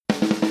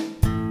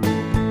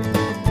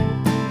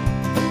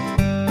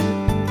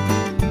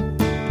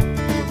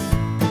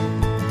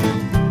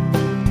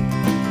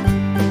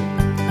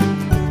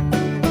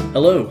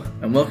Hello,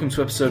 and welcome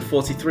to episode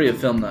 43 of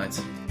Film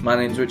Night. My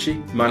name's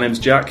Richie. My name's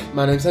Jack.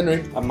 My name's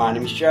Henry. And my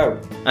name's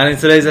Joe. And in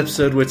today's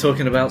episode, we're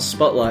talking about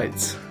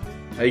Spotlight.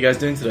 How are you guys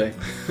doing today?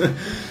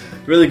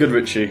 Really good,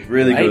 Richie.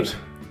 Really good.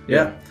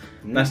 Yeah.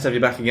 Nice to have you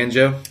back again,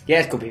 Joe.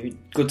 Yeah, it's good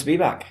to be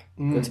back.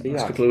 Good to be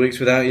back. A couple of weeks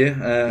without you.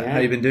 How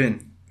you been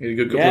doing? You had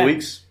a good couple of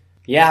weeks?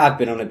 Yeah, I've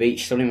been on a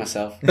beach sunning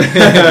myself. The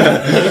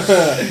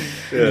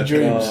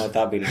dreams. Oh,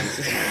 that'd be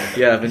nice.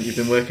 Yeah, haven't you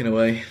been working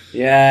away?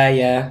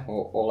 Yeah,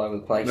 all over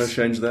the place. No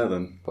change there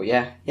then. But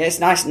yeah, it's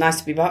nice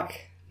to be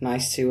back.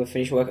 Nice to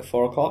finish work at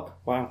 4:00.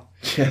 Wow.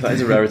 Yeah, that is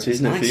a rarity,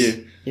 isn't it, for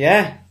you?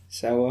 Yeah.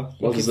 So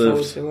looking forward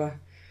deserved.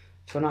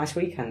 to a nice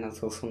weekend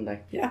until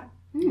Sunday. Yeah.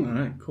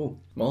 Alright, cool.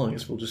 Well, I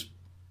guess we'll just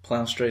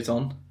plough straight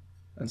on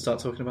and start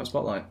talking about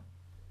Spotlight.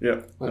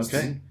 Yeah.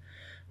 Okay.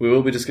 We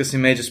will be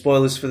discussing major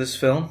spoilers for this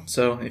film,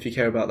 so if you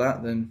care about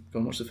that, then go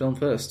and watch the film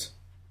first.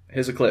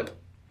 Here's a clip.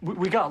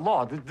 We got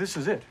law. This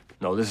is it.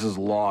 No, this is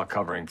law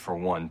covering for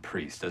one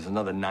priest. There's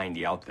another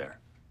 90 out there.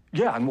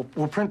 Yeah, and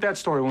we'll print that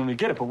story when we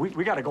get it, but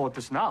we got to go with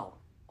this now.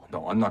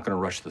 No, I'm not going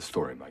to rush the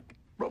story, Mike.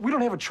 We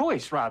don't have a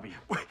choice, Robbie.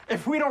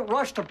 If we don't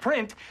rush to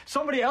print,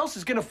 somebody else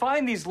is going to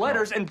find these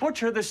letters and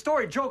butcher this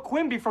story. Joe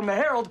Quimby from the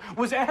Herald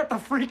was at the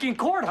freaking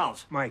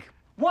courthouse. Mike.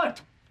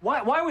 What? Why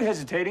are we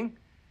hesitating?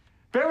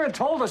 Barron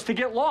told us to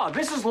get law.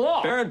 This is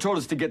law. Barron told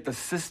us to get the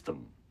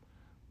system.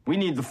 We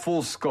need the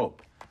full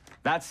scope.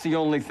 That's the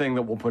only thing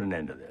that will put an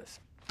end to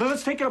this. Then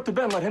let's take it up to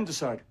Ben, let him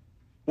decide.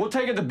 We'll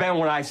take it to Ben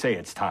when I say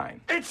it's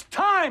time. It's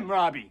time,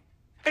 Robbie.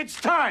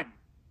 It's time.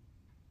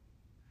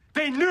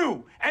 They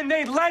knew, and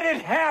they let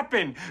it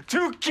happen.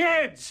 2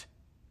 kids.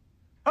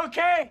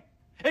 Okay?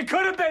 It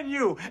could have been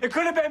you. It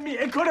could have been me.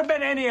 It could have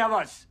been any of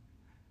us.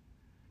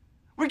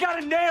 We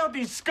gotta nail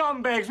these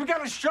scumbags. We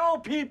gotta show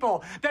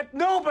people that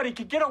nobody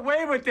can get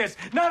away with this.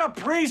 Not a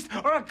priest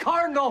or a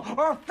cardinal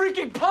or a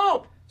freaking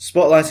pope.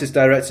 Spotlight is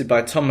directed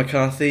by Tom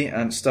McCarthy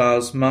and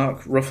stars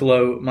Mark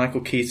Ruffalo,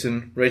 Michael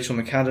Keaton, Rachel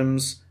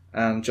McAdams,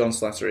 and John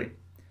Slattery.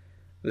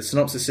 The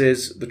synopsis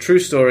is the true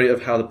story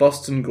of how the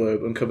Boston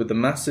Globe uncovered the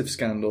massive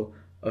scandal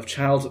of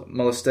child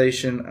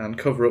molestation and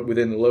cover-up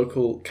within the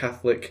local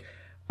Catholic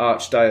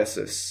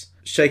archdiocese,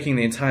 shaking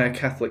the entire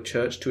Catholic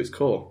Church to its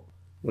core.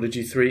 What did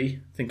you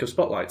three think of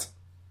Spotlight?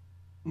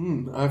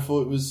 I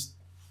thought it was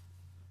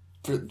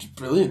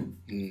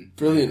brilliant.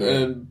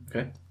 Brilliant.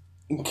 Okay.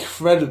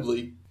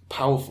 Incredibly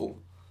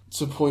powerful.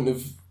 To the point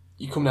of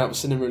you coming out of the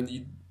cinema and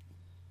you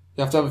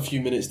have to have a few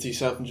minutes to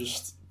yourself and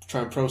just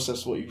try and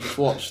process what you just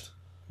watched.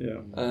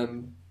 Yeah.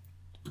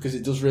 Because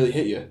it does really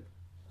hit you.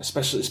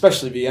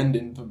 Especially the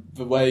ending,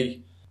 the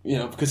way,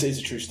 because it is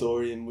a true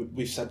story, and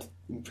we've said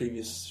in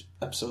previous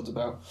episodes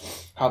about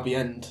how the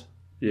end.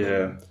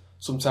 Yeah.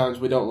 Sometimes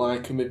we don't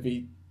like and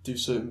maybe do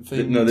certain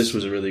things. No, this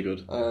was a really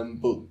good.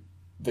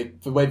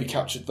 But the way we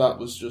captured that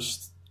was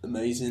just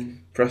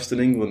amazing. Preston,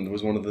 England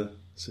was one of the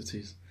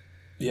cities.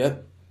 Yeah,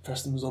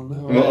 Preston was on there.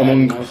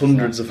 Among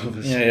hundreds of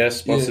others. Yeah,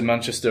 spotted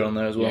Manchester on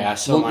there as well. Yeah, I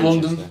saw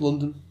Manchester.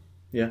 London.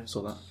 Yeah,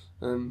 saw that.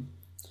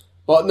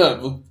 But no,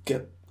 we'll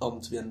get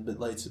on to the end a bit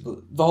later.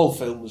 But the whole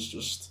film was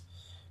just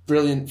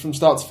brilliant from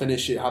start to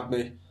finish. It had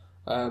me.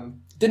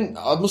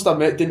 I must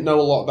admit, didn't know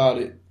a lot about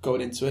it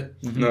going into it.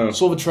 No.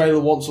 Saw the trailer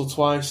once or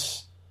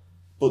twice,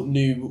 but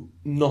knew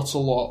not a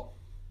lot.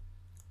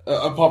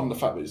 Apart from the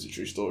fact that it's a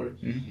true story.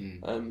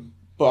 Mm-hmm.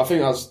 But I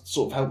think that's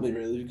sort of helped me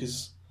really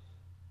because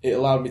it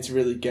allowed me to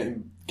really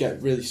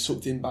get really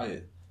sucked in by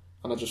it,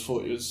 and I just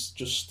thought it was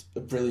just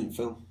a brilliant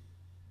film.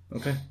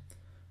 Okay.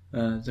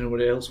 Does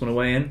anybody else want to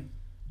weigh in?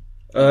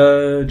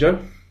 Joe?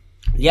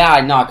 Yeah,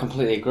 I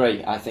completely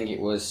agree. I think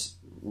it was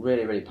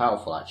really, really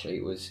powerful, actually.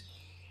 It was...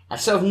 I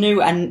sort of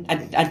knew, and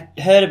I'd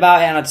heard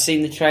about it, and I'd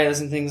seen the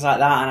trailers and things like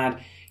that, and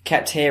I'd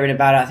kept hearing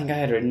about it. I think I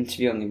heard an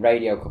interview on the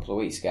radio a couple of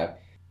weeks ago.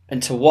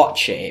 And to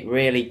watch it, it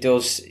really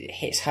does... It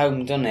hits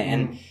home, doesn't it?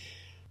 And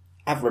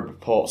I've read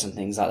reports and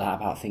things like that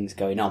about things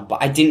going on,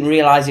 but I didn't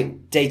realise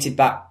it dated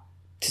back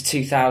to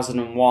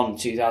 2001,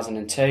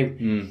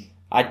 2002.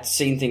 I'd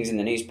seen things in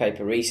the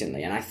newspaper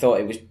recently, and I thought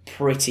it was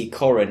pretty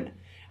current.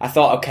 I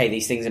thought, okay,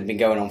 these things have been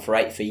going on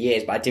for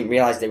years, but I didn't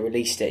realise they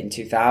released it in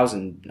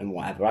 2000 and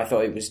whatever. I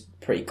thought it was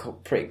pretty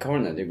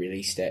current that they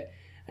released it,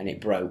 and it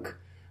broke.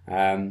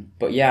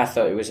 But yeah, I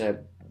thought it was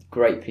a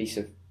great piece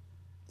of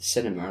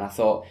cinema, and I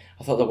thought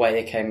the way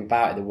they came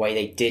about it, the way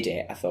they did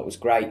it, I thought was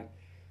great.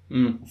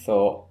 I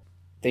thought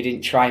they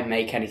didn't try and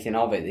make anything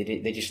of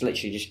it. They just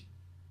literally just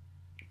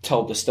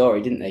told the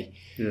story, didn't they?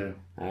 Yeah.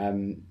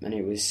 And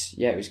it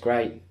was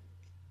great.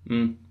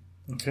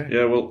 Okay.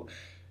 Yeah, well,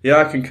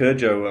 I concur,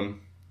 Joe, and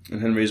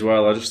Henry as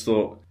well. I just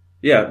thought,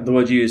 the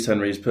word you used,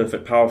 Henry, is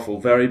perfect. Powerful,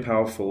 very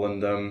powerful,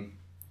 and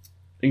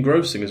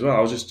engrossing as well.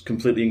 I was just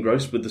completely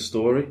engrossed with the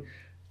story.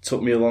 It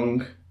took me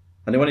along,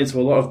 and it went into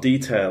a lot of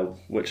detail,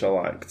 which I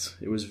liked.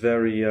 It was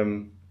very,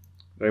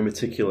 very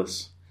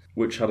meticulous,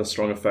 which had a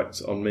strong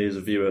effect on me as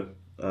a viewer,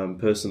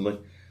 personally.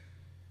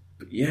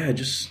 But yeah,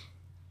 just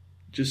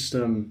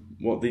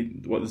what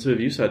the two of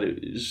you said,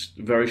 it's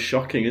very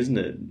shocking, isn't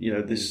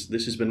it?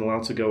 This has been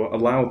allowed to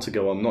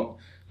go on, not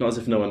as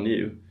if no one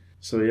knew.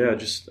 So yeah,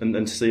 just and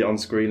to see it on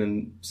screen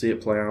and see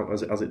it play out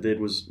as it did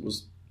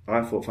was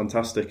I thought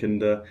fantastic,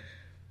 and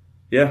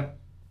yeah,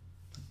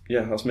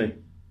 that's me.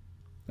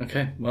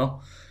 Okay,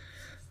 well,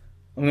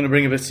 I'm going to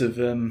bring a bit of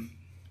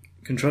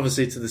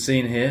controversy to the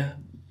scene here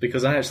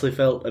because I actually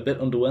felt a bit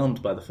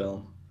underwhelmed by the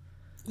film.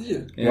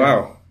 Yeah.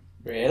 Wow.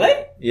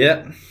 Really?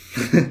 Yeah.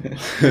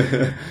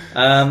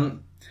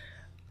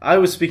 I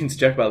was speaking to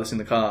Jack about this in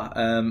the car,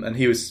 and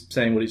he was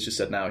saying what he's just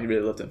said now. He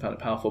really loved it and found it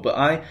powerful.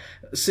 But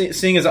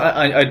seeing as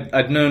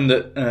I'd known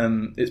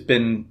that it's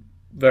been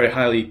very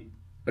highly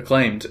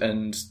acclaimed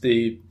and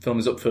the film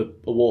is up for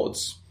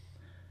awards,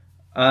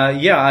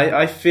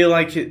 I feel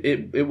like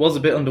it was a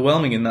bit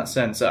underwhelming in that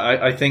sense.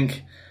 I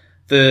think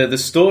the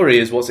story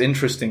is what's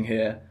interesting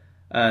here,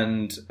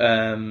 and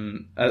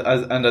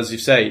as you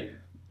say,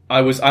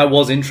 I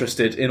was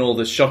interested in all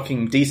the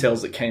shocking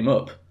details that came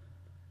up,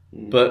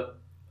 but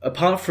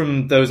apart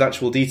from those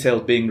actual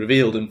details being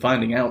revealed and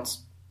finding out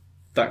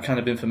that kind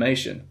of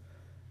information,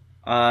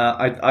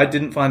 I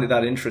didn't find it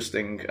that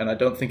interesting, and I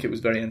don't think it was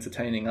very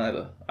entertaining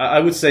either.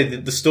 I would say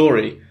that the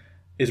story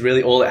is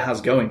really all it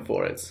has going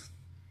for it.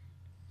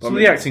 Some of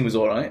the acting was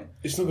alright.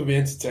 It's not going to be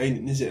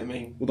entertaining, is it? I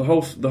mean... Well, the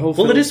whole Well,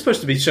 film... it is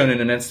supposed to be shown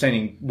in an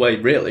entertaining way,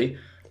 really.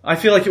 I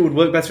feel like it would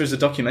work better as a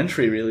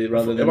documentary, really,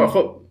 rather than... Yeah, but I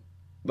thought...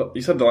 But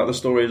you said that, like, the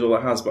story is all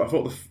it has, but I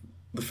thought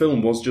the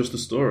film was just a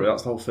story.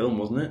 That's the whole film,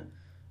 wasn't it?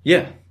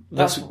 Yeah,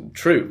 that's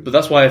true. But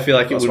that's why I feel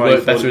like it would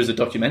work better as a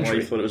documentary.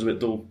 Why you thought it was a bit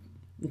dull.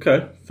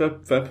 Okay,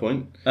 fair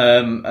point.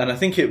 And I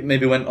think it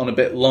maybe went on a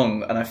bit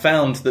long, and I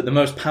found that the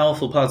most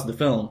powerful part of the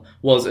film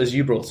was, as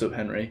you brought up,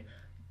 Henry,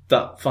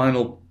 that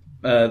final...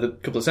 the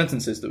couple of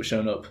sentences that were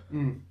shown up,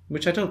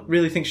 which I don't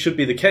really think should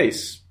be the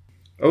case.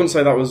 I wouldn't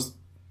say that was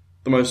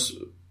the most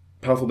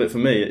powerful bit for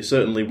me. It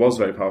certainly was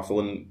very powerful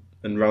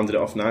and rounded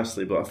it off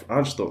nicely, but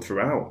I just thought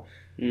throughout,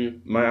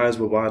 my eyes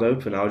were wide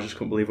open. I just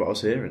couldn't believe what I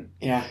was hearing.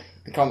 Yeah,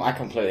 I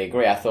completely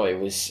agree. I thought it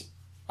was...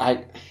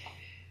 I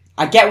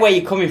get where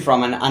you're coming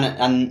from,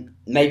 and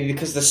maybe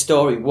because the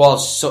story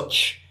was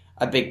such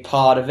a big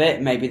part of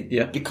it, maybe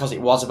because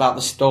it was about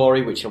the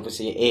story, which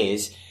obviously it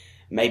is,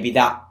 maybe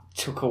that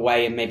took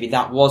away, and maybe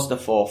that was the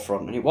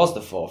forefront, and it was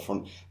the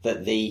forefront,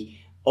 that the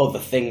other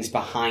things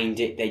behind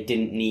it, they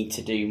didn't need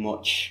to do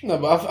much. No,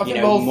 but I think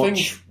the whole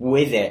much thing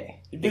with it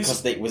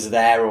because it was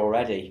there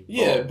already.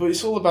 Yeah, but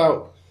it's all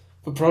about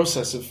the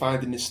process of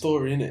finding the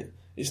story, innit?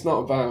 It's not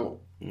about.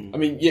 I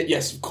mean,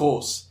 yes, of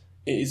course,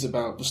 it is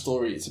about the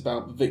story. It's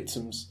about the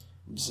victims,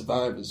 the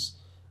survivors,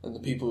 and the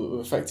people that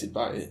were affected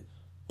by it.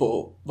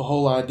 But the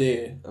whole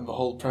idea and the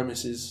whole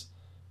premise is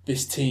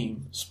this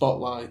team,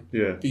 Spotlight,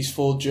 these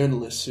 4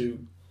 journalists who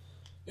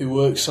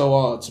work so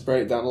hard to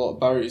break down a lot of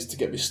barriers to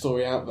get this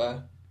story out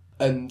there.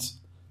 And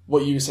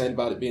what you were saying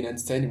about it being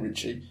entertaining,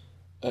 Richie,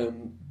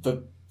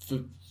 the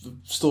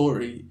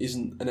story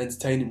isn't an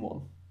entertaining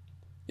one,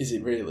 is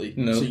it really?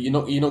 No. So you're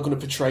not going to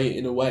portray it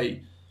in a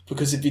way,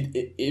 because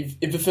if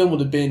the film would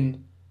have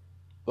been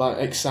like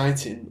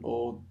exciting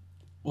or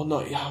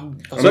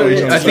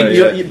I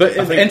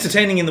think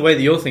entertaining in the way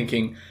that you're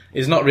thinking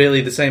is not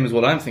really the same as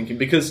what I'm thinking,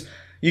 because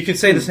you could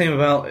say the same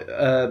about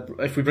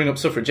if we bring up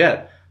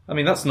Suffragette. I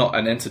mean, that's not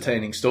an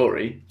entertaining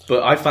story,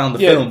 but I found the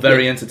film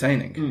very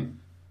entertaining.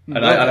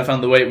 And I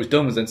found the way it was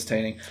done was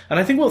entertaining. And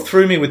I think what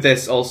threw me with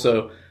this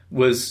also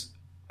was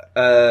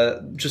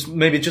just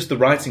the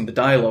writing, the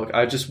dialogue.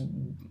 I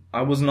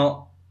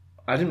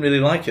didn't really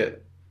like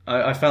it.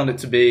 I found it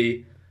to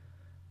be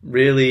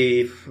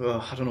really,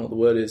 I don't know what the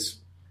word is.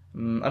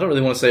 I don't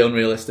really want to say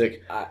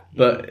unrealistic,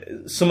 but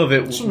some of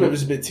it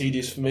was a bit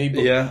tedious for me.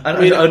 But yeah,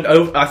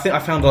 and I think I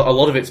found a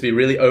lot of it to be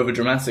really over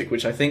dramatic,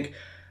 which I think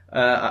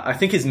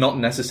is not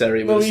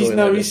necessary. With a story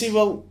like this. You see,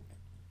 well,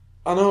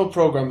 I know a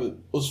program that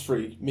us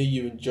three, me,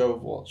 you, and Joe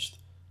have watched,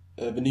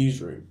 The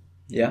Newsroom.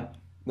 Yeah.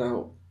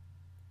 Now,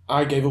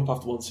 I gave up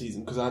after 1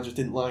 season because I just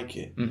didn't like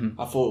it. Mm-hmm.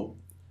 I thought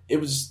it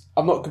was.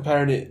 I'm not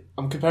comparing it.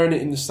 I'm comparing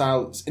it in the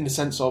style, in the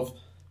sense of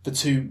the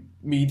 2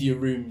 media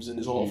rooms, and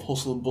there's a lot of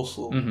hustle and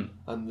bustle,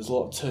 and there's a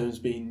lot of terms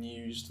being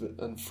used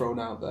and thrown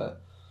out there.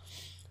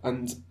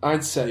 And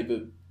I'd say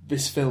that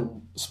this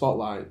film,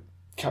 Spotlight,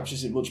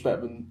 captures it much better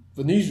than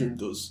The Newsroom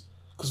does,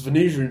 because The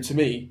Newsroom, to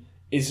me,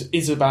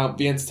 is about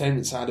the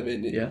entertainment side of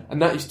it,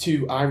 and that is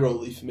too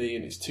eye-rolly for me,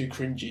 and it's too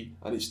cringy,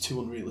 and it's too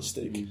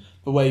unrealistic.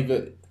 The way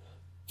that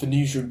The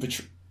Newsroom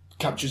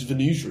captures The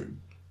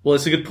Newsroom. Well,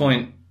 it's a good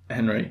point,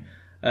 Henry,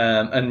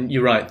 and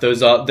you're right.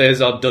 Those are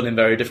done in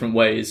very different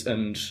ways,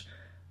 and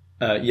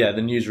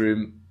The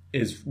Newsroom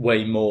is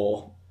way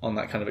more on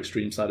that kind of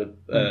extreme side of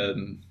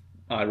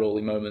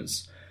eye-rolly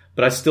moments.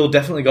 But I still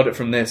definitely got it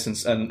from this,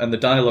 and the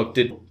dialogue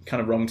did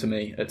kind of wrong to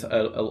me at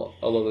a lot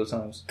of the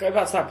times. Going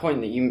back to that point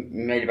that you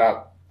made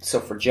about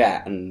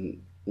Suffragette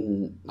and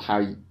how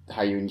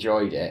you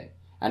enjoyed it,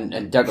 and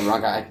don't get me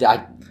wrong, I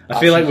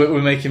feel like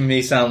we're making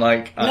me sound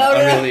like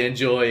I really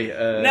enjoy.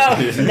 No,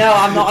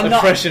 I'm not.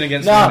 Oppression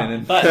against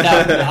women.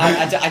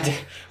 I do.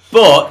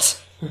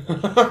 But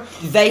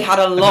they had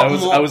a lot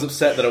more. I was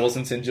upset that I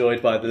wasn't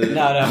enjoyed by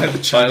the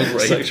child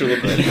rape. Sexual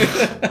abuse.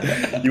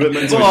 You weren't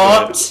meant to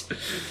enjoy it.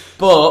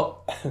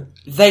 But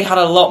they had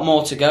a lot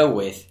more to go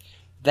with.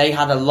 They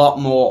had a lot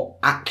more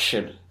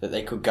action that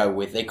they could go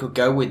with. They could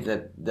go with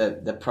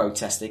the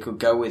protest. They could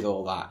go with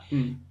all that.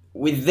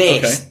 With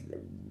this,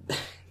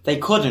 they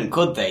couldn't,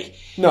 could they?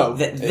 No.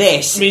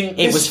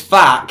 It was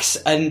facts,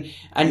 and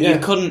you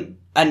couldn't,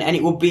 and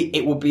it would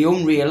be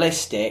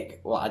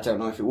unrealistic. Well, I don't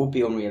know if it would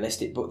be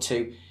unrealistic, but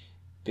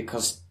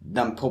because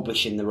them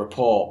publishing the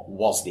report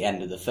was the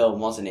end of the film,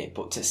 wasn't it?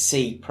 But to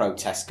see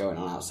protests going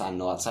on outside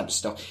and all that type of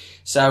stuff.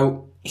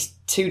 So it's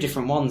two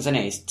different ones, isn't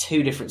it? It's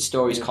two different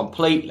stories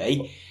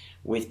completely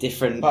with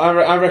different.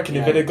 I reckon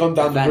if it had gone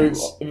down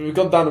events.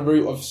 the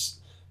route of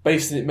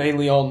basing it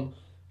mainly on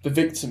the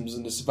victims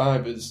and the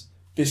survivors,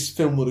 this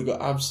film would have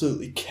got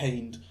absolutely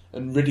caned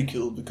and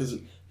ridiculed because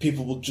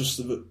people would just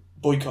have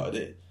boycotted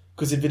it.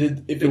 Because if it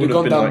had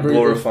gone been down like the route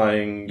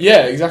glorifying.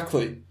 Yeah,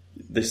 exactly.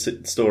 This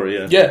story,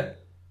 yeah. Yeah.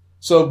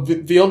 So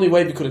the only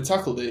way we could have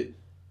tackled it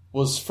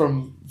was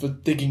from the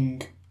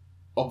digging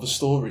of the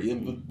story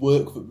and the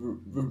work that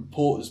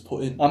reporters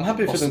put in. I'm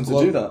happy for them to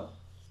do that.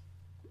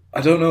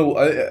 I don't know.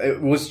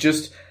 It was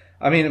just.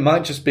 I mean, it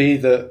might just be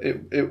that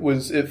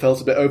it felt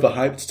a bit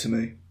overhyped to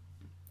me.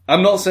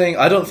 I'm not saying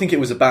I don't think it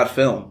was a bad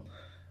film.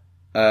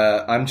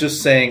 I'm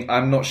just saying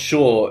I'm not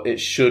sure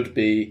it should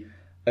be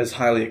as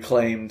highly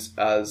acclaimed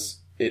as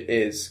it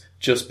is,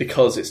 just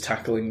because it's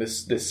tackling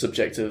this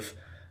subject of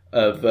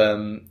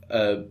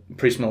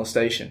priest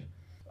molestation.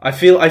 I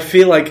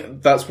feel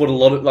like that's what a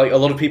lot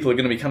of people are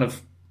going to be kind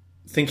of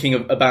thinking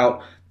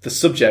about the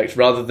subject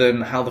rather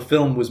than how the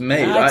film was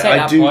made. I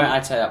take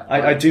that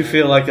point. I do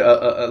feel like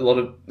a lot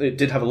of it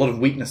did have a lot of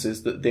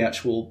weaknesses, that the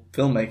actual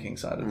filmmaking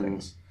side of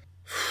things.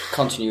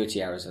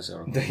 Continuity errors, I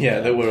saw.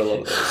 Yeah, there were a lot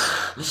of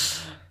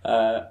those.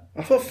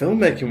 I thought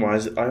filmmaking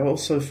wise, I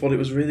also thought it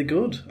was really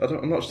good.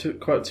 I'm not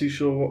quite too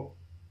sure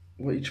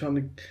what you're trying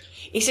to.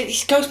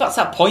 It goes back to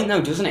that point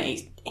though, doesn't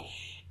it?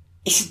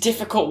 It's a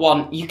difficult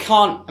one. You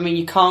can't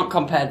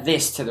compare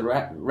this to the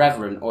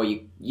Reverend, or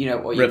you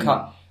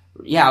can't.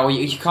 Yeah, or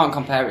you can't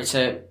compare it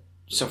to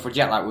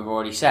Suffragette, like we've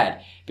already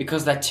said,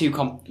 because they're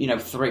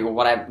three or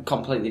whatever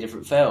completely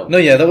different films. No,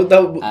 yeah, that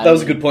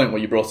was a good point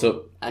what you brought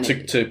up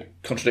to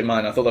contradict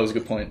mine. I thought that was a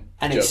good point.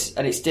 And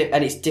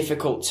it's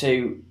difficult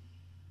to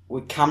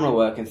with camera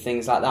work and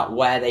things like that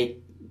where they.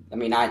 I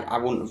mean, I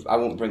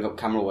wouldn't bring up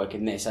camera work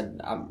in this.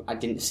 I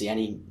didn't see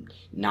any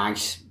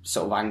nice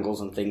sort of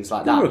angles and things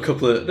like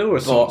that. There were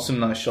some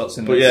nice shots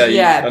in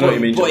there. I know what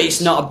you mean. But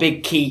it's not a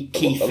big key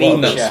feature. A lot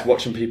of that's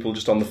watching people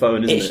just on the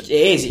phone, isn't it?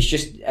 It is. It's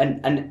just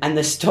and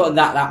the story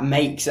that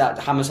makes that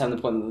hammers home the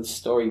point that the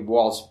story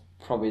was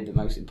probably the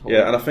most important.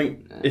 Yeah, and I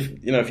think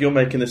if you're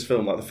making this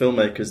film, like the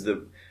filmmakers,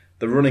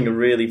 they're running a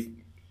really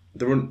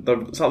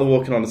it's like they're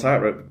walking on a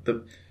tightrope.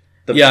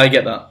 Yeah, I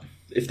get that.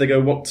 If they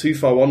go too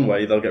far one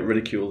way, they'll get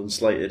ridiculed and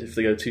slated. If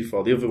they go too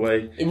far the other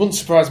way... It wouldn't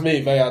surprise me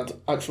if they had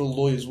actual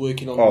lawyers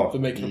working on the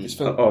making of this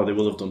film. Oh, they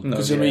will have done.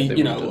 Because,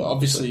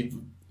 obviously,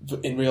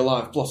 in real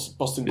life,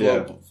 Boston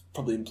Globe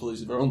probably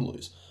employs their own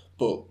lawyers.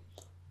 But,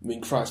 I mean,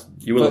 Christ...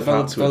 You will have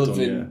had to have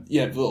done,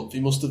 well, they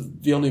must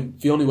have... The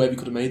only way we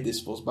could have made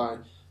this was by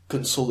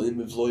consulting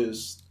with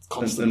lawyers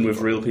constantly. And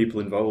with real people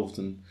involved,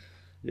 and...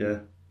 Yeah.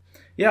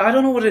 Yeah, I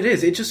don't know what it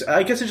is.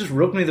 I guess it just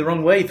rubbed me the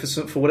wrong way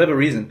for whatever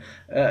reason.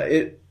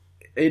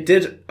 It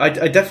did. I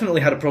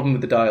definitely had a problem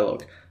with the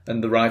dialogue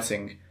and the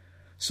writing.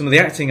 Some of the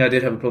acting I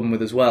did have a problem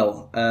with as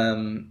well.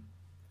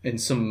 In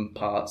some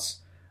parts,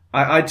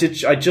 I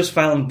just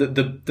found that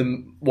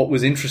the what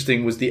was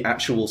interesting was the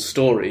actual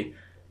story,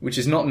 which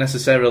is not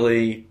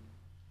necessarily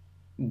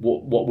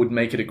what would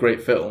make it a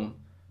great film.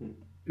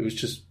 It was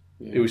just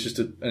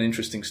an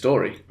interesting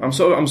story. I'm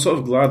sort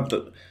of glad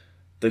that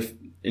they've,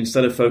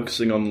 instead of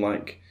focusing on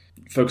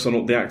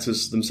the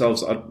actors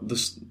themselves,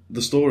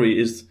 the story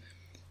is.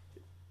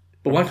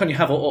 But why can't you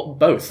have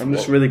both? I'm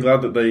just really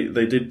glad that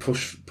they did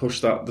push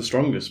that the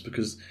strongest,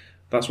 because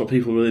that's what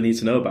people really need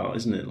to know about,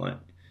 isn't it? Like,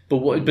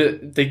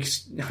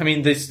 it's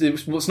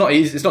not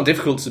easy. It's not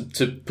difficult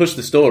to push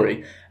the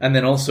story and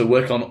then also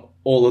work on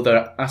all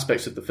other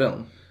aspects of the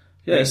film.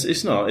 Yeah,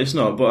 it's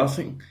not. But I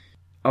think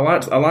I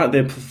liked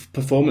the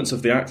performance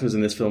of the actors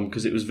in this film,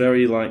 because it was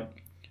really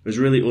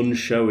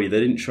unshowy.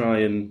 They didn't try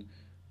and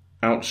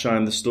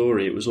outshine the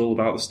story. It was all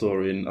about the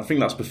story, and I think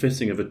that's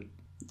befitting of a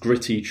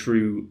gritty,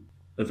 true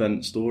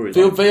event story.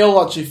 They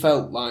all actually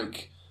felt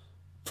like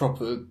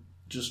proper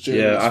just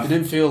journalists. They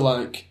didn't feel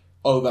like,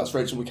 oh, that's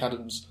Rachel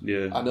McAdams.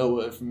 Yeah, I know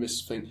her from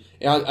this thing.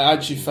 It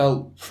actually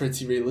felt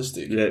pretty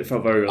realistic. Yeah, it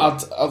felt very real.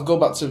 I'll go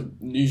back to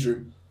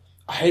Newsroom.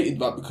 I hated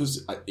that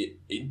because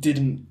it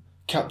didn't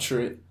capture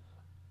it.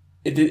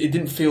 It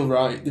didn't feel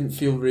right. It didn't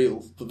feel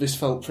real. But this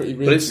felt pretty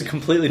real. But it's a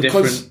completely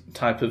different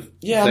type of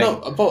thing. I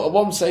know. But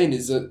what I'm saying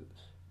is that,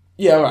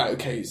 yeah, right,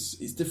 okay,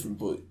 it's different,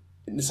 but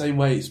in the same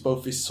way, it's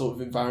both this sort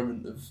of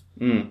environment of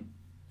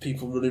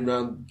people running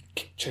around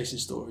chasing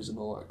stories and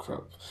all that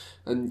crap.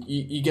 And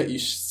you get your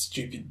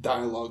stupid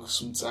dialogue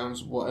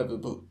sometimes, whatever,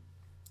 but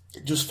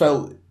it just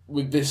felt,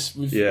 with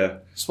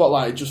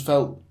Spotlight, it just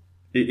felt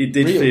It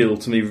did real. feel,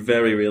 to me,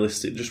 very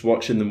realistic, just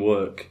watching them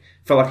work.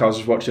 It felt like I was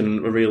just watching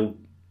a real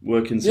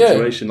working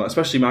situation, like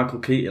especially Michael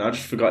Keaton. I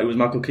just forgot it was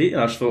Michael Keaton.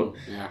 I just thought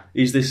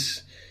he's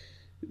this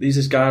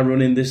guy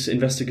running this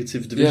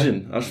investigative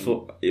division. I just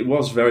thought it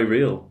was very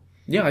real.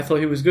 Yeah, I thought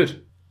he was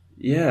good.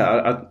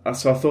 Yeah,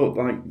 so I thought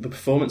like the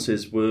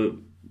performances were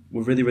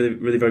really, really,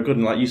 really very good.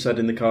 And like you said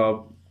in the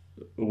car,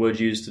 a word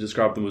used to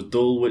describe them was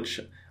dull, which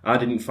I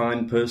didn't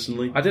find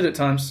personally. I did at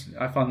times.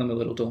 I found them a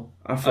little dull.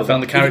 I thought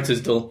found the characters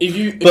dull.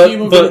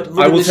 But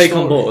I will take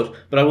on board.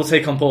 But I will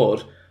take on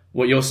board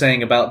what you're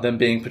saying about them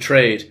being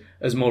portrayed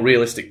as more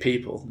realistic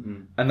people,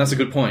 and that's a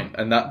good point.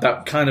 And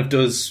that kind of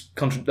does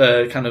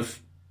kind of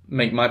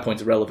make my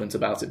point irrelevant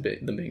about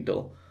them being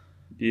dull.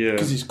 Yeah,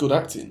 because it's good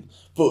acting.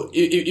 But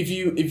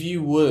if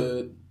you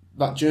were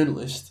that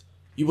journalist,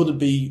 you wouldn't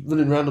be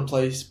running around the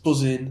place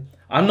buzzing.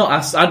 I'm not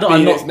nice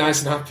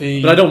and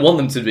happy. But I don't want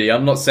them to be.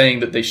 I'm not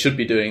saying that they should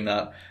be doing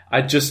that. I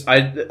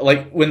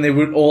like when they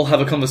would all have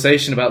a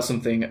conversation about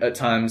something at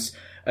times,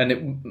 and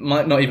it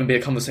might not even be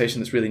a conversation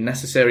that's really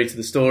necessary to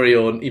the story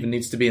or even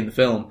needs to be in the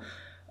film.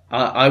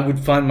 I would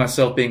find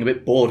myself being a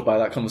bit bored by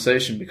that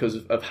conversation because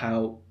of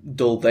how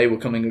dull they were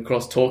coming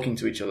across talking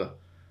to each other.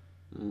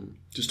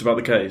 Just about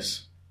the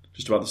case.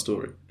 Just about the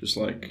story. Just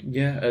like...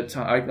 Yeah,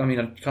 I mean,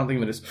 I can't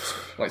think of a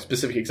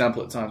specific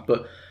example at times,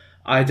 but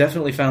I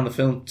definitely found the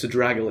film to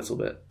drag a little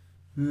bit.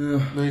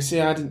 No, you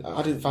see, I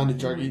didn't find it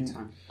dragging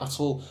at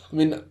all. I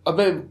mean, a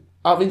bit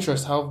out of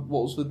interest, what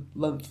was the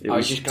length? It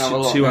was just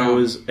 2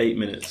 hours, 8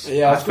 minutes.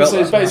 Yeah, I was going to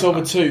say it's based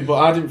over 2, but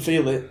I didn't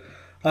feel it.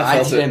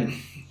 I didn't.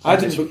 I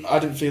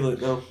didn't feel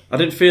it. No, I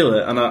didn't feel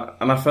it, and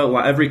I felt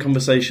like every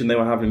conversation they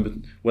were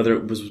having, whether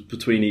it was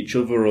between each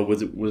other or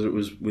whether it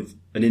was with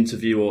an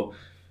interview, or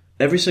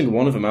every single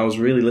one of them, I was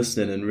really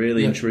listening and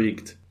really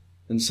intrigued.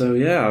 And so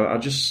I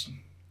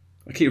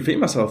keep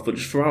repeating myself, but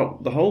just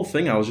throughout the whole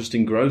thing, I was just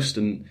engrossed,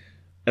 and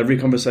every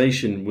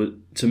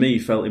conversation to me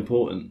felt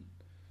important.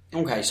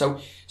 Okay, so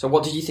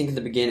what did you think of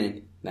the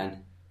beginning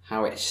then?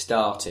 How it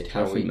started?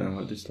 How it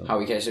did start. So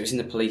it was in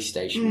the police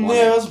station.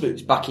 Yeah, that was a bit. It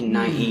was back in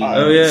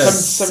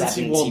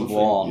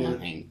 1971, I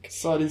think.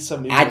 Started in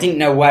 71. I didn't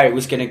know where it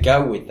was going to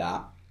go with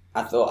that.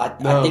 I thought I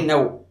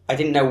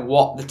didn't know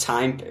what the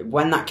time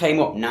when that came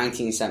up,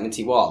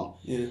 1971.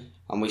 Yeah.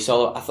 And we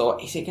saw. I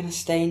thought, is it going to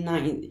stay in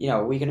 19? You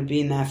know, are we going to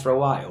be in there for a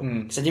while?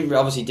 Because I didn't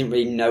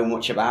really know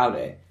much about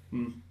it.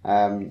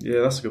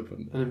 Yeah, that's a good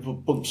point. And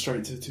then bump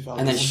straight to 2000.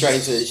 And then straight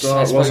into the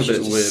start was a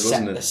bit weird,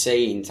 wasn't it? The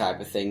scene type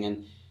of thing,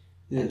 and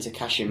to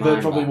cash your They're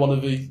mind. probably back. one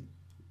of the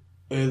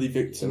early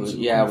victims.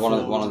 One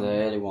of the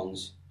early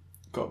ones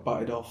got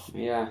batted off.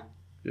 Yeah.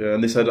 Yeah,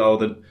 and they said,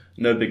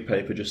 no big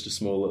paper, just a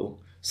small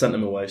little. Sent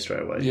them away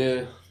straight away.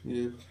 Yeah.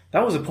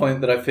 That was a point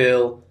that I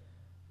feel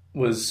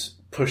was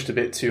pushed a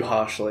bit too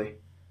harshly.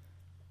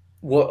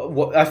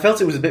 What I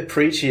felt it was a bit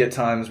preachy at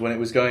times when it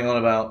was going on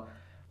about.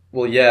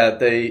 Well, yeah,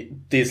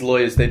 these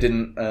lawyers they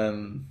didn't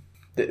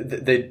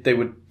they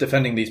were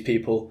defending these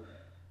people,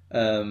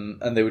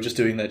 and they were just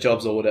doing their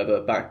jobs or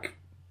whatever back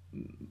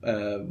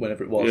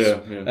whenever it was.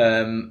 Yeah.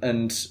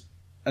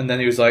 And then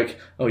he was like,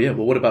 oh yeah,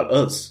 well what about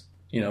us?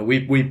 You know,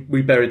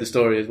 we buried the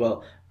story as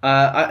well.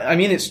 I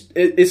mean,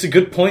 it's a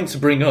good point to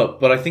bring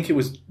up, but I think it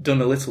was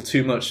done a little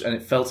too much and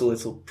it felt a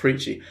little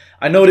preachy.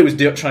 I know what it was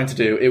trying to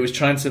do. It was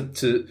trying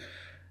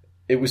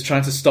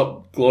to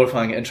stop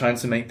glorifying it and trying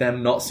to make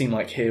them not seem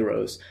like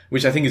heroes,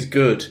 which I think is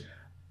good.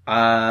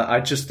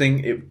 I just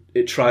think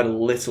it tried a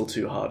little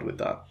too hard with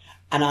that.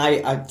 And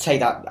I'd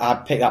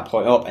pick that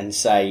point up and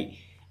say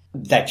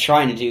they're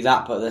trying to do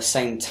that, but at the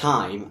same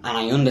time, and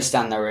I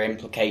understand there are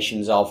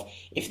implications of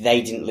if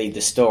they didn't lead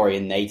the story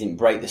and they didn't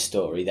break the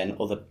story, then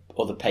other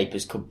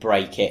papers could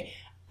break it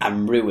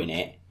and ruin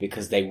it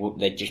because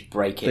they'd just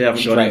break it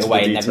straight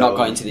away and they've not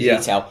got into the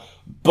detail.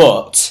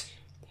 But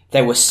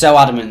they were so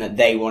adamant that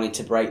they wanted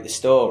to break the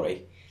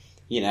story,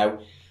 to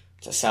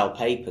sell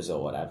papers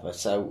or whatever.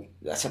 So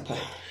that's a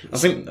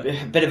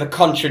bit of a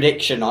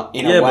contradiction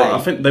in a way. But I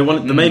think they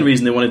wanted the main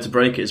reason they wanted to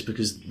break it is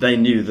because they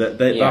knew that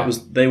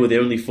they were the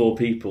only 4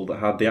 people that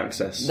had the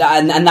access,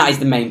 and that is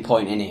the main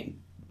point in it.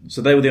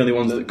 So they were the only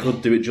ones that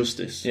could do it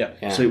justice.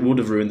 Yeah. So it would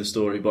have ruined the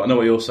story. But I know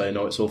what you're saying.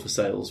 No, it's all for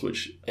sales,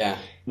 which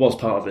was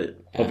part of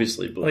it,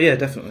 obviously. But,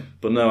 definitely.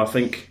 But no, I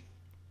think.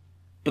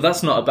 But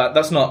that's not a bad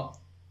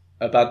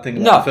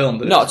thing about the film.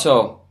 Not at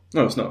all.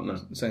 No, it's not. No,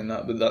 I'm saying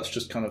that, but that's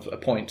just kind of a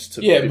point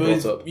to be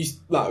brought up.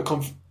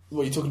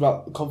 What you're talking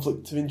about, the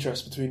conflict of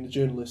interest between the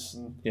journalists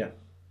and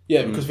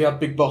because we had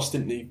Big Boss,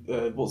 didn't he?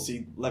 What's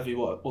he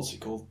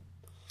called?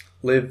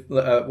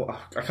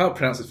 I can't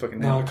pronounce his fucking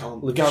name. No, I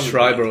can't. Liv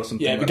Schreiber or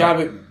something. Yeah, the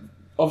guy.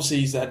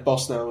 Obviously, he's the head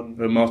boss now, and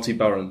Marty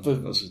Baron.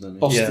 That's his name.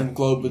 Boston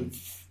Globe have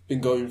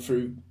been going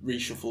through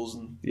reshuffles,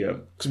 and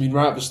because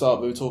right at the start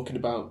we were talking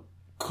about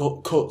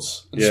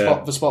cuts, and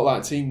the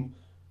Spotlight team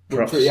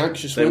were pretty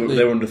anxious. They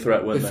were under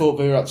threat. They thought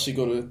they were actually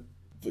going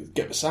to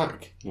get the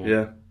sack.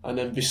 Yeah, and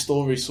then this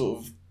story sort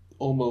of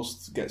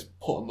almost gets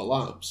put on the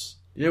laps.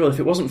 Yeah, well, if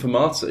it wasn't for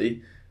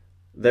Marty,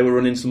 they were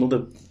running some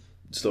other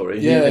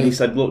story. Yeah, and he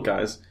said, "Look,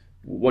 guys,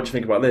 what do you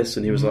think about this?"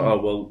 And he was like, "Oh,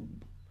 well,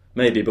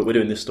 maybe, but we're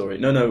doing this story."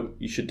 No,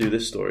 you should do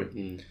this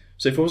story.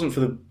 So if it wasn't for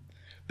the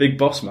big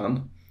boss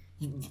man,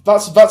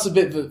 That's a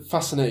bit that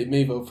fascinated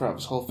me though throughout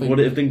this whole thing. Would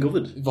it have been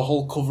covered? The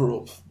whole cover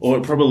up. Or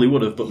it probably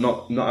would have, but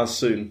not as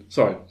soon.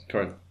 Sorry,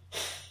 Karen.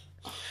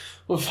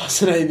 What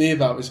fascinated me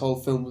about this whole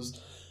film was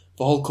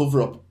the whole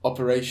cover up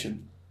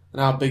operation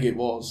and how big it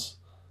was,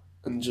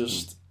 and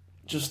just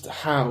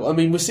how. I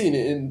mean, we're seeing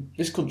it in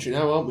this country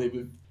now, aren't we?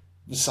 With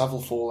the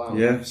Savile fallout.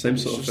 Yeah, same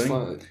sort of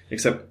thing.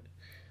 Except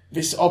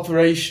this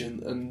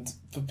operation and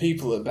the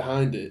people that are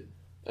behind it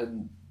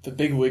and the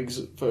big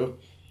wigs for.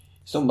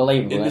 It's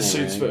unbelievable. In the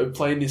suits that are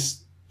playing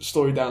this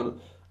story down,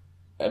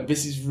 and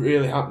this is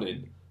really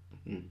happening.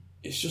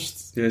 It's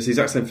just it's the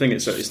exact same thing.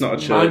 It's not a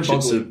church;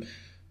 it's a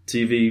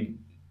TV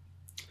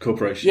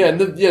corporation. Yeah,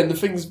 and the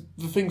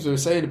things they were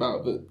saying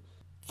about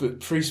that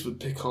priests would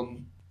pick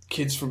on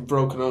kids from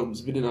broken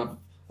homes if they didn't have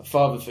a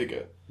father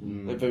figure,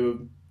 if they were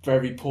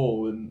very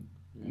poor and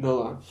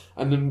that.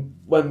 And then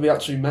when we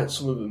actually met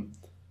some of them,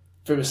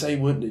 they were saying,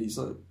 weren't they? It's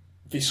like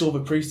they saw the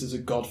priest as a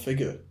god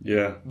figure.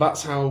 Yeah,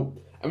 that's how.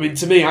 I mean,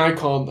 to me, I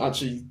can't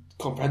actually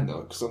comprehend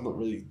that because I'm not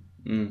really.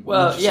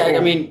 Well, yeah,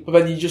 I mean, but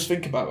then you just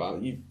think about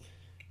that,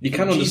 you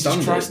can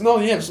understand it. No,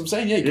 yeah, that's what I'm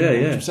saying. Yeah, you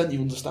can 100% you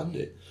understand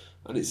it,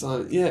 and it's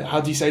like, yeah, how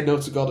do you say no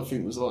to God? I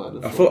think was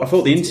like. I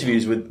thought the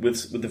interviews with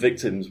the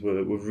victims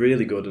were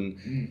really good,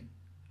 and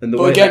the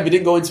but way again, we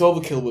didn't go into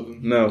overkill with them.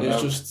 No, it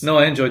was just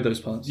I enjoyed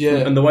those parts. Yeah,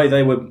 and the way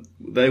they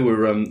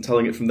were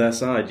telling it from their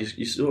side,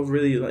 you sort of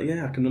really like,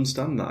 yeah, I can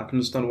understand that. I can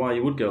understand why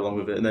you would go along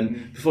with it, and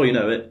then before you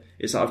know it,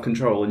 it's out of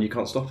control and you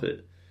can't stop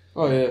it.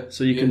 Oh yeah.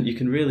 So you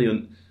can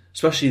really,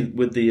 especially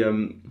with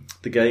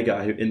the gay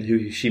guy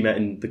who she met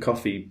in the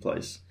coffee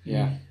place.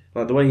 Yeah.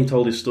 Like the way he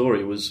told his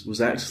story was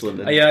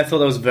excellent. And, yeah, I thought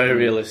that was very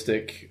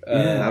realistic.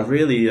 I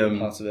really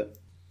parts of it.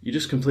 You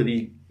just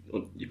completely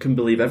you can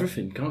believe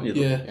everything, can't you?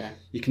 Yeah.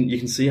 You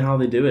can see how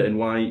they do it and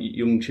why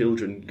young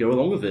children go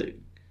along with it.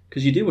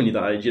 Because you do when you're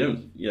that age, you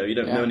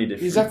don't know any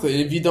different. Exactly.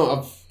 And if you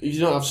don't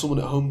have someone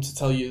at home to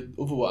tell you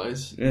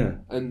otherwise. Yeah.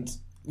 And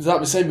it's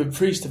like the same with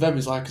priest to them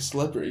is like a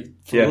celebrity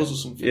for us or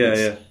something.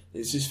 Yeah,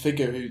 It's this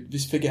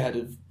figurehead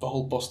of the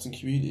whole Boston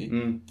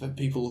community that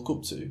people look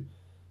up to.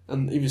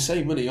 And he was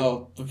saying, when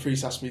the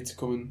priest asked me to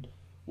come and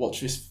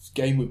watch this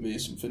game with me or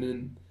something,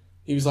 and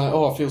he was like,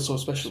 I feel so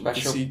special.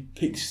 Because he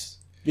picks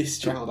this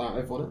child out of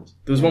everyone else.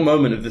 There was one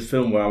moment of the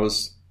film where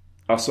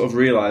I sort of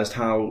realised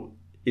how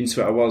into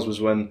it I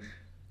was when,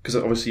 because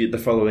obviously they're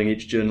following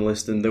each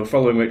journalist, and they were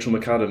following Rachel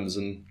McAdams,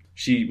 and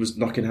she was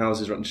knocking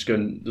houses around, just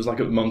going, there's like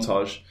a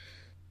montage.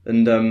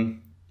 And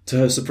to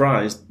her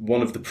surprise,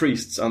 one of the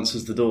priests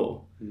answers the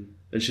door.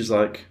 And she's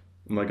like,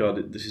 oh my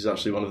God, this is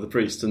actually one of the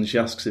priests. And she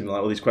asks him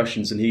like all these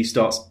questions, and he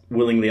starts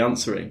willingly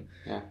answering.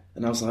 Yeah.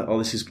 And I was like, oh,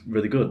 this is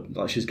really good.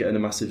 Like, she's getting a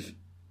massive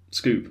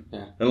scoop.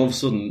 Yeah. And all of a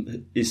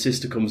sudden, his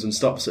sister comes and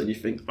stops it, and you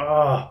think,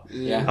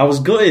 yeah. I was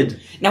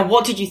gutted. Now,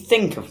 what did you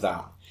think of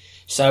that?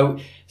 So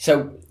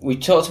we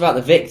talked about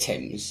the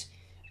victims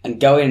and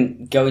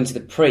going to the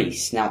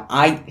priest. Now,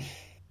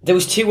 there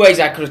was two ways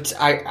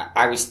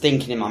I was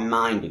thinking in my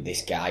mind with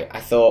this guy. I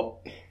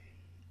thought,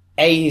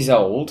 A, he's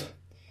old,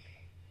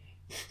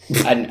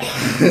 and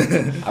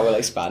I will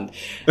expand.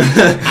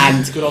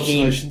 And good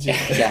observations.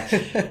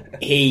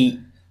 He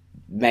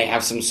may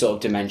have some sort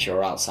of dementia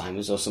or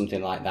Alzheimer's or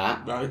something like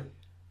that. Right.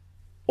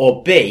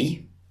 Or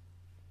B,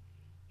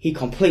 he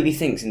completely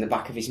thinks in the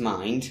back of his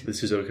mind,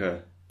 this is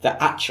okay, that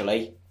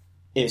actually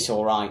it's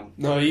all right.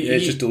 No,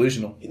 it's just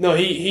delusional. No,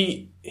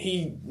 he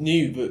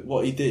knew that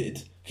what he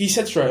did. He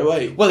said straight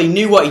away. Well, he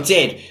knew what he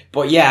did,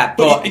 but he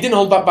didn't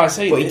hold back by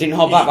saying it. But he didn't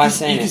hold back by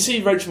saying it. You can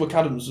see Rachel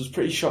McAdams was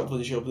pretty shocked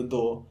when she opened the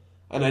door,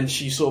 and then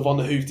she sort of on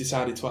the hoof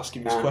decided to ask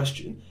him this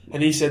question,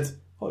 and he said,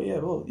 "Oh yeah,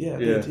 well, yeah, I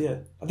did, yeah.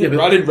 I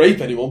didn't rape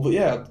anyone, but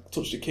yeah, I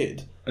touched a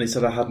kid." And he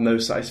said, I had no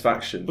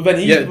satisfaction. But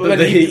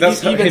then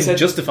that's him said,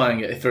 justifying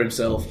it for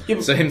himself.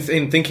 Yeah, so him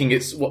thinking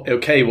it's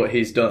okay what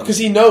he's done. Because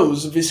he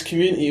knows of this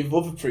community of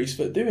other priests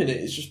that are doing it.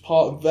 It's just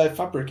part of their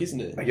fabric, isn't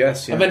it? I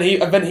guess, yeah. And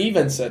then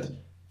he said,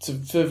 to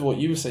further what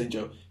you were saying,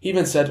 Joe, he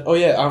then said, oh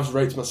yeah, I was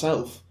raped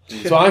myself.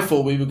 So I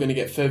thought we were going to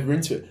get further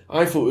into it.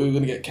 I thought we were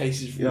going to get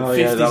cases from the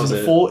 50s and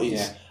the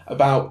 40s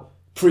about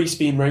priests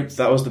being raped.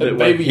 That was the bit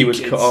where he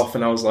was cut off,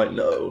 and I was like,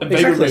 no.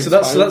 Exactly. So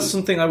that's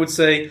something I would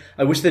say.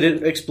 I wish they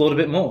did explore a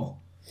bit more.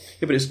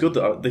 Yeah, but it's good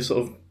that they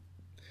sort of.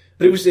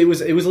 But it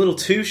was a little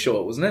too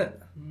short, wasn't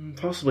it?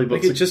 Possibly, but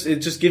like it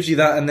just gives you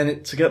that, and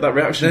then to get that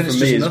reaction from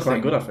me is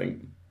quite good. I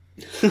think.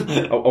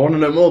 I want to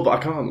know more, but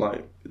I can't.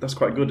 Like, that's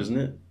quite good, isn't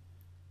it?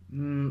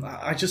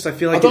 I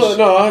feel like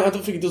I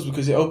don't think it does,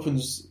 because it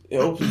opens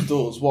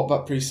doors. What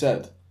that priest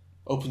said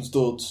opens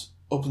doors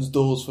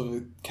for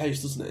the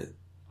case, doesn't it?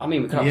 I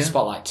mean, we could have a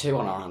Spotlight 2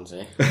 on our hands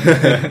here.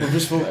 We're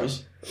just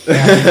focused.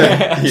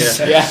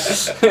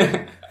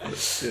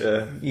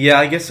 Yeah,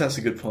 I guess that's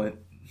a good point.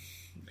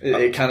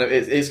 It's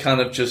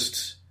kind of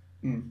just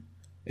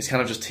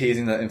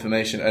teasing that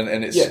information,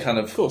 and it's kind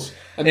of course.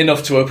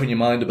 enough to open your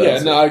mind about it.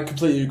 Yeah, no, I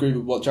completely agree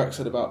with what Jack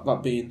said about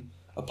that being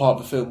a part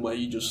of the film where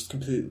you just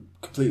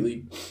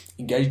completely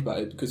engaged by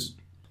it, because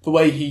the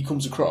way he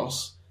comes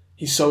across,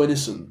 he's so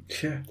innocent.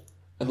 Yeah.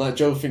 And like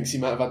Joe thinks he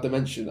might have had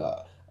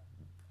dementia.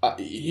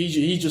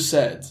 He just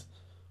said,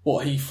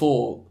 what he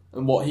thought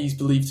and what he's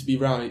believed to be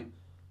right,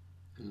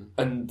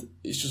 and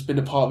it's just been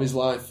a part of his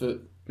life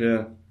that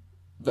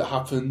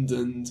happened,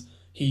 and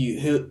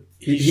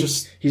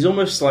he's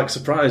almost like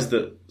surprised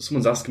that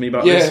someone's asking me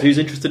about this. Who's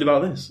interested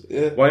about this?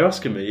 Yeah. Why are you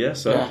asking me? Yeah,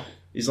 so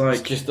he's like,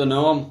 it's just the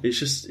norm. It's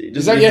just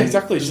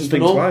exactly. He doesn't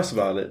think twice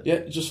about it. Yeah,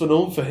 just the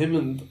norm for him,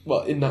 and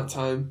in that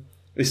time,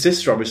 his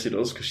sister obviously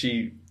does because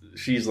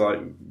she's like,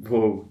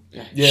 whoa.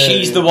 Yeah,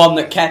 she's the one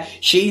that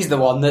she's the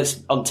one that's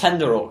on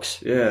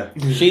tenterhooks. Yeah,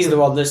 she's the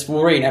one that's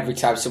worrying every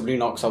time somebody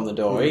knocks on the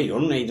door. He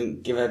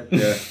doesn't give a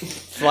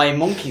flying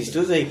monkeys,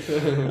 does he?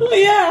 Oh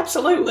yeah,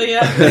 absolutely.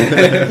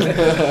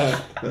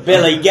 Yeah.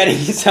 Billy, get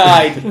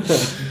inside.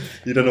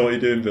 You don't know what you're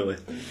doing, Billy.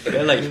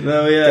 Billy.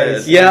 No, yeah,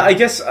 yeah. I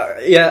guess,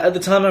 At the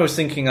time, I was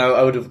thinking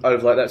I would have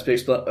liked that to be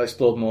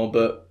explored more,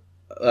 but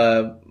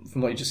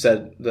from what you just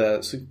said,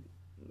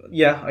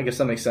 yeah, I guess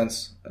that makes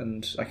sense,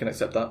 and I can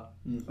accept that.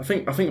 I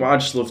think what I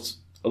just loved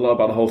a lot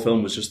about the whole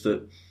film was just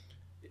that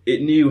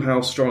it knew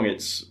how strong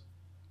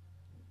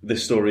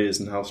this story is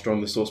and how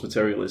strong the source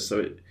material is.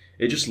 So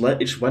it just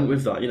went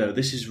with that. You know,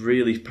 this is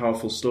really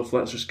powerful stuff.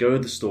 Let's just go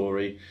with the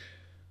story.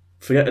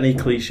 Forget any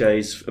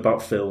cliches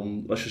about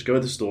film. Let's just go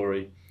with the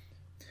story.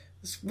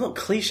 It's not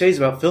cliches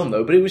about film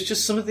though, but it was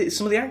just some of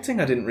the acting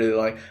I didn't really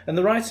like, and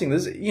the writing.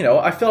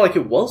 I felt like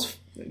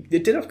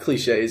it did have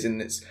cliches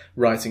in its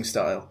writing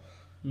style.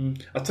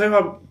 I'll tell you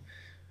how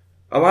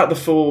I like the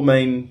four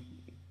main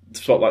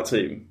spotlight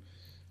team,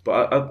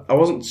 but I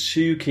wasn't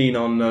too keen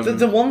on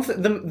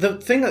the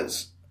thing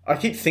that's I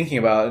keep thinking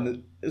about,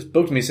 and it's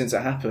bugged me since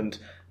it happened,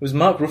 was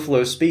Mark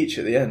Ruffalo's speech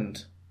at the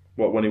end.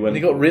 What, when he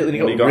got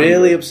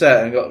really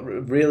upset and got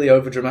really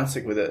over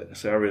dramatic with it.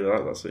 See, I really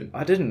like that scene.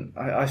 I didn't.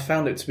 I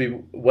found it to be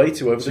way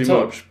too over the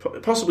top. Much,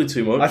 possibly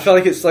too much. I feel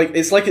like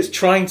it's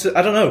trying to.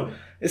 I don't know.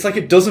 It's like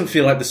it doesn't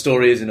feel like the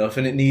story is enough,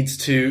 and it needs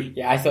to.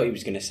 Yeah, I thought he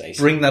was going to say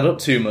bring that up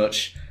too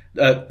much.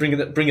 Bring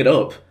it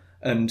up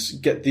and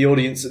get the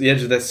audience at the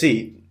edge of their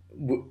seat,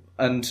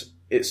 and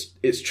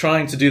it's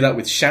trying to do that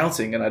with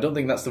shouting, and I don't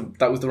think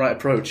that was the right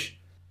approach.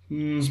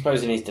 I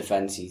suppose in his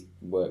defence, he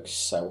works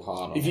so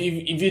hard on it.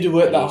 If you'd have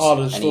worked that hard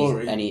on the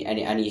story, and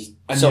he's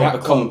sort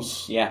of become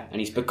and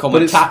he's become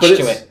attached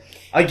to it.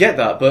 I get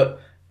that,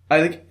 but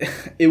I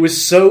think it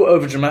was so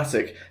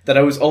overdramatic that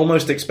I was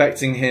almost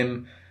expecting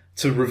him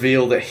to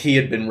reveal that he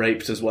had been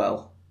raped as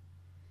well.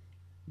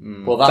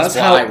 Well, that's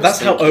how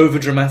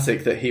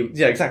overdramatic that he.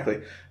 Yeah,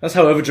 exactly. That's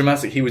how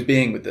overdramatic he was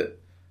being with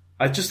it.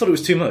 I just thought it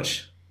was too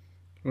much.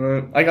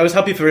 Right. I was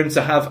happy for him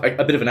to have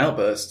a bit of an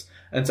outburst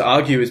and to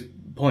argue his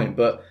point,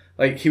 but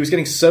he was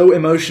getting so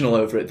emotional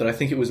over it that I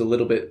think it was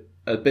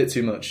a bit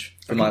too much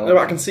for my life.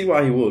 I can see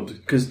why he would,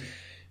 because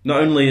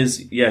not only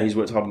he's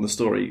worked hard on the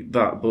story,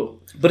 but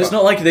it's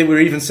not like they were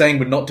even saying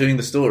we're not doing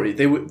the story.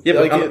 They were,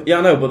 I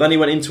know, but then he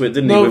went into it,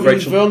 didn't he? No, with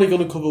Rachel. we're only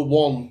going to cover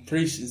one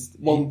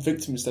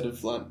victim instead of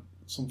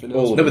something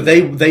else. No, but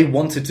they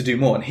wanted to do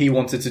more, and he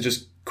wanted to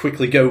just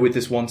quickly go with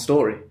this one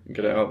story,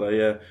 get it out there.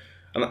 Yeah,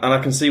 and I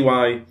can see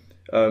why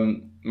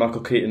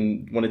Michael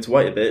Keaton wanted to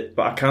wait a bit,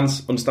 but I can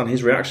understand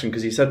his reaction,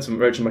 because he said to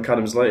Rachel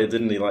McAdams later,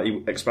 didn't he? Like,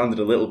 he expanded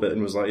a little bit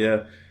and was like,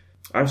 "Yeah,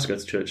 I used to go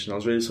to church, and I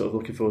was really sort of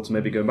looking forward to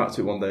maybe going back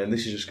to it one day, and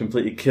this has just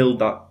completely killed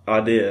that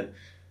idea."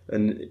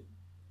 And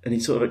he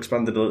sort of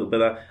expanded a little bit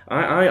there.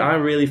 I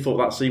really thought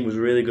that scene was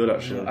really good,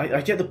 actually.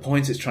 I get the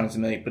point it's trying to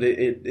make, but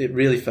it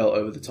really felt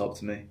over the top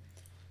to me.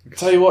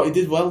 Tell you what, he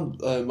did well,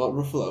 Mark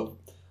Ruffalo.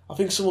 I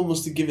think someone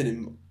must have given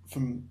him,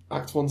 from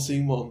Act 1,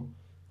 Scene 1,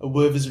 a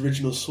Werther's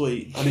Original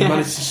Sweet, and he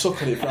managed to suck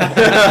on it.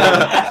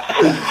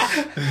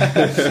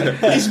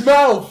 His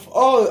mouth!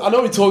 Oh, I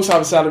know he talks out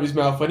the side of his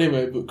mouth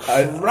anyway, but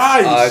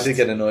Christ! I did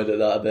get annoyed at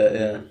that a bit,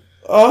 yeah.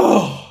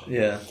 Oh!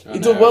 Yeah. He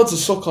done well to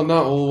suck on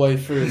that all the way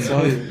through, I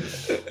tell you.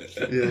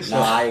 Yes. No,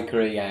 I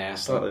agree, yeah.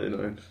 Slightly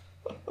annoying.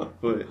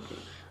 But,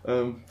 I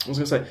was going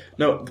to say,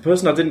 no, the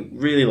person I didn't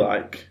really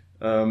like,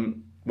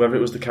 whether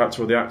it was the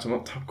character or the actor,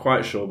 I'm not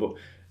quite sure, but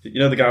you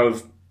know the guy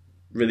with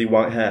really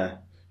white hair?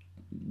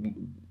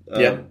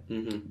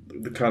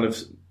 The kind of,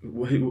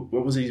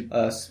 what was he?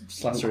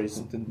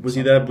 Slattery. Was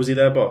he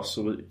their boss?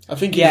 Or I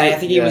think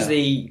he was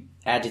the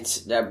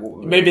editor.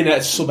 Maybe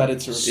a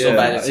sub-editor.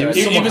 Sub-editor.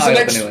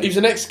 He was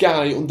the next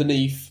guy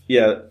underneath.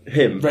 Yeah,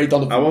 him. Ray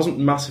Donovan. I wasn't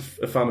massive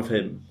a fan of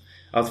him.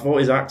 I thought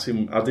his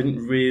acting, I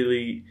didn't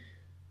really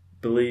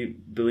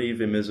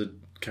believe him as a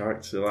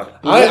character.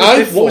 Like,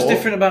 what was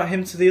different about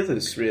him to the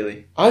others,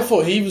 really? I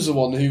thought he was the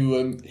one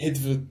who hid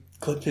the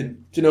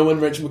clipping. Do you know when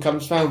Rachel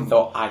McAdams found it?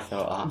 I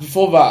thought that.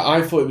 Before that,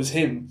 I thought it was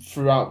him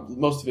throughout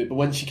most of it, but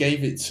when she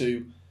gave it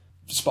to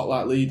the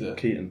Spotlight leader...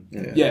 Keaton.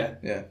 Yeah.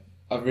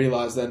 I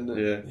realised then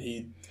that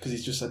because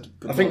he's just said...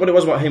 I think what it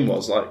was about him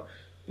was, like,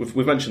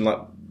 we've mentioned, like,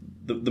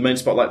 the main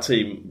Spotlight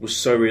team was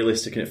so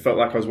realistic, and it felt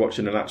like I was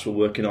watching an actual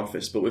working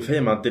office, but with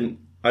him, I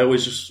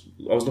was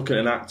looking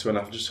at an actor, and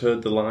I've just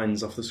heard the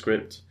lines off the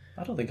script.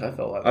 I don't think I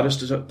felt like that. I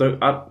just don't...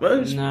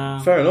 No.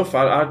 Fair enough.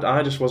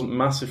 I just wasn't a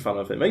massive fan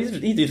of him.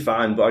 He did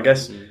fine, but I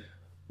guess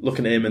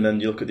looking at him and then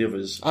you look at the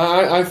others...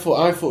 I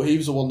thought he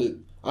was the one that...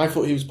 I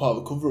thought he was part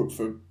of the cover-up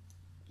for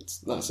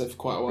That's it for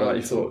quite a while. Right,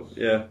 you thought,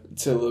 yeah.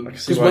 Until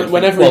because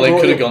whenever they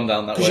could have gone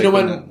down that way. Because you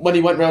know when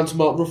he went round to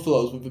Mark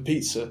Ruffalo's with the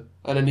pizza,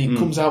 and then he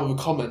comes out with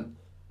a comment,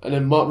 and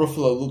then Mark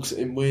Ruffalo looks at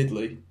him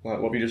weirdly, like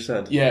what we just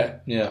said. Yeah.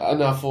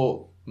 And I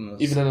thought,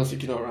 Yes. even then I was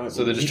thinking, all right.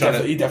 So they're just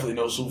he definitely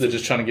knows something. They're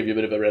just trying to give you a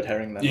bit of a red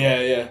herring there.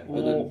 Yeah.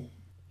 And then,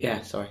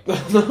 Yeah, sorry.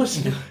 no,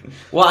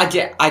 Well,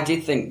 I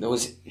did think there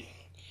was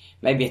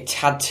maybe a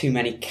tad too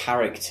many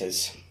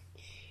characters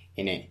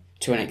in it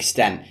to an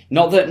extent.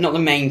 Not the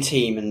main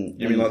team and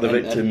You mean like the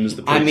victims,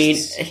 the I mean,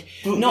 priests?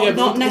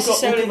 not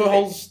necessarily. the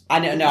whole I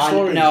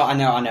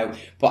know,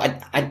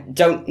 but I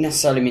don't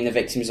necessarily mean the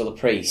victims or the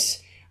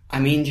priests. I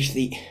mean just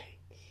the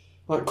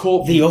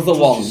other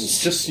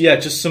ones.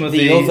 Just some of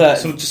the other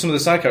some of the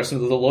side characters,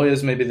 some of the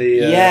lawyers, maybe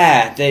the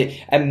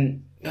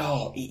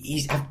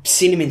I've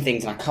seen him in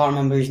things and I can't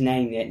remember his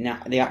name,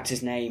 the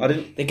actor's name.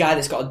 The guy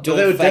that's got a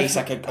dull face,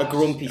 like a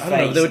grumpy face. I don't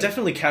know, there were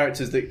definitely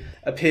characters that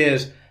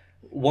appeared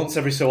once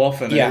every so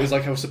often, and it was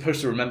like I was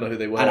supposed to remember who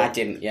they were. And I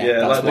didn't, like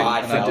that's what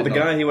I felt. The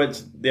guy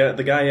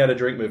the guy he had a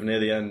drink with near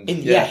the end. Him.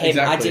 Exactly,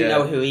 I didn't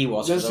know who he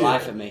was for the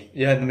life of me.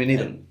 Yeah, me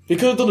neither. They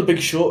could have done a Big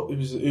Short.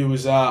 Who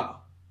was that?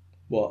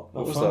 What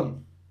was that?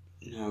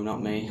 No,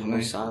 not me.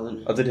 I'm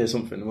silent. I did hear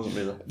something. It wasn't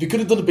me though. They could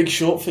have done a Big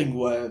Short thing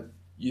where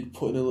you'd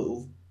put in a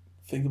little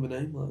thing of a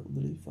name like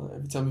underneath, like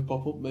every time we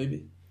pop up,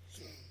 maybe.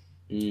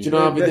 Do you know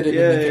how we did it?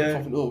 They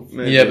kept popping up.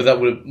 Maybe. Yeah, but that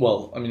would have.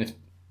 Well, I mean, if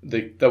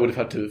that would have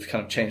had to have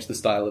kind of changed the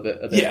style of it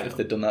a bit if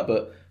they'd done that.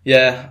 But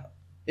they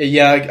could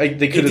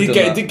have done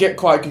that. It did get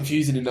quite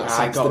confusing in that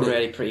sense. I got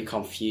really pretty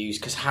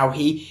confused because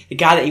the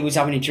guy that he was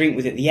having a drink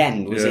with at the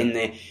end was in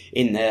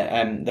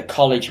the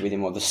college with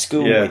him or the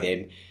school with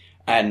him.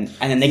 And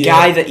then the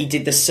guy that he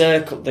did the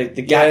circle, the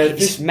guy,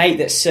 his mate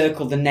that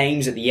circled the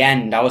names at the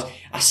end, I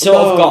sort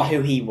of got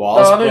who he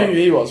was. No, I knew who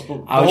he was,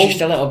 but I was just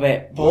a little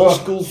bit. The whole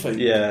school thing.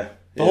 The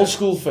whole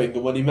school thing,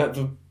 and when he met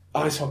the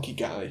ice hockey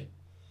guy,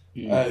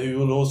 who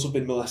had also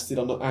been molested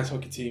on the ice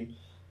hockey team.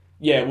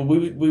 Yeah, well,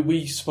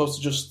 we supposed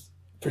to just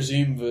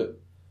presume that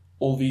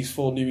all these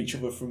four knew each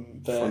other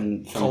from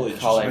their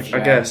college. I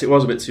guess it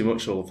was a bit too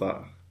much, all of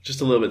that.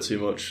 Just a little bit too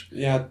much.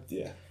 Yeah.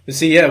 But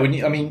see,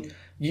 when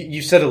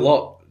you said a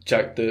lot,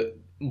 Jack, that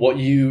what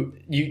you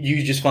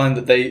just find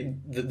that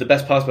the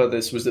best part about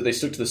this was that they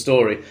stuck to the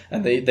story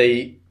and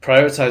they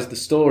prioritised the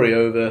story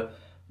over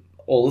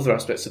all other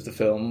aspects of the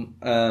film.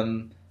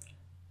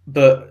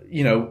 But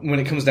when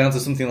it comes down to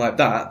something like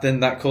that,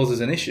 then that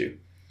causes an issue.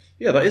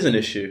 Yeah, that is an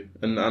issue,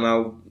 and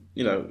I'll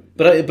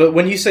But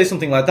when you say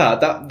something like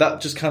that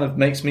just kind of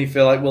makes me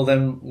feel like, well,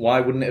 then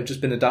why wouldn't it have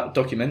just been a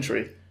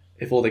documentary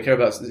if all they care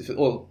about is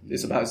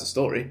the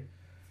story?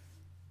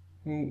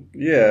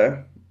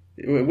 Yeah.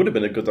 It would have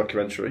been a good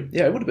documentary.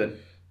 Yeah, it would have been.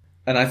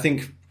 And I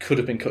think could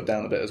have been cut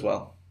down a bit as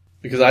well.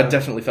 Because I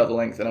definitely felt the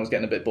length and I was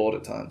getting a bit bored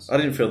at times. I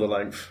didn't feel the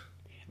length.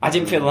 I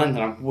didn't feel the length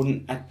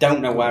and I don't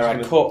know where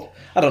I'd cut.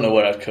 I don't know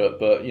where I'd cut,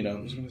 but,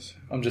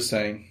 I'm just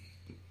saying.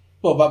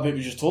 Well, that bit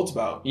we just talked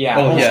about. Yeah.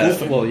 I guess,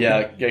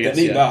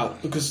 they need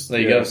that, because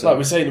there you go. Like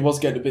we're saying, it was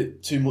getting a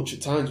bit too much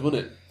at times,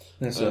 wasn't it?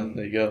 Yeah, so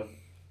there you go.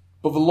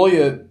 But the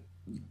lawyer,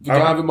 the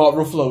guy that Mark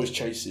Ruffalo was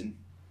chasing.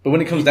 But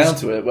when it comes down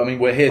to it, I mean,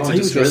 we're here to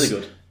discuss. He was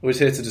really good. We're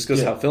here to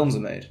discuss how films are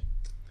made.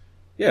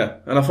 Yeah,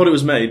 and I thought it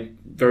was made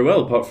very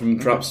well, apart from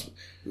perhaps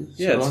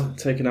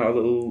taking out a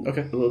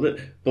little bit.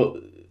 But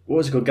what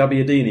was it called,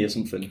 Gabbiadini or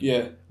something?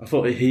 Yeah, I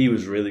thought he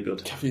was really good.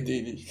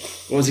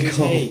 Gabbiadini. What was he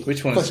called?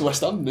 Which one? That's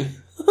West Ham.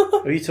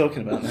 What are you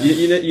talking about now?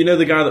 You know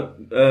the guy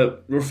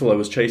that Ruffalo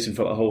was chasing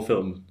for the whole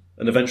film,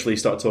 and eventually he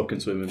started talking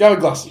to him. The guy with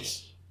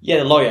glasses. Yeah,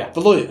 the lawyer.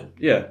 The lawyer.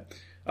 Yeah,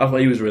 I thought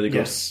he was really good.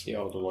 Yes, the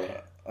older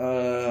lawyer.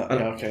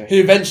 Okay. He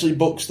eventually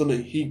books,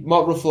 doesn't he?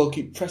 Mark Ruffalo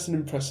keep pressing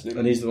him,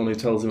 and he's the one who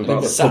tells him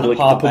about the sat on the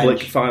public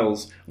bench.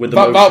 files with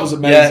the that was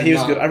amazing. Yeah, he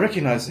was good. I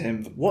recognise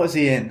him. What is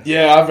he in?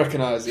 Yeah, I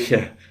recognise him.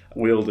 Yeah,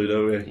 we all do,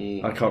 don't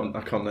we? I can't.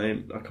 But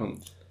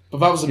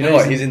that was amazing. You know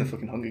what? He's in the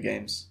fucking Hunger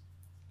Games.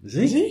 Is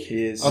he?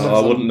 He is. Oh,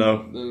 I wouldn't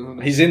know.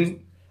 No. He's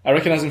in. I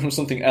recognise him from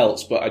something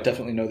else, but I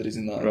definitely know that he's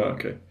in that. Right.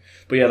 Okay.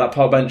 But yeah, that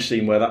park bench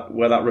scene where that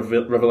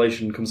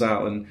revelation comes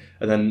out, and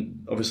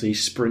then obviously he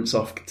sprints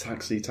off,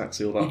 taxi,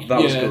 all that.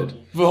 That was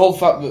good. The whole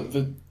fact that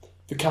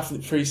the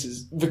Catholic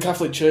the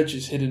Catholic Church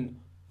is hidden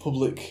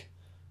public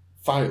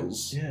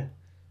files. Yeah.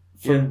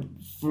 From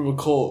a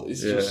court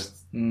is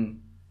just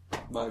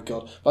my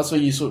God. That's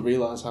when you sort of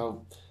realise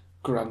how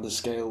grand the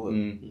scale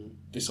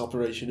this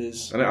operation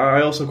is. And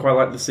I also quite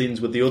like the scenes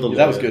with the other lawyer.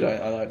 That was good.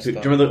 I liked that. Do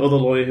you remember the other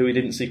lawyer who we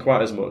didn't see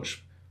quite as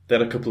much? They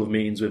had a couple of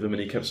meetings with him,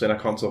 and he kept saying, "I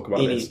can't talk about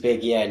in this."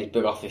 in his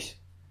big office.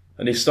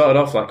 And he started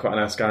off like quite a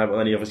nice guy, but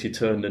then he obviously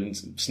turned and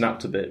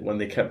snapped a bit when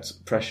they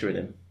kept pressuring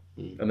him.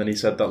 And then he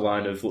said that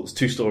line of, "Look, there's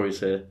two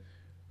stories here.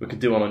 We could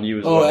do one on you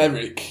as well." Oh,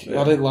 Eric.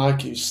 Yeah. I didn't like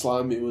it. He was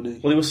slimy, wasn't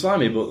he? Well, he was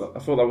slimy, but I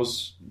thought that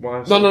was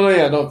why. No,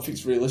 I don't think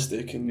it's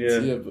realistic. And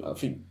but I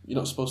think you're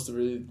not supposed to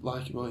really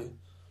like him, are you?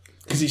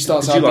 Because he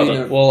starts out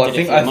being well, I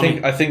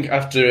think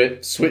after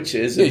it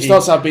switches, he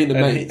starts out being a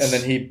mate, and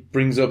then he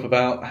brings up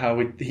about how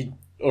he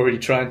already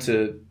tried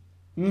to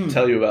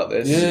tell you about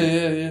this. Yeah.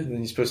 And then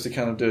you're supposed to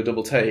kind of do a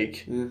double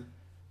take. Yeah.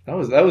 That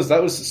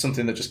was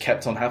something that just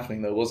kept on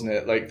happening, though, wasn't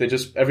it? Like they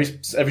just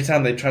every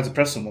time they tried to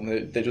press someone,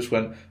 they just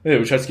went, "Yeah,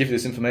 we tried to give you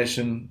this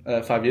information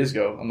 5 years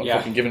ago. I'm not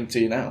fucking giving it to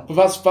you now." But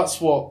that's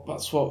what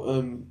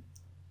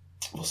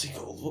what's he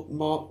called?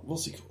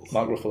 What's he called?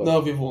 Mark Ruffalo.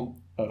 No, the other one.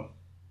 Oh,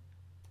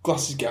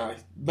 glasses guy,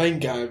 main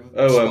guy.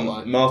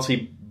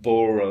 Marty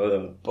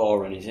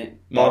Boring, is it?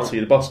 Marty,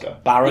 the boss guy.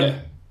 Baron.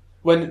 Yeah.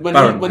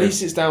 When he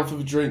sits down for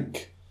the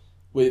drink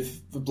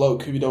with the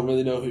bloke who we don't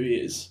really know who he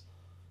is,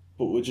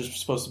 but we're just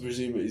supposed to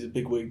presume that he's a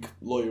bigwig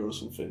lawyer or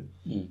something.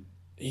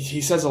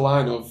 He says a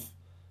line of,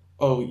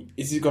 "Oh,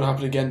 is it going to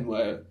happen again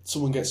where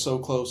someone gets so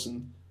close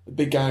and the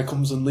big guy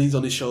comes and leans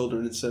on his shoulder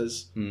and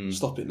says,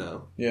 stop it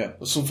now." Yeah.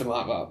 Or something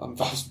like that. That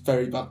was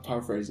very bad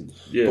paraphrasing.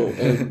 Yeah.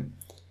 But,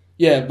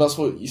 yeah, that's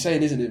what you're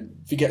saying, isn't it?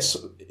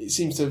 It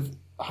seems to have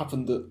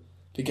happened that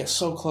if he gets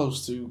so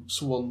close to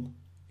someone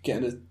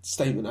getting a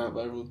statement out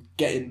there or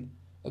getting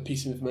a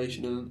piece of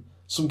information, and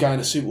some guy in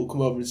a suit will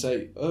come over and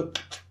say,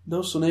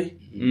 "No, Sonny,"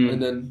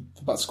 and then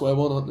they're back to square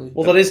one, aren't they?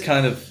 Well, that is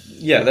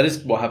that is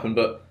what happened.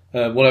 But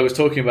what I was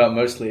talking about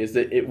mostly is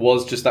that it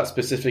was just that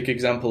specific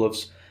example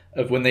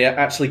of when they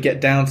actually get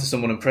down to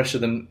someone and pressure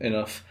them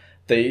enough,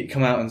 they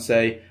come out and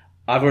say,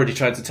 "I've already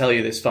tried to tell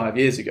you this 5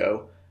 years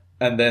ago."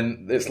 And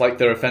then it's like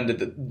they're offended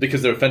that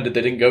because they're offended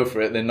they didn't go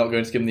for it, they're not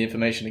going to give them the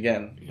information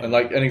again. Yeah. And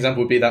like an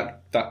example would be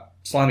that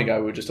slimy guy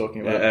we were just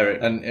talking about, Eric.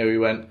 And he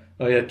went,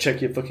 "Oh yeah,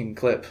 check your fucking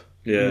clip."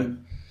 Yeah.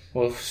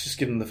 Well, just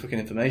give them the fucking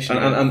information.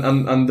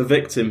 And the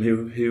victim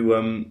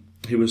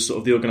who was sort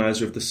of the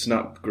organizer of the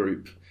Snap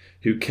group,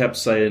 who kept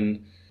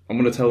saying, "I'm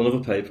going to tell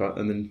another paper,"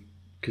 and then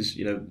because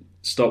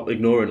stop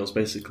ignoring us,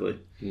 basically.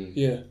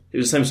 Yeah. It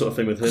was the same sort of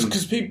thing with him.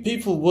 Because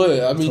people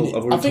were. I mean,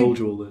 I've already told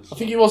you all this. I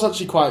think it was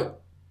actually quite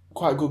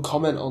a good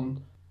comment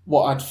on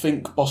what I'd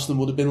think Boston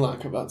would have been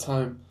like at that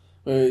time.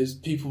 Whereas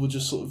people would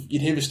just sort of,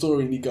 you'd hear a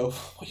story and you'd go,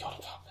 "What are you on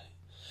about,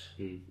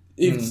 mate?"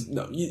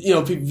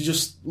 No, people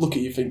just look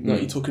at you and think, "No,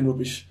 you're talking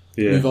rubbish."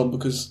 Yeah. Move on,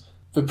 because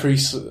the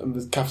priests and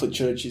the Catholic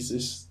Church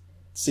is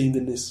seen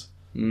in this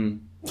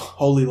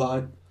holy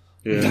light.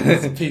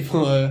 Yeah.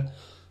 People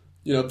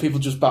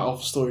just bat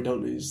off a story,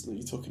 don't they?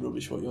 You're talking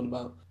rubbish, what are you on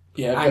about?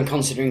 Yeah, and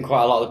considering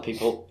quite a lot of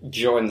people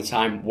during the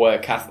time were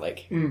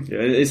Catholic. Yeah,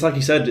 it's like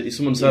he said.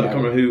 Someone said, I can't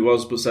remember who it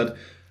was, but said,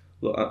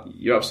 "Look,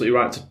 you're absolutely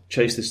right to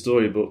chase this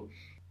story, but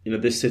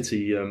this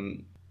city,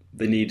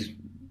 they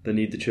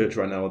need the church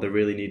right now, or they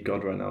really need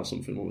God right now, or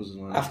something." What was it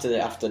like? After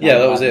yeah,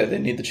 that was it. They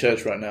need the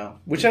church right now,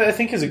 which I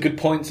think is a good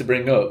point to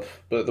bring up.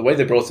 But the way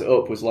they brought it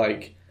up was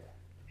like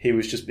he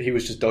was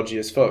just dodgy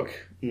as fuck.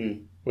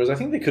 Whereas I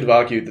think they could have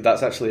argued that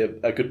that's actually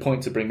a good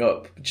point to bring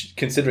up,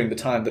 considering the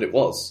time that it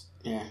was.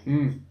 Yeah.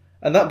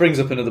 And that brings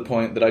up another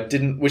point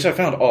that which I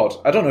found odd.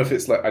 I don't know if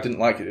it's like I didn't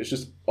like it. It's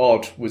just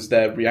odd. Was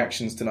their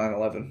reactions to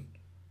 9/11?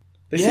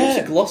 They seem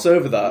to gloss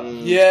over that.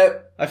 Yeah.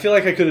 I feel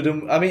like I could have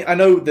done. I mean, I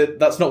know that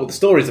that's not what the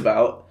story's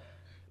about.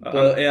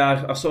 But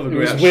I sort of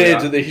agree. It was weird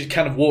that they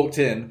kind of walked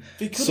in,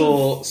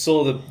 saw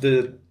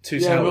the two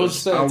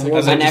towers,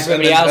 and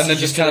everybody else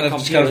just kind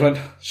of went,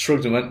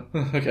 shrugged and went,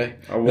 "Okay."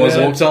 I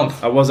walked on.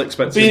 I was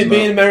expecting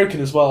being American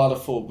as well. I'd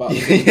have thought about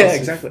it. Yeah,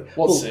 exactly.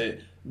 What's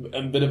it?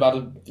 And been about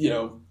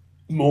a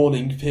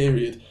mourning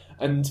period,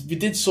 and we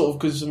did sort of,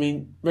 because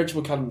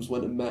Rachel McAdams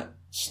went and met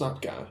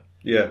Snap Guy.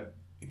 Yeah.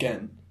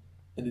 Again,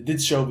 and it did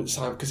show at the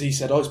time because he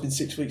said, "Oh, it's been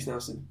 6 weeks now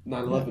since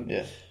 9/11."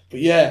 Yeah. But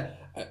yeah,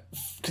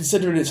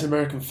 considering it's an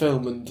American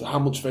film and how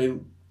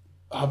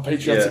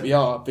patriotic we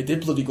are, they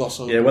did bloody gloss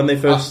over. Yeah, when they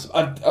first,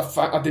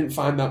 I didn't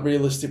find that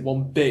realistic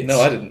one bit.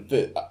 No, I didn't.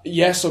 But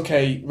yes,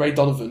 okay, Ray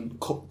Donovan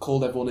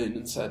called everyone in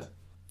and said,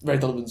 Ray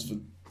Donovan's the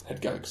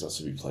head guy because that's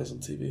who he plays on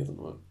TV. I don't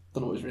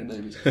know what his real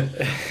name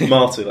is.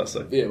 Marty, let's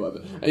say. Yeah,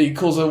 whatever. And he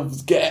calls over,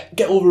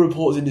 get all the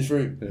reporters in this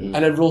room, and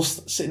then we're all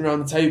sitting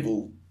around the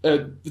table.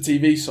 The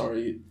TV,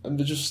 sorry, and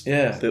they're just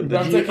I think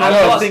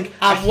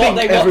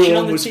they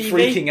everyone was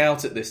freaking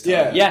out at this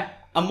time. Yeah,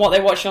 and what they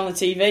watching on the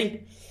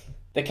TV,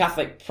 the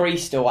Catholic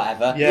priest or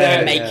whatever,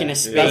 making a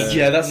speech.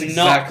 Yeah, that's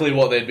exactly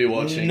what they'd be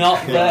watching.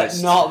 Not the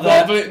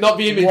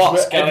image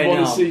what's that everyone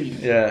going has seen.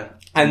 Yeah,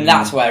 and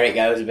that's where it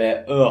goes a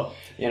bit.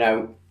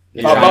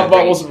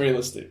 That wasn't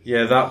realistic.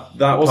 Yeah, that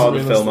part of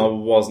the film I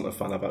wasn't a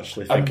fan of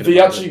actually.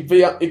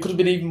 It could have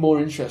been even more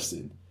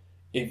interesting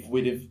if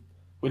we'd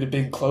have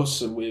been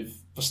closer with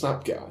the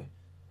Snap Guy,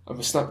 and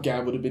the Snap Guy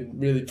would have been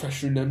really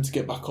pressuring them to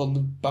get back on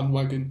the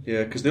bandwagon.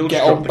 Yeah, because they all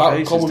get just on dropped the back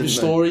cases, on with the didn't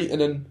they? story, and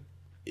then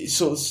it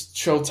sort of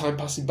showed time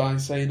passing by,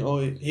 saying, "Oh,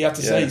 he had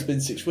to say it's been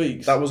 6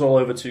 weeks." That was all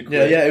over too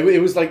quick. Yeah.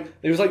 It was like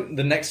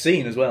the next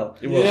scene as well.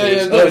 It was.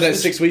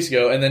 It's 6 weeks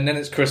ago, and then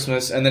it's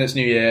Christmas, and then it's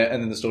New Year,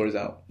 and then the story's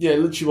out. Yeah, it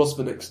literally was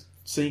the next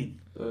scene.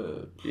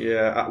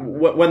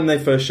 When they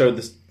first showed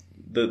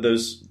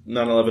those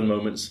 9/11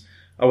 moments,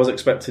 I was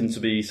expecting to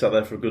be sat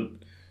there for a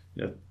good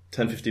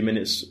 10-15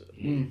 minutes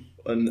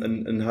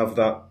and have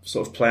that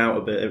sort of play out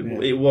a bit.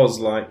 It was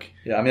like...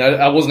 Yeah, I mean,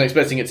 I wasn't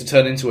expecting it to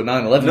turn into a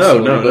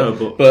 9/11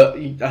 story. But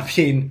I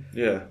mean...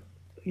 Yeah.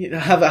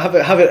 Have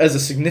it as a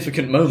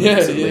significant moment,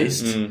 at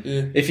least.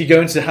 Yeah. If you're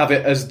going to have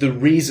it as the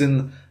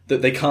reason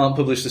that they can't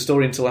publish the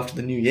story until after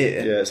the new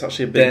year. Yeah, it's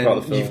actually a big part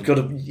of the film. You've got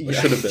to. It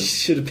should have been.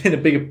 Should have been a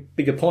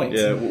bigger point.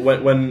 Yeah,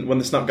 when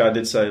the Snap guy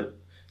did say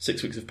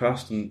 6 weeks have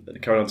passed and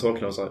carried on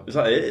talking, I was like, is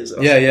that it?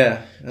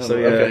 Yeah. So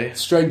yeah, okay.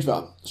 Strange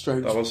that.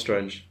 Strange. That was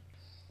strange.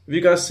 Have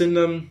you guys seen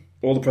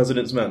All the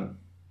President's Men?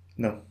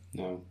 No.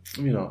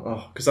 You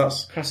know, because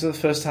that's the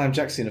first time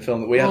Jack's seen a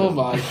film that we haven't. Oh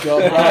my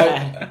god!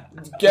 Right,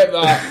 get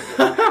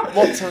that.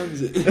 What time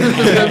is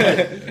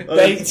it?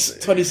 Dates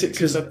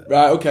 26.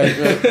 Right, okay.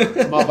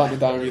 Right. Mark back the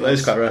diary. That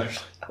is quite rare.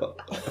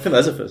 I think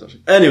that's the first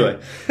actually. Anyway,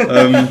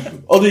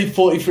 only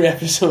 43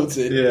 episodes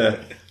in. Yeah,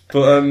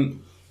 but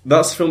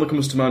that's the film that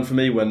comes to mind for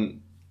me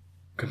when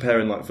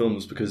comparing like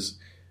films, because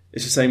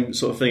it's the same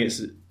sort of thing.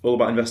 It's all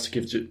about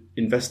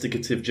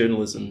investigative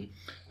journalism.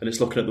 And it's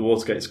looking at the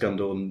Watergate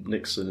scandal and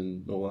Nixon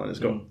and all that. And it's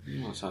got.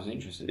 That sounds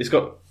interesting.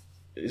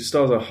 It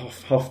stars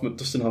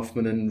Dustin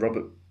Hoffman and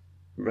Robert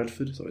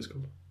Redford. Is that what it's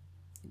called?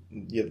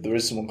 Yeah, there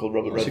is someone called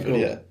Robert Redford.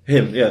 Yeah,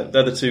 him. Yeah,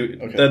 they're the two.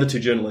 Okay. They're the two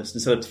journalists.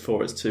 Instead of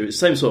 4, it's 2. It's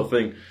the same sort of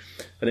thing,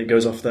 and it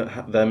goes off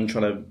them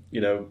trying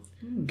to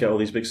get all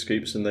these big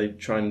scoops, and they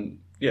try and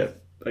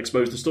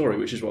expose the story,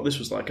 which is what this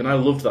was like. And I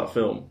loved that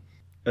film.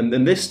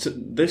 And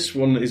this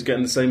one is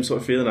getting the same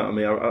sort of feeling out of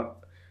me.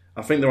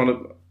 I think they're on a.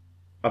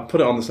 I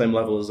put it on the same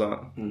level as that.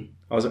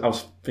 I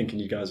was thinking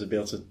you guys would be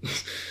able to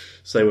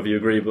say whether you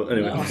agree, but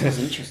anyway. That sounds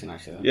interesting,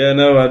 actually. Yeah,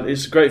 no,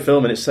 it's a great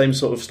film, and it's the same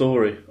sort of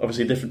story.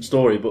 Obviously a different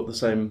story, but the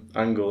same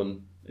angle,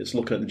 and it's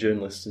looking at the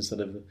journalists instead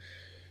of the...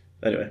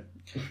 Anyway.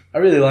 I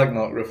really like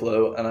Mark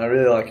Ruffalo, and I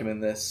really like him in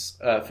this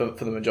for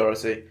the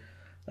majority.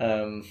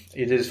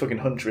 He did his fucking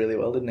Hunt really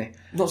well, didn't he?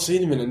 I've not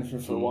seen him in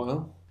anything for a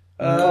while.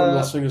 Not the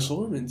last thing I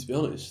saw him in, to be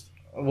honest.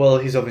 Well,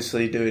 he's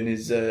obviously doing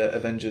his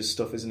Avengers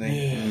stuff, isn't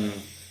he? Yeah.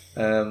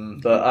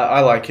 But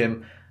I like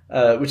him,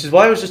 which is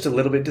why I was just a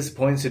little bit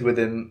disappointed with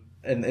him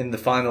in the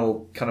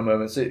final kind of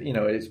moments.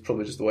 It's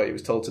probably just the way he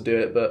was told to do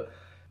it, but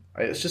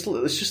it's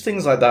just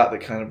things like that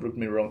kind of rubbed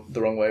me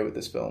the wrong way with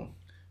this film.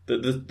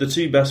 The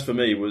two best for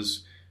me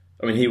was,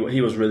 I mean,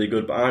 he was really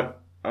good, but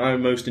I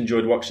most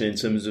enjoyed watching in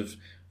terms of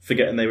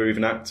forgetting they were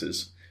even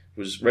actors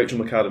was Rachel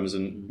McAdams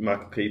and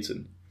Michael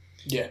Keaton.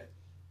 Yeah.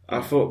 I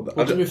thought.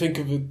 What did we think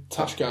of the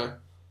Tash guy?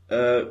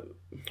 What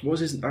was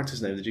his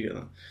actor's name? Did you get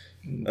that?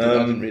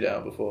 I didn't read it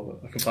out before,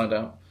 but I can find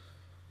out.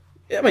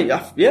 Yeah, I mean,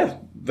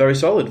 very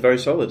solid.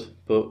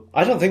 But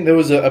I don't think there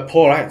was a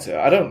poor actor.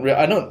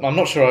 I'm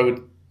not sure I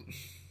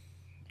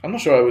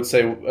would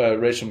say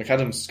Rachel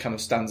McAdams kind of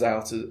stands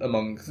out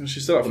among. She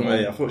stood out for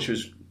me. I thought she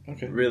was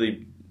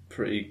really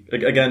pretty.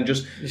 Again,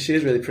 just she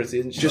is really pretty,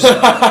 isn't she?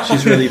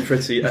 She's really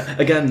pretty.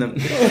 Again,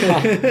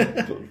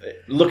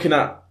 looking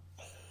at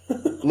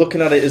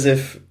it as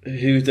if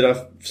who did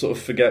I sort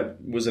of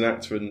forget was an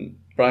actor, and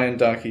Brian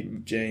Darky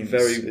James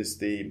is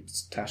the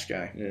Tash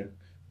guy. Yeah,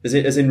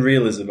 as in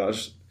realism.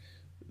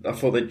 I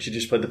thought that she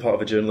just played the part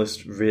of a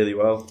journalist really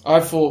well.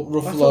 I thought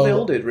Ruffalo. I thought they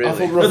all did, really. I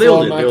thought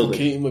Ruffalo and Michael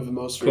Keaton were the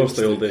most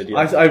realistic. Of course they all did,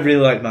 yeah. I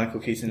really like Michael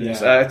Keaton.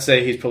 Yeah. I'd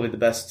say he's probably the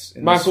best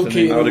in Michael this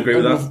Keaton I would agree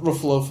with that.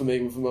 Ruffalo for me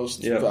were the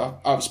most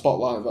out of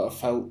Spotlight that I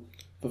felt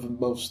were the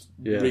most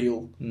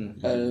real.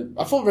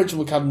 I thought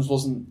Rachel McAdams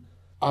wasn't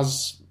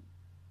as...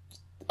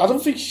 I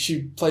don't think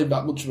she played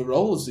that much of a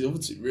role as the other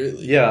two,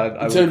 really. Yeah,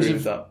 I would agree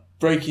with that.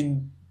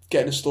 Getting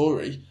a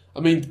story. I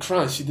mean,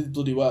 Christ, she did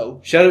bloody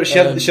well. She had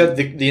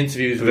the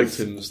interviews with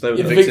victims. They were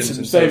the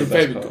victims. They were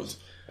very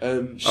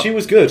good. She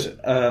was good,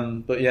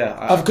 but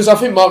yeah. Because I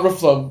think Mark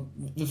Ruffalo,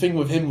 the thing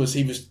with him was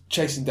he was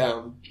chasing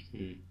down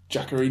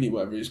Jackarini,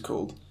 whatever he's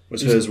called.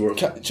 Hers were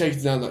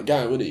chasing down that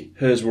guy, wasn't he?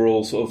 Hers were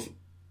all sort of...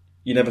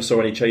 You never saw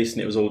any chasing,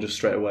 it was all just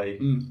straight away,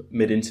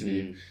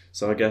 mid-interview.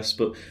 So I guess...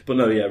 But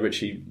no, yeah,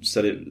 Richie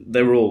said it.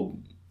 They were all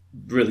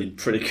really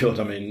pretty good.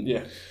 I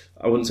mean,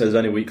 I wouldn't say there's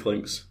any weak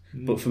links.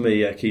 But for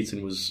me,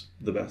 Keaton was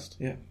the best.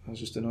 Yeah, I was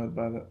just annoyed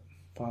by that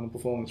final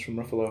performance from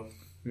Ruffalo.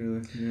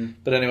 Really? Yeah.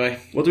 But anyway.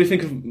 What do we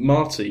think of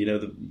Marty,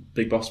 the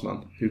big boss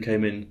man, who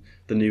came in,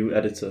 the new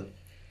editor?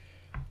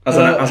 As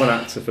an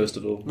actor, first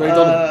of all.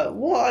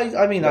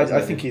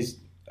 I think he's...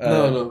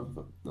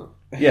 No.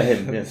 Yeah,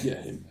 him. Yeah,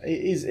 yeah, him.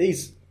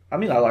 He's... I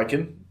mean, I like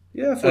him.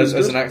 Yeah, as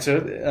an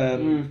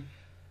actor.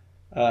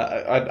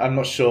 I'm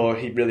not sure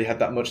he really had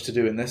that much to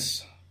do in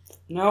this.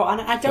 No,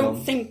 and I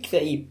don't think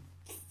that he...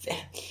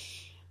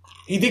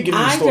 He did give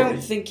him a story. I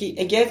don't think he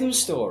gave him a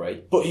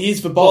story. But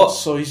he's the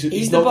boss, so he's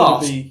the not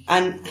boss, going to be...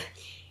 and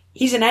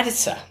he's an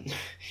editor.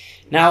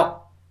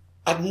 Now,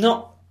 I'm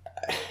not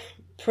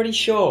pretty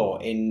sure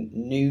in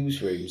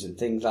newsrooms and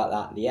things like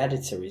that, the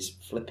editor is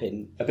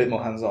flipping... A bit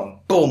more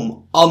hands-on.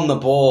 Boom, on the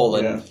ball,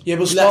 and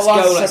but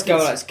let's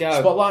go.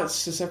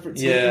 Spotlight's a separate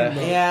team. Yeah,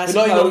 they're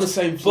not even on the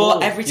same floor.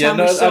 But every time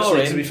we saw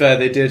him... To be fair,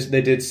 they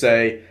did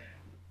say...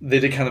 They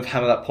did kind of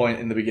hammer that point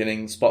in the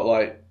beginning.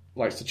 Spotlight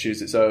likes to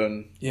choose its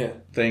own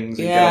things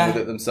and get on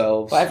with it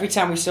themselves. But every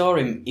time we saw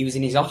him, he was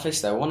in his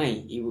office though, wasn't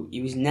he?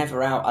 He was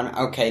never out. And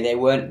okay, they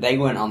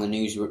weren't on the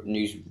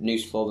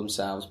news floor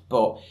themselves,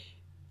 but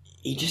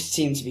he just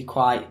seemed to be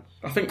quite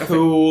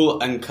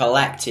cool and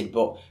collected,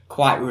 but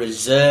quite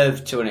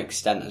reserved to an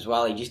extent as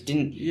well. He just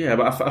didn't. Yeah,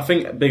 but I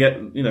think big,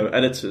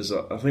 editors.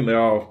 I think they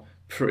are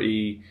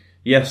pretty.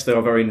 Yes, they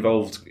are very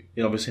involved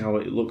in obviously how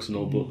it looks and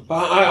all.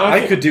 But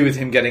I could do with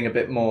him getting a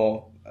bit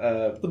more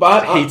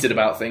heated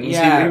about things.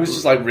 Yeah. He was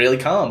just like really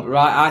calm.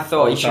 Right, I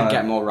thought he should time.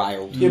 get more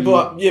riled. Yeah,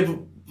 but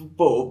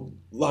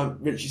like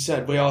Richie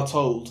said, we are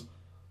told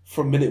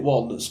from minute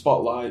one that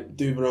Spotlight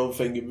do their own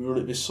thing and we run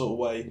it this sort of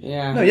way.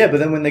 Yeah. No, yeah, but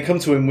then when they come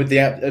to him with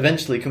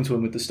eventually come to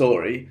him with the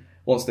story,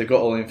 once they've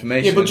got all the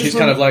information, but he's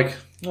kind of like,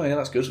 oh yeah,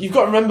 that's good. You've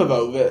got to remember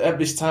though that at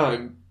this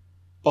time,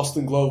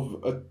 Boston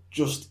Globe are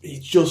he's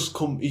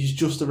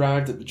just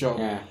arrived at the job.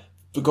 Yeah.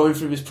 But going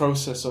through this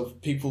process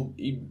of people,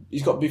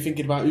 he's got to be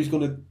thinking about who's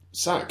going to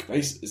sack when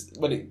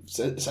it's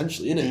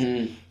essentially in it.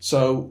 Mm.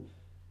 So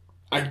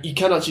you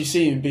can actually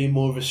see him being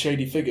more of a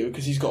shady figure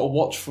because he's got to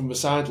watch from the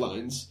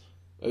sidelines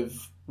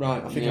of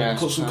right. I think I can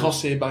cut some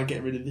costs here by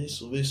getting rid of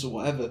this or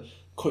whatever,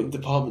 cutting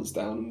departments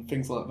down and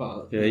things like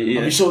that. Yeah.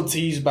 And we sort of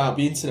tease about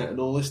the internet and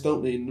all this,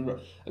 don't we?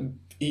 And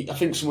I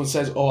think someone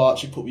says, "Oh, I'll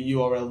actually put the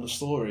URL in the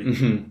story,"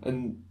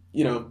 and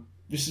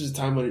this is a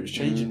time when it was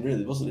changing,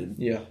 really, wasn't it?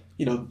 Yeah.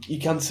 You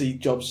can see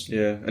jobs.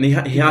 Yeah, and he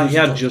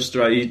had just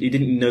right. He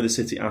didn't know the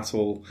city at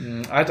all.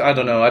 I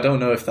don't know. I don't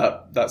know if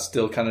that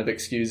still kind of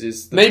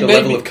excuses the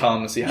level of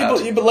calmness he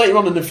had. But later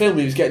on in the film,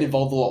 he was getting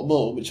involved a lot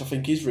more, which I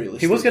think is realistic.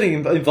 He was getting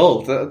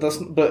involved,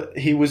 but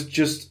he was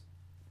just.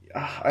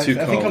 I think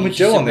I'm with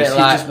Joe on this. He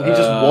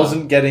just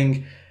wasn't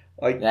getting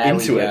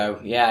into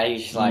it. Yeah,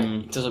 he's like,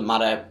 it doesn't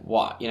matter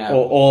what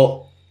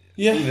or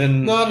yeah,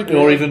 even I'd agree.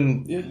 or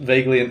even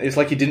vaguely. It's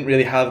like he didn't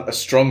really have a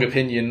strong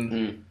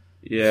opinion.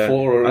 Yeah,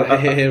 for or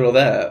here or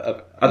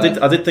there. I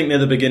did think near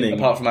the beginning,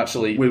 apart from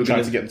actually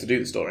trying to get him to do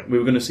the story, we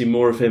were going to see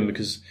more of him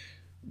because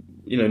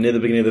near the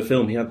beginning of the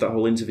film he had that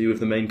whole interview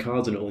with the main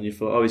cardinal, and you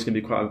thought, oh, he's going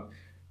to be quite a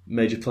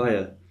major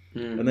player,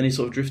 and then he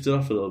sort of drifted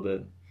off a little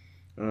bit.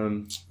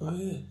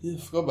 I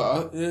forgot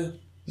about that.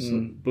 Yeah.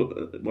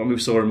 But when we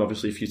saw him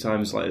obviously a few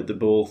times, like the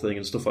ball thing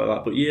and stuff like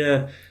that. But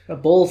yeah, a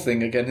ball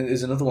thing again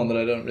is another one that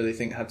I don't really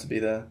think had to be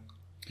there.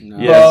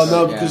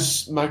 No,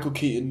 because Michael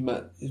Keaton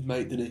met his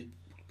mate, didn't he?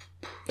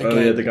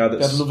 Again, the guy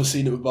they had another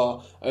scene at the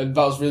bar, and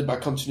that was really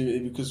bad continuity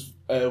because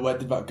where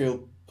did that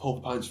girl pull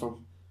the pints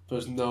from?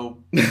 There's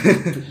no. Do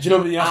you know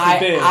when he asked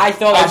for beer? I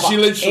thought she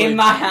literally in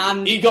my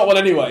hand. He got one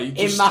anyway.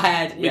 In my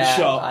head,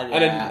 mid-shot,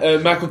 and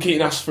then Michael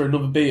Keaton asked for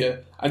another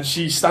beer, and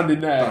she's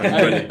standing there,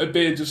 and a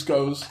beer just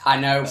goes. I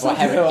know, but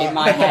in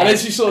my head, and then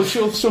she sort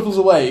of shuffles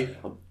away.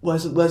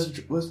 Where's the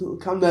little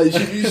can there?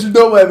 She's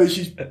nowhere, but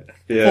she's pulled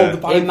the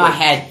pint. In my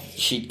head,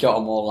 she'd got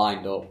them all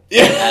lined up.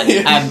 Yeah,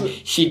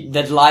 and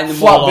they'd line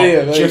them all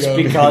up just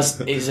because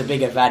it's a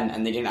big event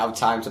and they didn't have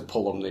time to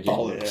pull them. They just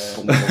pull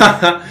them.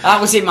 That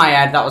was in my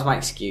head. That was my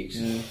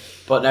excuse. Yeah.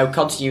 But no,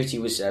 continuity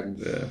was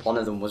one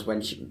of them was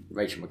when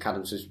Rachel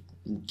McAdams was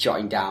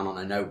jotting down on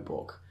a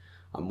notebook,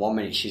 and 1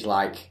 minute she's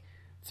like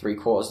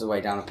 3/4 of the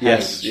way down a page.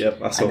 Yes, yep,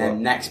 I saw and then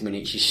that. next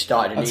minute she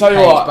started a new tell you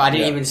page, what, but I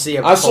didn't even see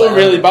her. I saw a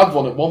really bad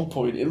one at one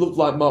point. It looked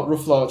like Mark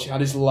Ruffalo actually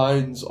had his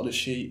lines on a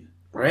sheet.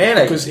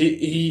 Really? Because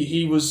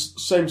he was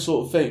same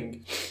sort of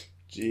thing.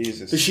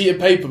 Jesus. The sheet of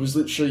paper was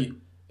literally,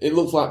 it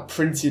looked like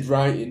printed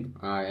writing.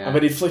 Oh, yeah. And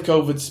then he'd flick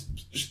over to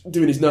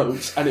doing his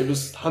notes, and it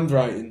was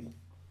handwriting.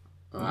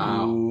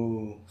 Wow.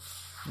 Ooh.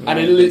 And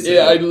it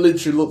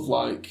literally looked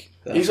like...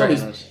 He's on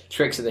his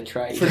tricks of the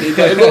trade.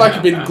 It looked like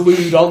it'd been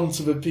glued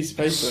onto the piece of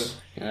paper.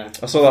 Yeah.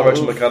 I saw that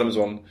Rachel McAdams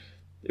one.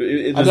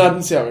 I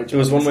didn't see how Rachel. There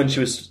was one when she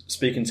was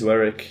speaking to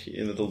Eric,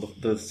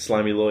 the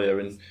slimy lawyer,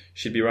 and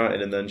she'd be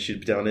writing, and then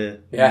she'd be down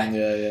here. Yeah.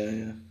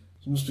 You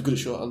must be good at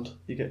shorthand.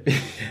 Anyway,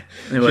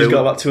 she's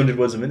got about 200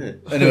 words a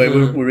minute. Anyway,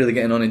 we're really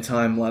getting on in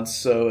time, lads.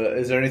 So,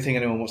 is there anything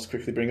anyone wants to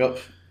quickly bring up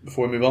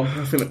before we move on?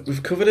 I think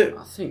we've covered it.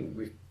 I think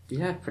we've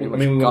pretty much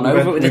we gone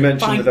over it. We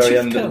mentioned the very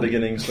end at the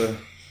beginning, so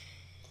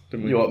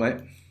didn't we? You what, mate?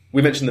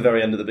 We mentioned the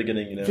very end at the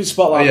beginning, I think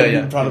Spotlight,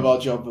 I'm proud of our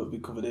job that we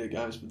covered here,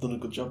 guys. We've done a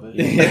good job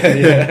here.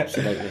 Yeah.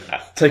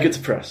 Take it to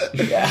press.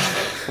 Yeah.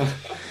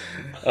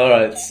 All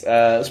right,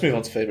 let's move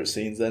on to favourite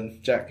scenes then.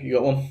 Jack, you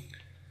got one?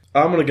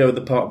 I'm going to go with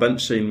the park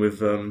bench scene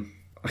with,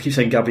 I keep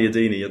saying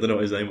Gabbiadini, I don't know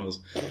what his name was.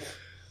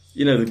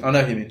 You know, I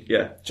know who you mean.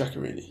 Yeah.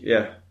 Giacorini.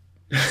 Yeah.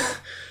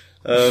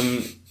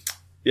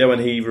 When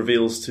he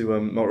reveals to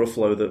Mark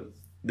Ruffalo that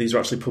these are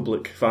actually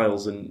public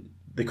files and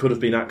they could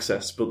have been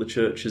accessed, but the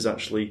church has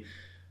actually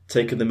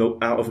taken them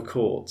out of a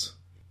court.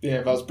 Yeah,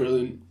 that was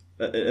brilliant.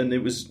 And it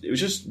was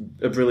just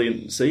a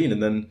brilliant scene.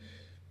 And then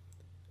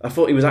I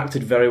thought he was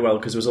acted very well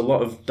because there was a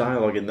lot of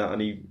dialogue in that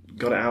and he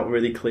got it out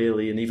really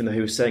clearly. And even though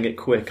he was saying it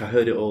quick, I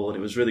heard it all and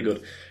it was really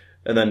good.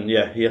 And then,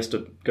 he has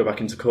to go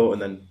back into court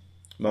and then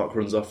Mark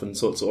runs off and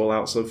sorts it all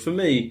out. So for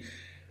me,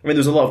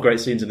 there's a lot of great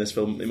scenes in this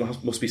film, it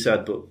must be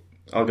said, but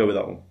I'll go with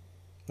that one.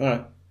 All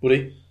right.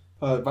 Woody?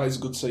 That is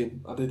a good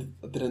scene. I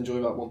did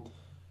enjoy that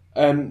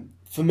one.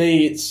 For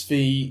me, it's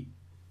the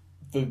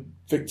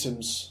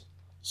victims.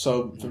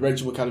 So the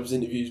Rachel McAdams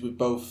interviews with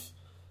both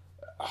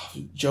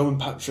Joe and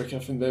Patrick, I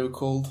think they were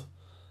called.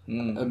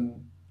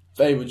 And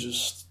they were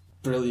just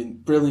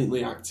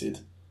brilliantly acted.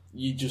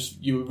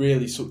 you were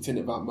really sucked in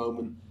at that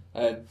moment.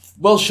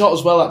 Well shot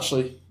as well,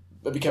 actually.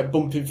 But we kept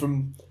bumping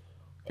from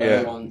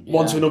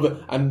one to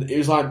another, and it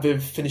was like they're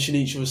finishing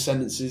each other's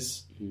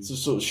sentences. So it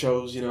sort of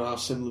shows, how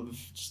similar the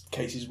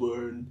cases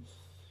were, and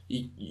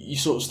you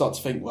sort of start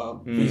to think,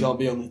 well, these aren't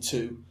the only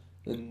two.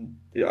 And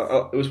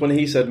it was when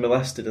he said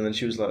molested, and then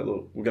she was like,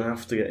 "Look, we're going to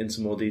have to get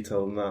into more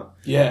detail than that."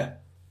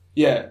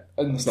 Yeah,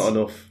 and that's not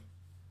enough.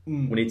 We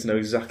need to know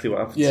exactly what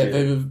happened.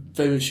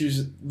 To you. She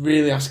was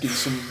really asking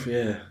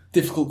some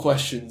difficult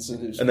questions,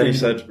 and then he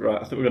said, "Right,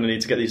 I think we're going to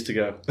need to get these to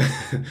go,"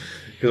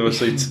 because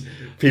obviously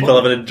people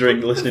having a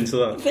drink listening to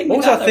that. What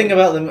was that thing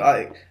about them?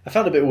 I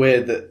found it a bit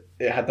weird that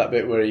it had that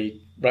bit where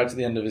he, right at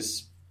the end of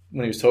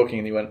when he was talking,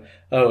 and he went,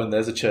 "Oh, and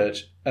there's a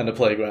church and a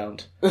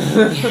playground."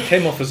 It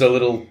came off as a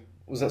little.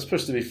 Was that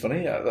supposed to be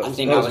funny? I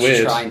think that was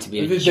weird. Trying to be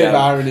a bit of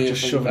irony. It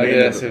was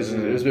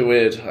a bit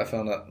weird. I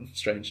found that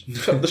strange.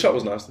 The shot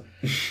was nice,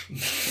 though.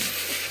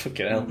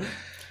 Fucking hell.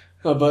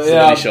 No,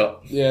 but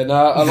shot. Yeah, no,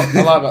 I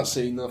like that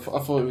scene. I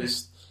thought it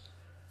was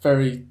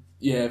very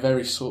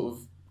sort of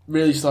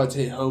really started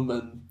to hit home,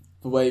 and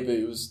the way that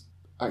it was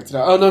acted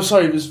out. Oh no,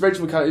 sorry, it was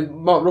Rachel McAdams.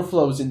 Mark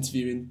Ruffalo was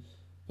interviewing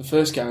the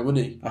first guy,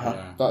 wasn't he?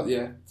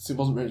 So it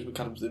wasn't Rachel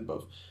McAdams doing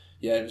both.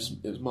 Yeah, it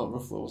was Mark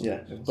Ruffalo, wasn't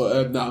it? Yeah.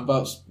 But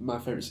that's my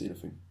favourite scene, I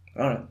think.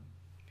 Alright.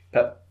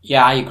 Pep?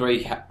 Yeah, I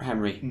agree,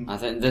 Henry. I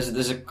think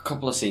there's a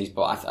couple of scenes,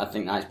 but I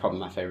think that is probably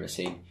my favourite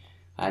scene.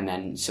 And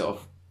then sort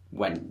of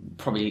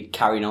probably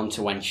carrying on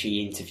to when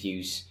she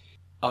interviews.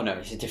 Oh no,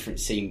 it's a different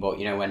scene, but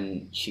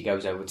when she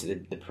goes over to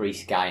the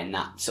priest guy and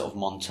that sort of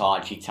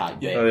montage type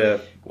bit. Oh yeah.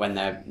 When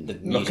the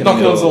music knocking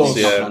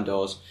on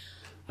doors.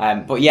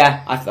 But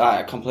yeah,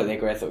 I completely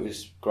agree. I thought it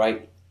was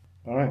great.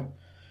 Alright.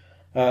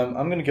 I'm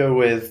going to go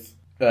with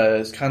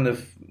it's kind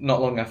of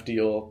not long after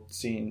your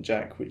scene,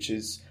 Jack, which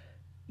is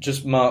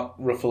just Mark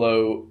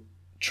Ruffalo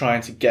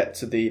trying to get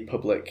to the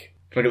public.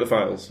 Can I get the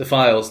files? The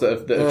files that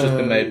have just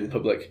been made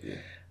public.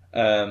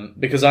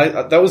 Because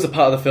that was the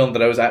part of the film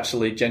that I was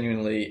actually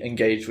genuinely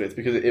engaged with,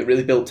 because it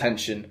really built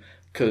tension,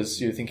 because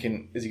you were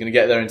thinking, is he going to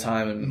get there in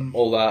time and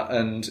all that?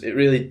 And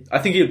I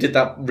think he did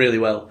that really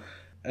well.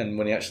 And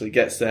when he actually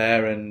gets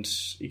there and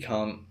he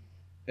can't,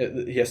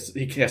 he has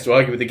to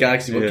argue with the guy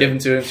because he won't give him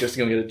to him, so he has to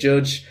go and get a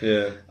judge.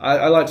 Yeah,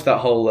 I liked that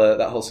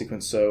whole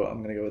sequence, so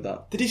I'm going to go with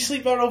that. Did he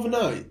sleep there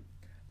overnight?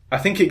 I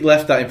think it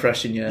left that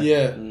impression.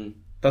 Yeah.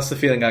 That's the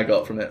feeling I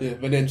got from it. Yeah,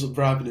 then he ends up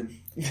bribing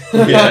him.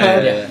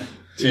 Yeah.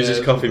 To use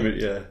his coffee.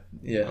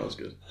 Yeah, that was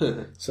good.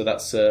 So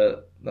that's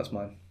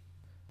mine.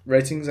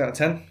 Ratings out of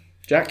 10,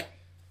 Jack.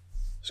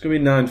 It's going to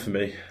be 9 for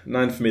me.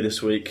 9 for me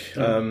this week.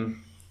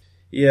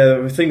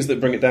 The things that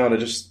bring it down are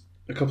just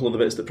a couple of the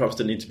bits that perhaps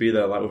didn't need to be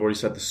there, like we've already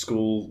said, the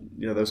school,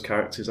 those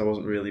characters I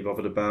wasn't really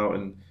bothered about,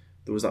 and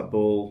there was that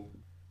ball.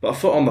 But I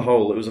thought on the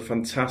whole it was a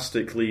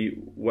fantastically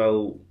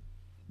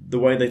the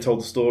way they told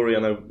the story. I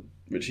know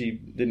Richie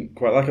didn't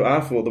quite like it.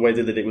 I thought the way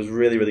they did it was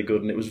really, really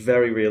good, and it was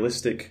very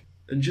realistic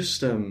and just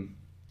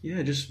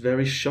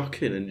very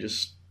shocking and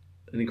just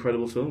an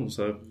incredible film.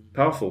 So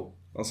powerful.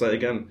 I'll say it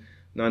again,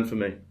 9 for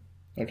me.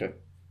 Okay,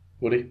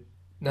 Woody?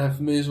 9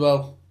 for me as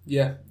well.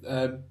 Yeah,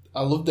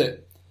 I loved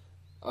it.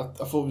 I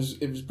thought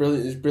it was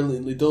brilliant. It was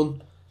brilliantly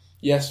done.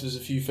 Yes, there's a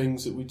few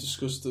things that we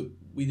discussed that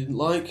we didn't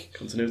like.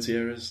 Continuity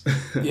errors.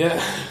 Yeah,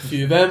 a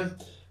few of them.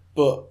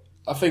 But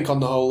I think on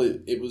the whole,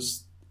 it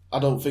was. I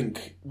don't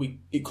think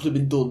it could have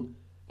been done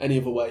any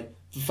other way.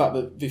 The fact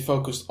that they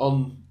focused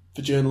on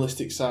the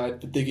journalistic side,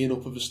 the digging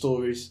up of the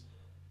stories,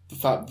 the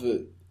fact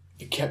that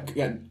they kept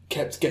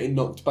getting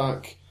knocked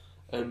back,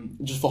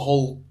 just the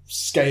whole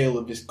scale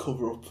of this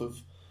cover up of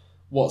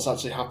what's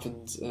actually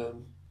happened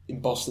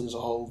in Boston as a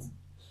whole.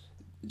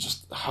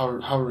 Just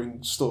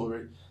harrowing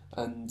story,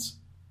 and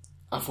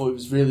I thought it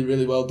was really,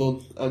 really well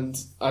done,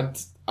 and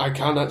I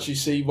can actually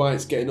see why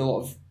it's getting a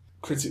lot of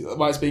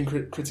why it's being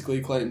critically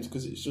acclaimed,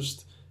 because it's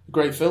just a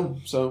great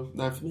film. So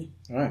 9 for me.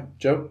 All right,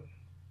 Joe.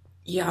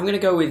 Yeah, I'm going to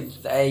go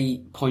with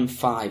a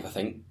 0.5. I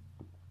think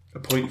a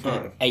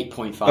 0.5.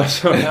 8.5. Oh,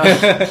 sorry,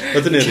 I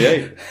didn't hear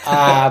the 8.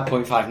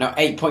 0.5. No,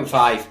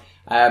 8.5.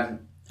 I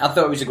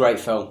thought it was a great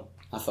film.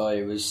 I thought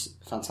it was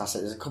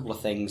fantastic. There's a couple of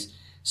things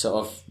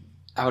sort of.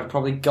 I would have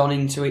probably gone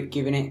into it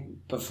giving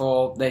it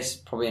before this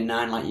probably a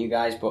 9 like you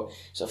guys, but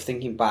sort of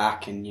thinking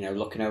back and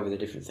looking over the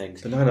different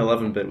things. The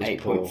 9/11 bit was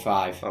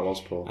 8.5. That was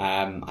poor.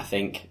 I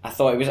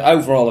thought it was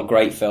overall a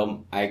great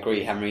film. I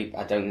agree, Henry.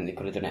 I don't think they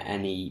could have done it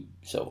any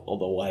sort of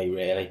other way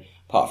really,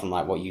 apart from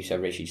like what you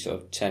said, Richie, sort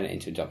of turn it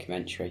into a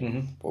documentary.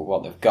 Mm-hmm. But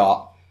what they've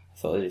got, I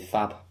thought they did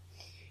fab.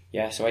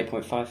 Yeah, so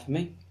 8.5 for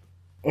me.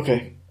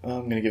 Okay,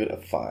 I'm going to give it a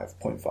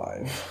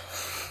 5.5.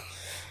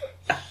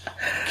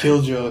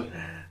 Killjoy.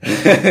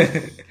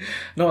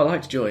 No, I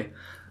liked Joy.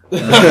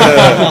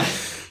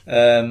 I've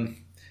kind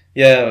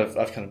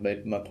of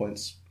made my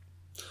points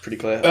pretty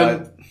clear.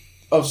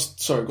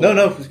 Sorry.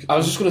 No. I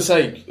was just going to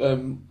say,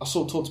 I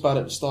sort of talked about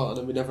it at the start, and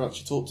then we never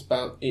actually talked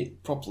about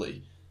it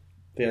properly.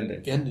 The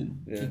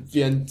ending. Yeah.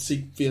 The end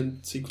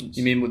sequence.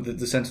 You mean with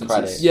the sentences?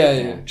 Credits.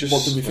 Yeah. Just,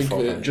 what did we think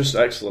of it? Just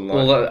excellent.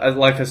 Well,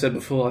 like I said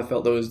before, I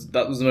felt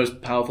that was the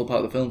most powerful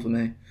part of the film for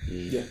me.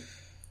 Yeah.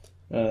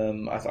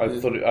 I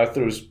thought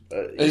it was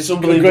It's a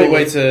unbelievable. great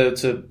way to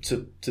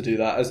do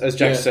that. As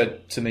Jack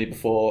said to me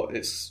before,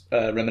 it's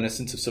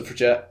reminiscent of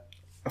Suffragette.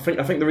 I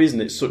think the reason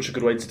it's such a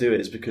good way to do it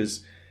is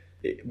because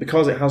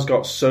it has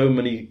got so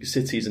many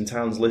cities and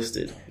towns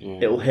listed.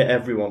 It'll hit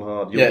everyone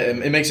hard.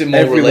 It makes it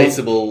more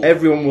relatable.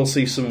 Everyone will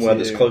see somewhere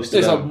that's close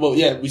to them.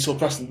 We saw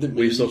Preston, didn't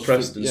we? We saw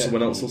Preston.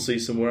 Someone else will see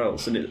somewhere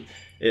else, and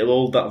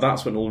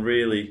that's when it'll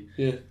really.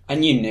 Yeah.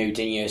 And you knew,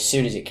 didn't you? As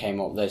soon as it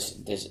came up, there's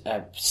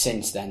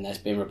since then there's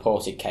been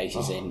reported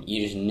cases in.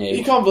 You just knew.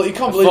 You can't believe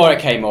before it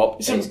came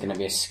up. It's going to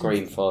be a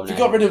scream for him. He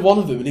got rid of one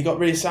of them, and he got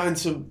reassigned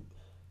to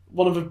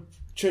one of the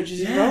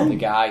churches in Rome. The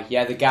guy.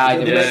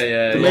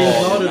 The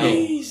main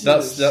cardinal.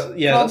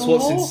 That's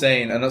what's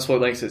insane, and that's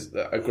what makes it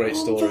a great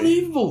story.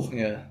 Unbelievable.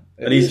 Yeah,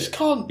 and he's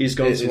gone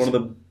to one of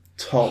the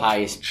top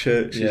highest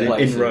churches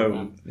in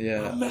Rome.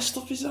 Yeah, how messed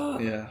up is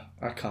that? Yeah,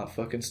 I can't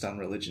fucking stand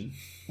religion.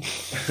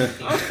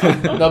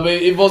 No, but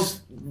it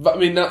was. I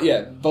mean,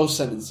 both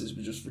sentences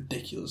were just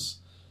ridiculous,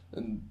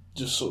 and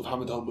just sort of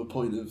hammered home the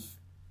point of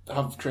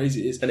how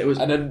crazy it is.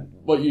 And then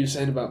what you were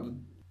saying about.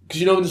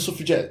 Because in the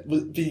Suffragette,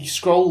 he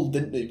scrolled,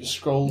 didn't he? He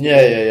scrolled. Yeah.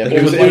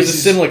 It was a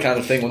similar kind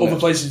of thing, wasn't it?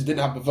 Other places didn't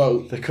have a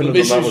vote. They couldn't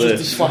have done that with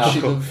this.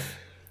 Flashing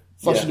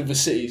of the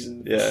cities,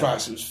 and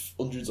Christ, it was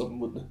hundreds of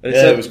them, wasn't it?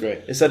 It was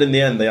great. It said in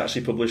the end they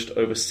actually published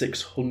over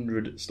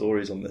 600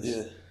 stories on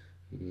this.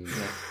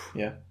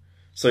 Yeah.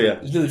 So yeah.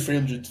 There's nearly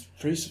 300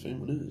 priests, I think,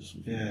 wasn't it?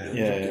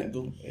 Yeah.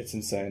 It's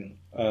insane.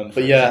 But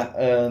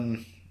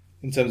in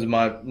terms of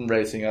my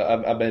rating,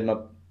 I made my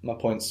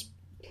points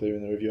clear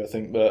in the review, I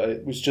think, but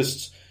it was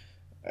just...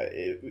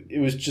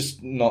 It was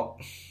just not.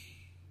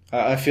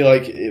 I feel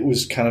like it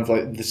was kind of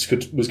like this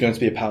was going to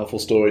be a powerful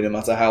story, no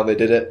matter how they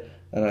did it.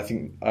 And I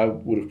think I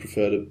would have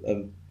preferred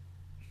I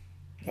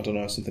don't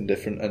know, something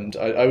different. And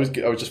I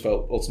just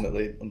felt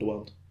ultimately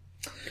underwhelmed.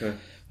 Okay.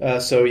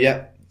 It's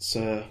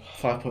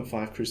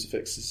 5.5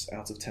 crucifixes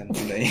out of 10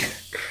 for me.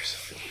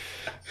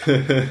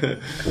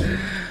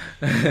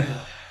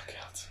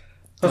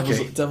 Oh,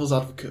 God. Devil's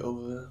advocate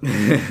over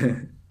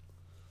there.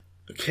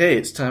 Okay,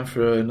 it's time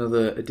for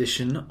another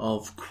edition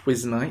of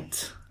Quiz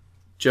Night.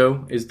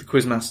 Joe is the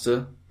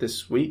quizmaster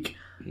this week.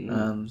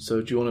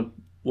 So do you want to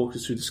walk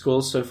us through the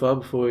scores so far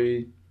before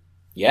we...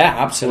 Yeah,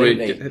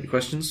 absolutely. Hit the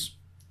questions?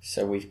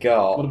 So we've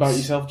got... What about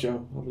yourself,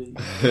 Joe?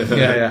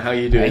 How are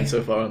you doing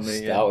so far on the...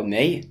 Start with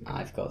me.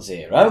 I've got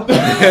 0.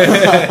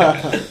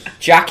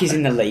 Jack is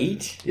in the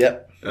lead.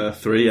 Yep.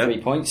 3, yeah.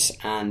 3 points,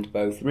 and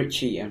both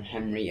Richie and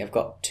Henry have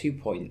got 2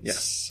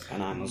 points. Yeah.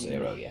 And I'm on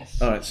 0, yes.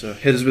 Alright, so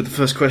hit us with the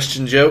first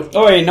question, Joe.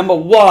 Alright, number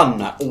 1.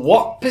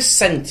 What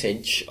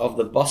percentage of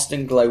the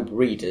Boston Globe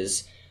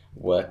readers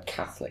were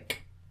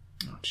Catholic?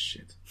 Oh,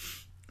 shit.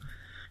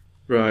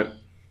 Right.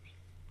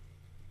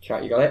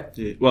 Jack, you got it?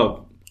 Yeah.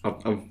 Well,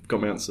 I've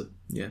got my answer.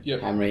 Yeah. Yep.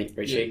 Henry,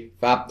 Richie,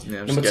 Fab.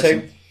 Yeah, number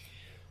 2.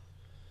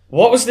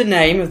 What was the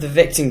name of the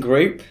victim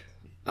group?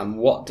 And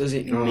what does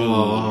it mean?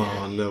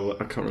 Oh, no,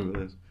 I can't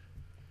remember this.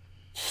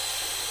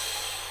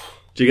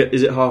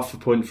 Is it half a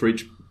point for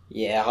each?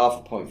 Yeah,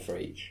 half a point for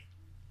each.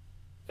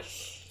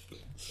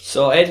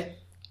 Sorted?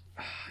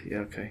 Yeah,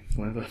 okay,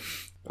 whatever.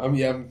 I'm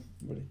ready.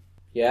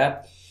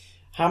 Yeah.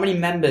 How many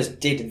members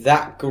did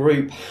that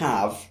group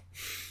have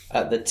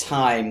at the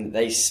time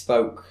they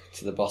spoke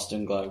to the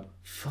Boston Globe?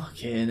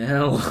 Fucking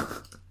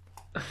hell.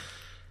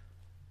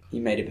 He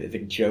made a bit of a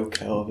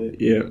joke out of it.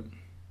 Yeah.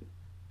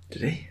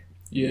 Did he?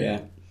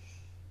 Yeah.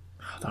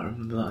 I don't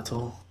remember that at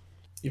all.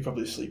 You're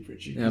probably asleep,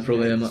 Richie. Yeah,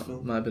 probably. I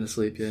might have been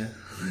asleep, yeah.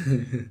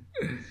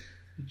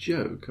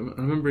 Joke.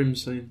 I remember him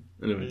saying...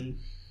 Anyway.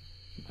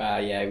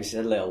 Yeah, it was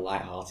a little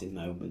light-hearted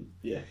moment.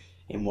 Yeah.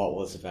 In what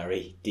was a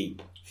very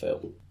deep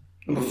film.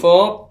 Number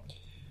 4.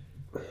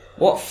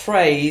 What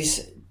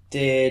phrase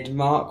did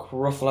Mark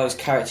Ruffalo's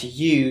character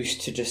use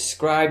to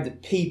describe the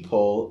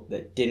people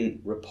that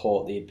didn't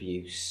report the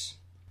abuse?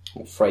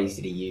 What phrase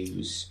did he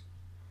use?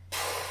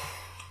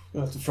 I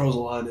have to throw the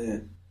line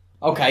here.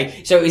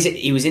 Okay, so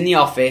he was in the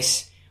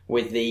office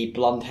with the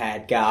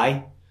blonde-haired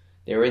guy.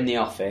 They were in the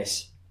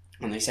office,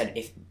 and they said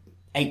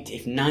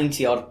if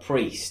 90 odd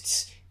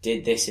priests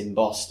did this in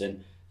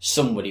Boston,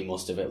 somebody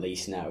must have at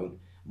least known.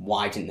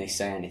 Why didn't they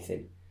say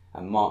anything?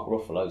 And Mark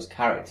Ruffalo's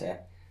character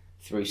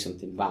threw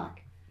something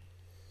back.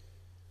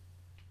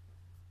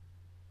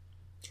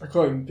 I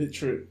can't even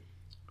picture it.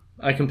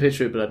 I can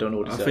picture it, but I don't know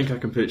what it said. I think I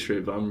can picture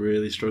it, but I'm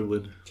really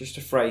struggling. Just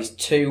a phrase,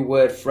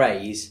 2-word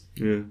phrase.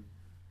 Yeah.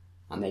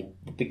 And the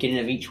beginning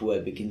of each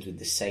word begins with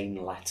the same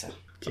letter.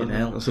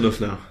 That's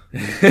enough now.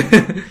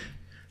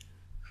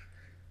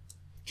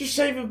 Just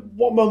say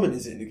what moment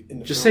is it in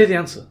the Just film? say the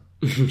answer.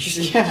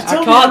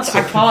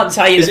 I can't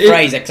tell you the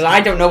phrase because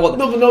I don't know what.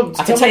 No.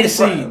 I can tell you the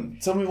scene.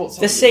 Tell me what's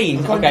the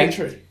scene. I can't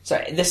picture Okay, it.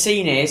 so the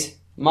scene is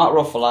Mark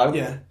Ruffalo,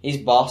 Yeah. his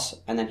boss,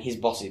 and then his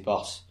boss's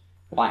boss,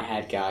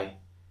 white-haired guy,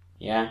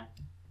 yeah,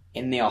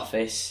 in the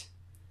office,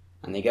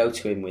 and they go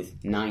to him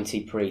with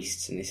 90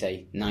 priests, and they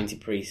say 90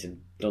 priests have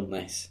done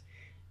this,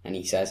 and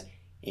he says,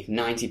 if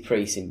 90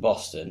 priests in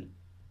Boston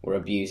were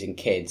abusing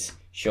kids,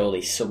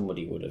 surely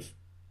somebody would have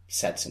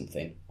said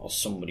something, or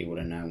somebody would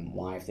have known.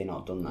 Why have they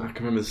not done I that?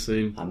 can remember the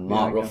scene. And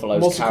Mark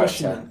Ruffalo's What's the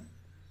character. question?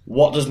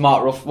 What's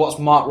Mark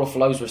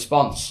Ruffalo's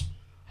response?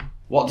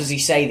 What does he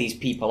say these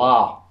people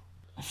are?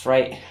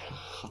 Afraid.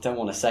 I don't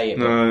want to say it.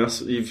 But No,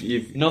 that's,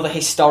 you've another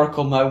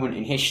historical moment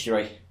in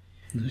history.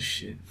 Oh,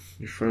 shit.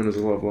 you've thrown us a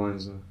lot of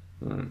lines there.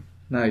 Right.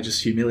 No, you're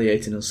just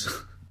humiliating us.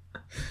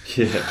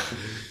 Yeah.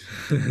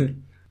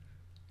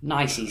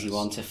 Nice easy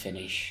one to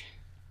finish.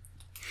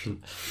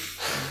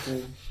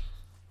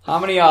 How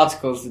many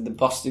articles did the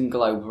Boston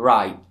Globe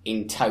write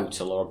in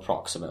total, or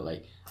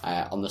approximately,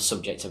 on the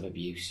subject of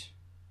abuse?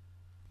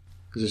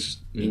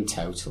 In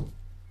total.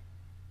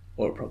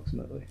 Or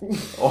approximately.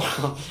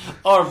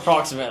 or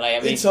approximately.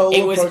 I mean, It's all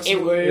it was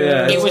approximately,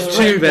 Yeah, it was it's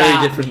written two very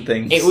down. different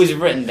things. It was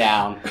written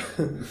down.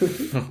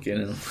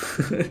 Fucking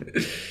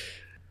hell.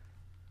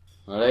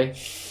 Ready?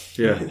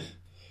 Yeah.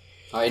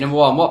 Alright, number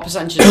one. What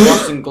percentage of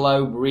Boston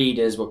Globe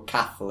readers were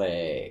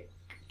Catholic?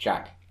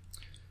 Jack.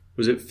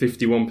 Was it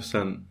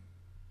 51%?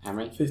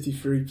 Henry?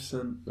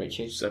 53%.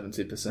 Richard?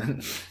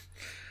 70%.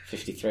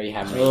 53,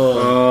 Henry.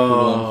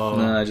 Oh.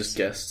 No, I just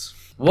guessed.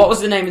 What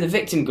was the name of the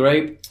victim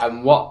group,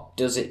 and what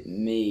does it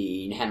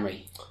mean,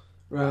 Henry?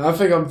 Right, I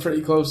think I'm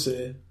pretty close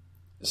here.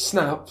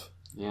 SNAP.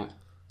 Yeah.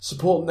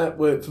 Support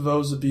network for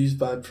those abused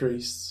by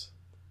priests.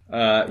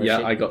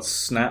 Yeah, I got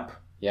Snap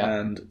Yeah.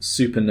 and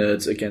Super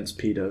Nerds Against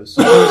Pedos.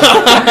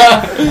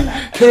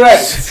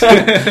 Correct.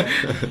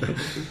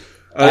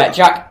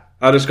 Jack.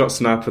 I just got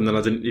Snap and then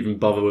I didn't even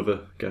bother with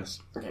a guess.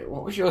 Okay,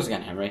 what was yours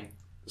again, Henry?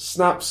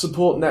 SNAP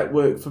support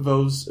network for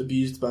those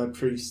abused by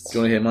priests. Do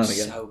you want to hear mine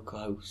again? So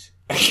close.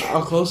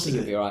 How close is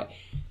You'll be it? alright.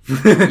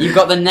 You've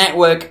got the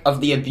network of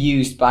the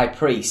abused by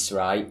priests,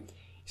 right?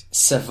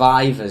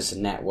 Survivors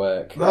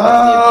network of the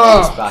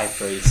abused by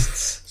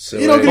priests. So,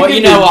 You don't But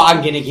you know what?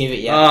 I'm gonna give it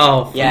you.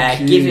 Oh, yeah,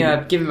 fuck give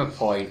you. him a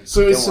point.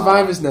 So it's Don't worry.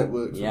 Survivors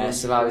Network. for Yeah, those.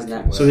 Survivors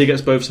network. So he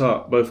gets both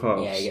halves?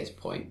 Yeah, he gets a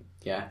point.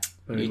 Yeah.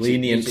 very You two-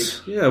 lenient. you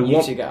two- Yeah, you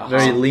what? two get a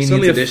Very half. lenient It's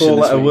only a edition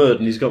 4-letter this week. word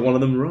and he's got one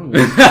of them wrong.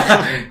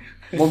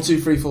 1,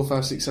 2, 3, 4,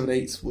 5, 6, 7,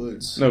 8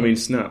 words. No, I mean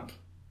Snap.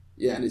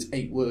 Yeah, and it's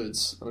 8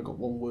 words, and I got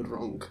 1 word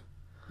wrong.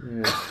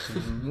 Yeah.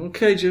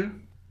 Okay, Joe.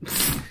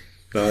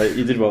 No,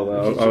 you did well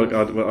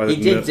there. I He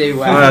didn't did know. do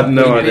well. I had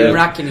no He'd been idea.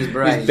 racking his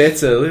brain. He's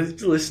bitter.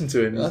 Listen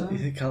to him.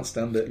 He can't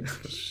stand it.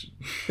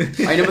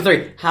 Alright, number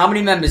 3. How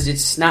many members did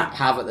Snap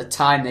have at the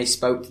time they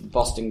spoke to the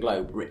Boston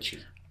Globe? Richie.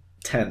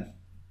 10.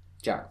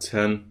 Jack.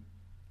 10.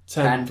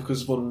 10,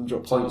 because one of them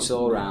dropped Points out.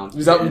 all round.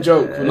 Was that the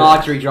joke? wasn't it?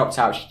 Marjorie dropped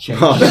out. She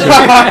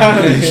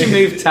changed. She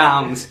moved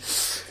towns.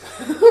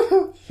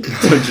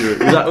 Marjorie.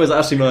 Was that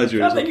actually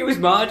Marjorie? I think it was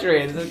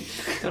Marjorie. I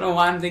don't know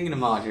why I'm thinking of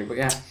Marjorie, but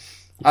yeah.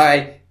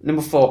 Alright,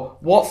 number 4.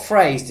 What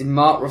phrase did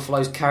Mark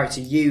Ruffalo's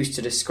character use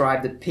to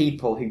describe the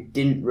people who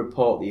didn't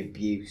report the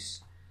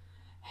abuse?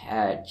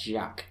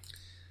 Jack.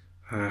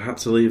 I had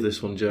to leave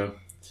this one, Joe.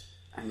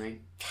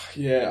 Henry.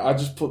 Yeah, I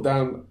just put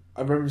down...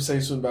 I remember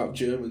saying something about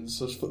Germans,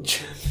 so I just put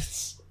Germans.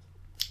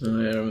 Oh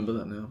yeah, I remember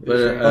that now.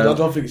 I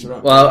don't think it's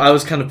right. Well, I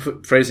was kind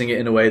of phrasing it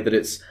in a way that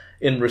it's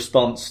in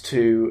response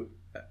to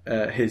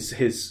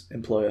his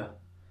employer,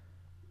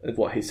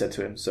 what he said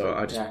to him. So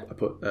I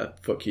put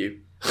 "fuck you."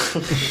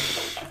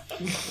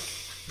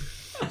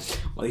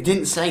 Well, he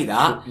didn't say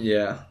that,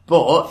 Yeah.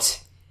 but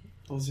What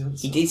was the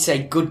answer? he did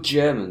say good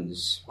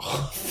Germans.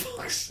 Oh,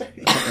 fuck's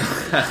sake.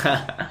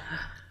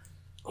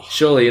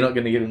 Surely you're not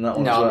going to give him that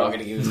one. No, as I'm well. not going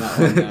to give him that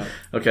one, no.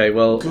 Okay,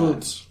 well,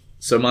 Good.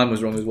 so mine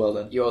was wrong as well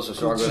then. Yours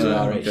was wrong as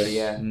well, Okay. Richie,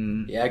 yeah.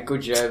 Mm. Yeah,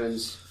 good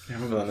Germans. I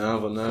remember that now,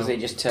 but no. Because they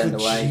just turned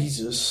Good away.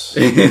 Jesus.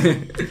 Oh,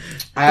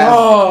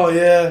 Oh,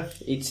 yeah.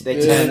 they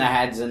Yeah. turned their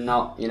heads and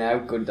not,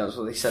 good. That's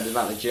what they said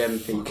about the German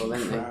people,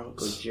 didn't they?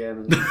 crowds. Good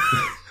Germans.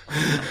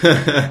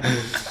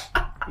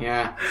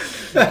 Yeah.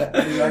 I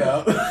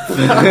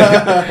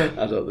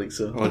don't think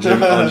so. Our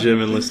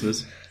German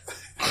listeners.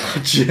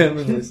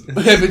 German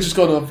listener. Yeah, but just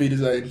gone off Peter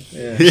Zane.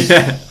 Yeah.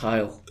 Yeah.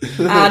 Heil.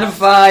 And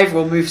 5,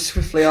 we'll move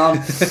swiftly on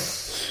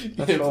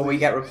before we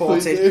get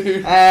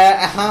reported.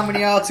 How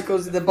many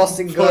articles did the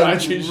Boston Globe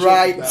actually shut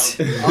write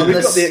it on We've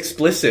the... got the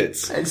explicit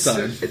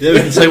sign. Yeah, we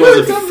can say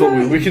what the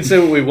fuck We can say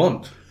what we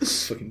want.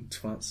 Fucking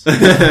twats.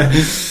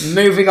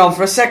 Moving on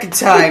for a second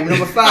time.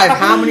 Number 5.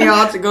 How many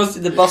articles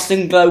did the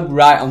Boston Globe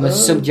write on the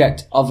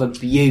subject of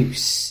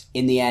abuse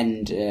in the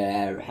end,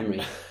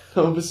 Henry?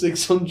 Over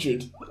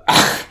 600.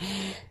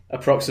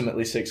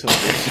 Approximately 600.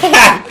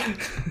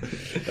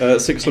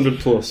 600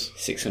 plus.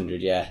 600,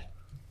 yeah.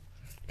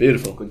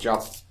 Beautiful. Good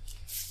job.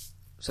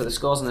 So the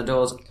scores on the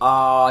doors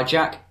are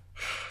Jack,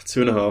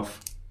 2.5.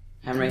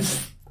 Henry,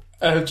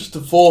 Just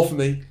a 4 for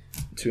me.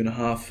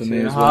 2.5 for 2.5. me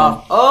as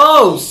well.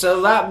 Oh,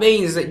 so that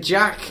means that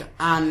Jack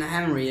and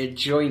Henry are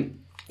joint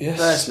Yes.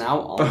 first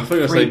now I on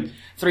think I three, said-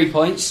 3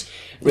 points.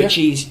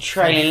 Richie's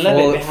trailing a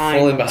little bit behind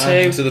Falling on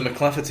behind 2. to the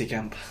McLafferty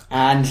camp.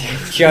 And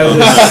Joe's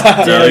No,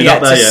 still you're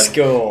yet not to there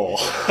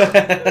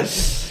yet.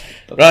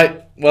 score.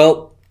 Right,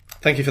 well,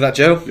 thank you for that,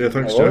 Joe. Yeah,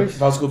 thanks, No Joe. worries.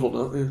 That's a good one,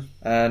 though. Yeah.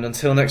 And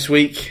until next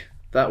week,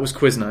 that was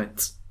quiz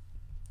night.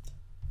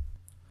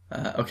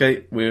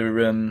 Okay,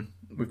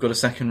 we've got a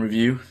second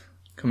review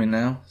coming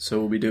now. So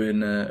we'll be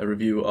doing a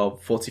review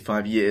of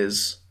 45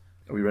 Years.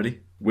 Are we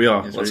ready? We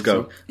are. Yes, Let's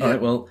ready? go. All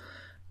right, well,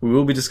 we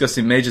will be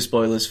discussing major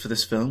spoilers for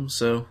this film,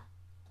 so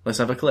let's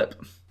have a clip.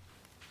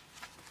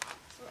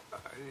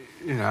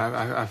 You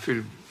know, I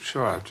feel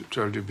sure I've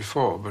told you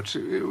before, but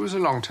it was a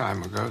long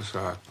time ago,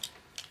 so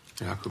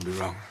I could be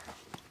wrong.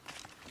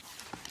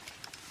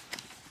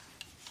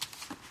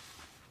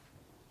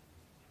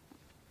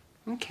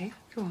 Okay,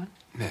 go on.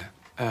 Yeah.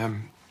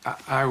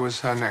 I was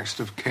her next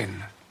of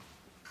kin.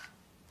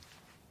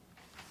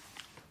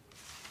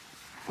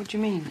 What do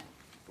you mean?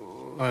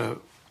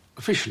 Well,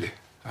 officially,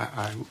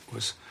 I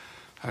was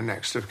her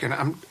next of kin.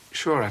 I'm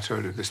sure I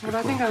told you this Well, before.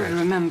 I think I Kate.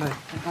 remember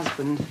her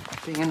husband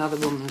being another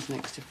woman's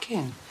next of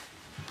kin.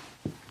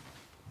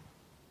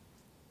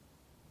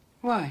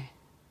 Why?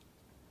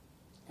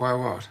 Why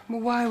what?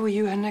 Well, why were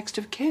you her next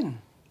of kin?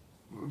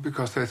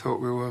 Because they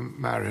thought we were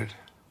married.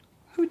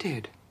 Who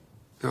did?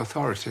 The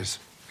authorities,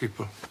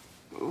 people.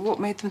 What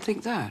made them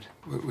think that?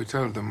 We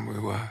told them we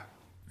were.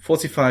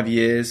 45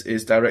 Years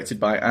is directed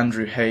by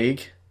Andrew Haigh,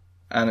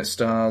 and it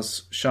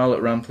stars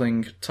Charlotte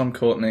Rampling, Tom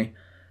Courtenay,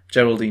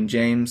 Geraldine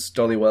James,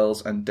 Dolly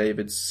Wells, and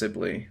David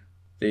Sibley.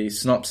 The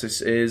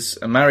synopsis is: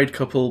 a married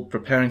couple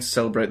preparing to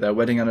celebrate their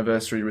wedding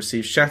anniversary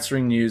receive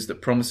shattering news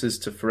that promises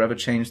to forever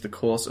change the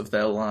course of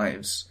their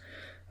lives.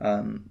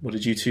 What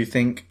did you two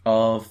think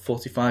of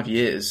 45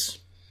 Years?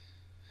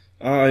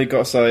 I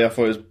gotta say, I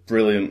thought it was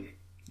brilliant.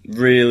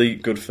 Really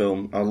good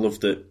film. I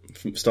loved it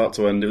from start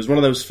to end. It was one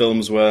of those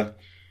films where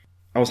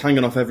I was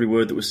hanging off every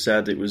word that was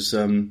said. It was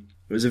a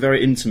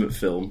very intimate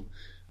film.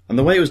 And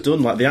the way it was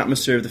done, like the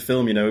atmosphere of the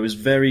film, you know, it was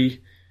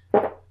very...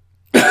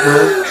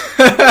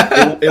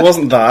 it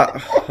wasn't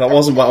that. That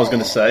wasn't what I was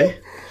going to say.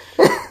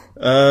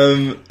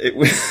 It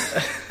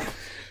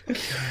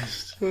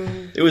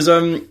was...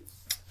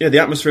 the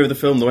atmosphere of the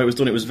film, the way it was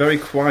done, it was very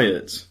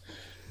quiet.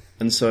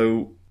 And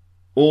so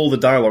all the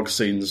dialogue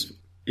scenes,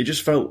 it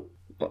just felt...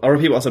 I'll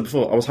repeat what I said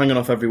before. I was hanging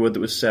off every word that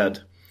was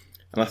said.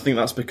 And I think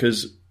that's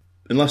because,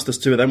 unless there's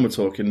two of them were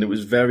talking, it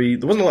was very...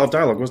 There wasn't a lot of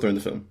dialogue, was there, in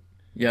the film?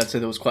 Yeah, I'd say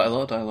there was quite a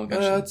lot of dialogue,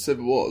 actually. I'd say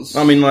there was.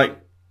 I mean, like...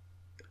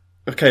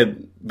 Okay,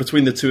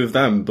 between the two of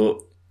them, but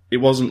it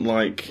wasn't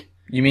like...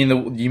 You mean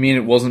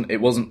it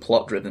wasn't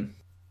plot-driven?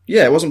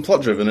 Yeah, it wasn't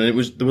plot-driven, and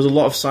there was a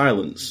lot of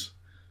silence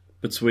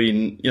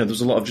between... You know, there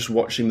was a lot of just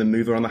watching them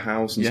move around the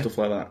house and stuff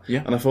like that.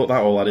 Yeah. And I thought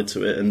that all added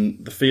to it,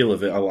 and the feel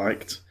of it I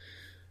liked.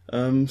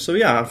 So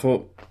yeah, I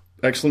thought...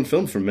 Excellent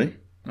film from me.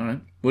 All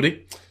right.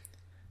 Woody?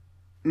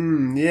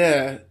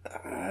 Yeah.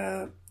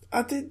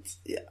 I did...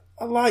 Yeah,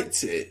 I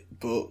liked it,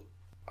 but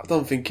I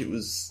don't think it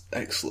was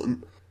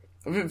excellent.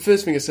 I think the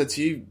first thing I said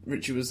to you,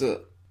 Richie, was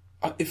that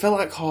it felt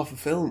like half a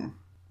film.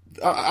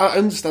 I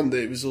understand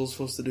that it was all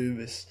supposed to do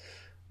this,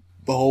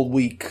 the whole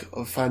week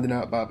of finding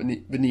out about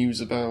the news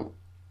about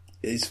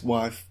his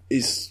wife,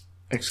 his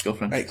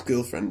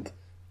ex-girlfriend,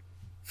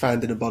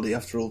 finding a body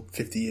after all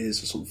 50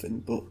 years or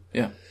something, but...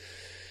 Yeah.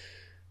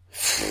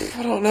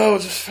 I don't know, I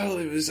just felt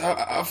it was...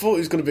 I thought it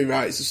was going to be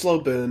right. It's a slow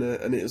burner,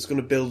 and it was going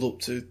to build up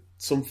to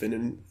something,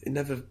 and it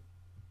never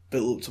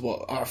built up to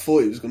what I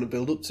thought it was going to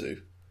build up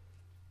to.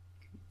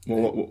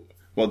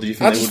 What did you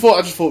think? I just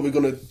thought we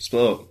were going to...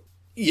 Split up?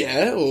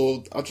 Yeah,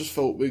 or I just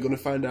thought we were going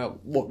to find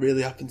out what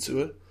really happened to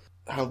her.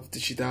 How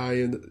did she die,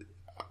 and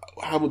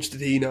how much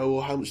did he know,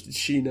 or how much did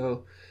she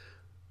know?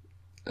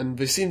 And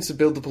they seemed to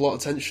build up a lot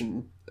of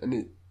tension,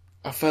 and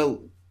I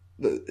felt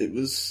that it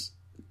was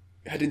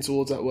heading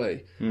towards that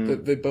way.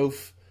 But they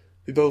both,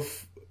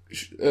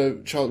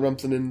 Charlotte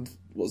Rampling and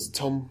what's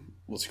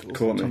he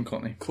called? Tom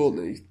Courtenay.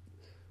 Courtenay,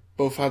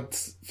 both had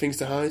things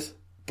to hide,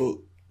 but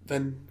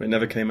then It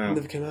never came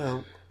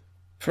out.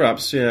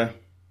 Perhaps, yeah.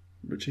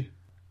 Richie?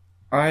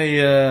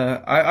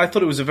 I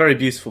thought it was a very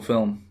beautiful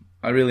film.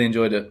 I really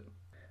enjoyed it.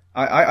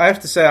 I have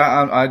to say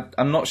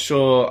I'm not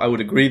sure I would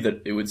agree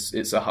that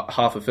it's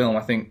half a film.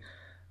 I think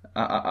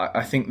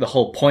the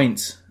whole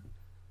point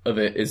of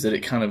it is that it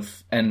kind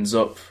of ends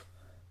up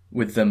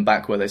with them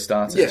back where they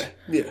started.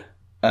 Yeah.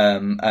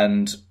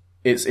 And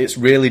it's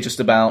really just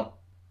about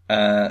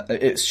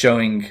it's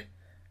showing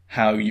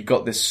how you've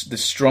got this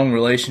strong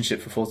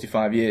relationship for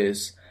 45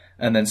 years,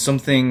 and then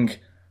something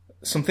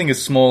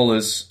as small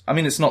as, I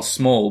mean, it's not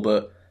small,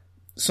 but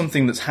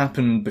something that's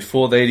happened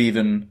before they'd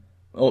even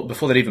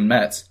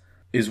met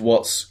is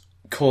what's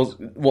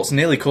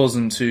nearly caused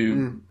them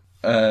to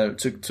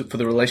for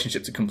the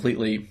relationship to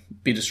completely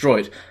be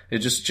destroyed. It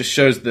just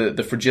shows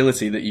the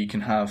fragility that you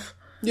can have.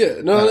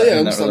 Yeah, no, I in that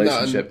understand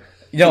relationship.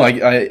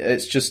 that.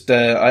 It's just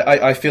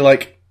I feel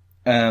like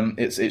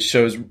it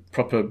shows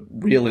proper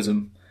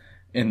realism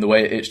in the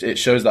way it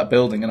shows that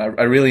building, and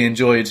I really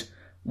enjoyed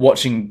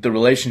watching the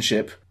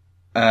relationship,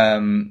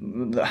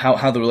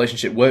 how the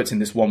relationship worked in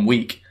this 1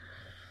 week.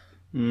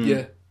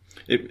 Yeah.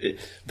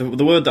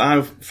 The word that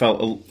I've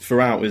felt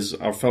throughout is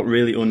I felt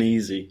really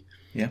uneasy.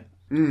 Yeah.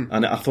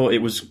 And I thought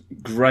it was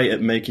great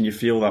at making you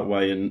feel that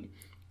way, and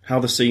how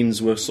the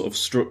scenes were sort of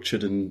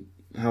structured and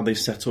how they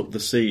set up the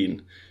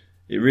scene.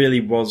 It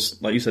really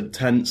was, like you said,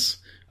 tense.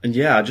 And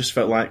yeah, I just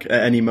felt like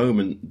at any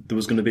moment there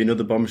was going to be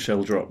another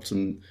bombshell dropped,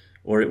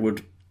 or it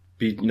would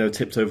be,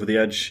 tipped over the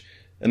edge,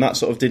 and that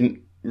sort of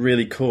didn't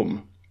really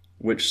come,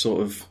 which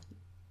sort of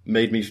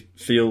made me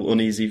feel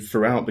uneasy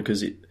throughout,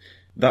 because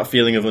that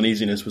feeling of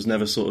uneasiness was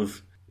never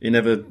it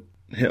never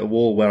hit a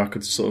wall where I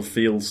could sort of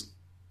feel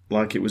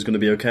like it was going to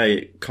be okay.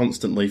 It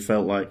constantly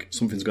felt like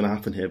something's going to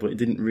happen here, but it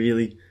didn't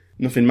really.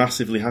 Nothing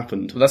massively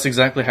happened. Well, that's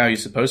exactly how you're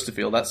supposed to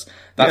feel. That's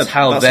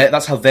how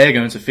they're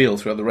going to feel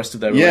throughout the rest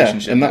of their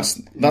relationship. And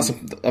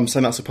I'm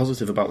saying that's a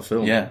positive about the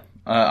film. Yeah,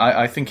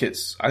 I think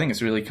it's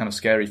a really kind of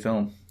scary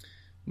film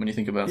when you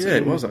think about it. Yeah,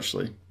 it was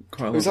actually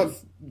quite a lot. It was like,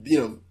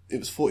 it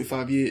was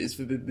 45 years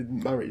they've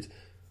been married.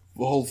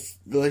 The whole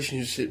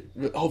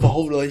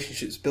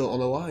relationship's built on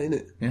a lie, isn't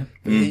it? Yeah.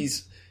 But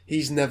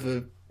he's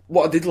never.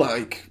 What I did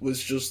like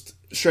was just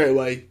straight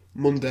away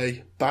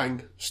Monday,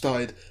 bang,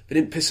 started. They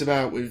didn't piss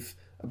about with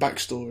a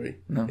backstory.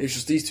 No. It was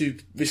just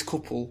this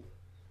couple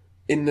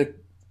in the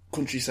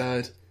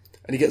countryside,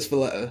 and he gets the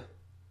letter.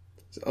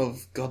 Oh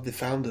God, they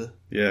found her.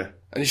 Yeah.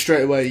 And he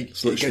straight away.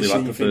 It's literally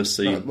like the first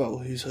scene. Like, well,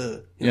 who's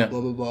her? Yeah.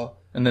 Blah blah blah.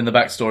 And then the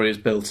backstory is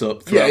built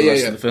up throughout the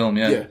rest of the film.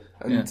 Yeah.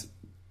 And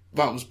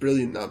that was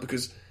brilliant. That,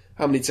 because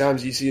how many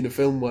times you see in a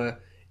film where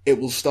it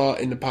will start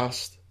in the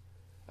past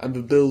and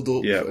the build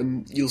up,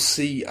 and you'll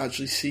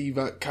actually see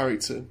that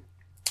character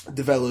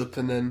develop,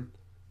 and then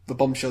the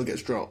bombshell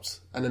gets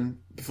dropped, and then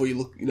before you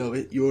look,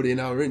 you're already an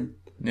hour in.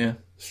 Yeah.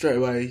 Straight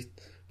away,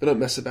 they don't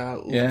mess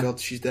about. Oh Yeah. God,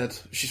 she's dead.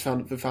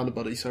 They found a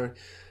body. Sorry,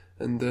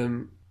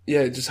 and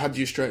it just had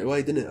you straight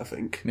away, didn't it? I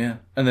think. Yeah,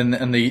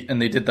 and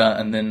they did that,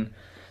 and then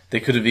they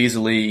could have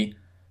easily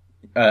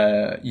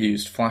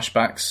used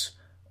flashbacks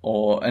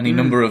or any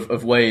number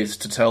of ways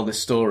to tell this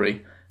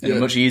story in a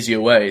much easier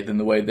way than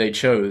the way they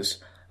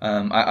chose.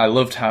 I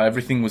loved how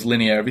everything was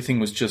linear. Everything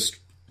was just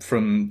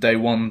from day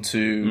 1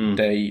 to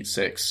day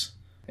 6.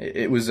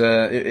 It was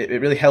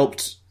it really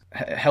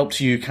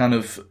helped you kind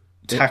of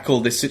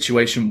tackle this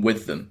situation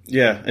with them.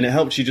 Yeah, and it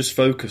helped you just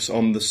focus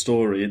on the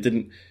story.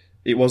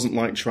 It wasn't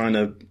like trying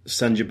to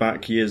send you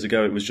back years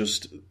ago. It was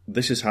just,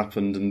 this has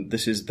happened and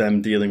this is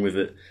them dealing with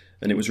it.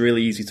 And it was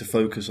really easy to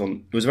focus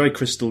on. It was a very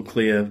crystal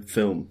clear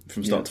film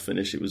from start to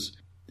finish. It was,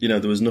 there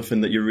was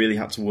nothing that you really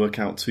had to work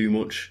out too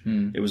much.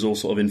 It was all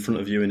sort of in front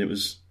of you, and it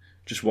was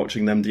just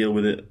watching them deal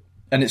with it.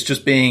 And it's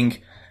just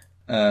being,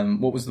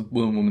 what was the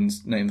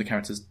woman's name, the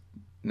character's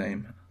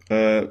name?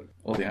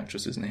 Or the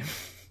actress's name?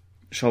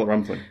 Charlotte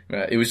Rampling.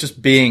 Right. It was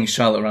just being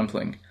Charlotte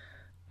Rampling.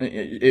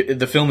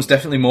 The film is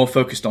definitely more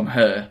focused on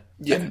her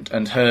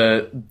and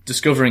her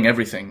discovering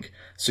everything.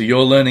 So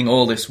you're learning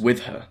all this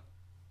with her.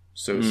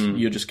 So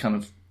you're just kind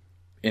of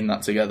in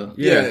that together.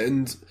 Yeah,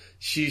 and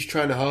she's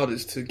trying her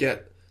hardest to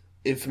get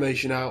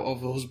information out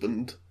of her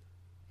husband,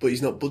 but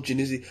he's not budging,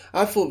 is he?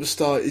 I thought at the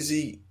start,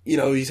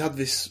 he's had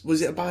this,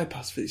 was it a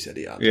bypass that he said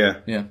he had?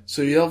 Yeah.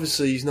 So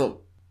he's not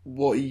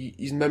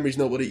his memory's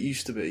not what it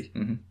used to be,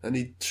 and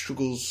he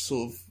struggles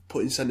sort of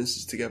putting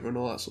sentences together and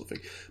all that sort of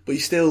thing. But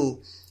he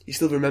still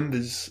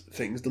remembers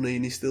things, doesn't he?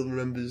 And he still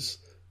remembers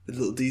the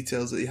little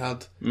details that he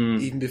had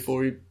even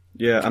before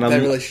their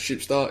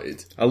relationship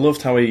started. I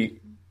loved how he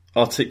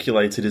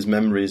articulated his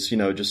memories,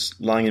 just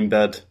lying in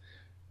bed,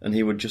 and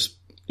he would just,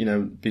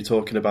 be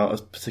talking about a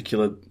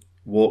particular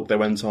walk they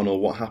went on or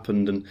what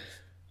happened, and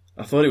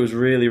I thought it was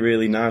really,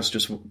 really nice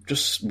just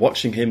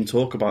watching him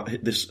talk about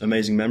this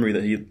amazing memory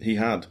that he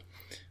had.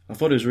 I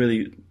thought it was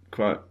really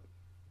quite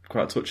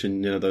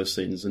touching, those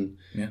scenes, and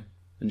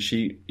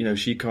she,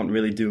 she can't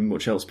really do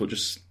much else but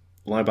just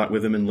lie back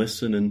with him and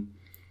listen,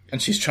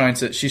 and she's trying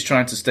to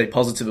stay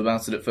positive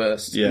about it at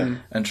first,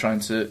 and trying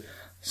to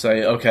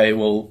say, okay,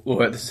 well,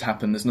 this has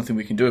happened. There's nothing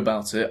we can do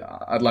about it.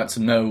 I'd like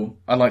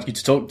you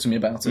to talk to me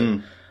about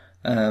it,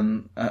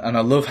 and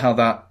I love how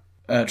that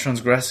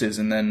transgresses,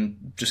 and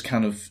then just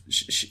kind of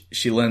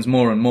she learns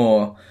more and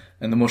more,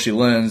 and the more she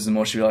learns, the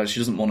more she realizes she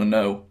doesn't want to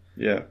know.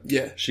 Yeah.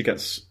 She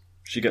gets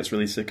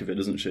really sick of it,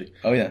 doesn't she?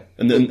 Oh yeah.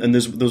 And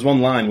there's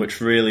one line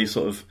which really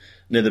sort of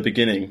near the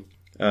beginning.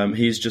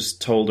 He's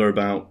just told her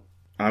about,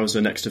 I was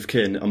her next of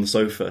kin on the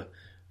sofa,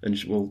 and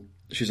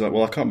she's like,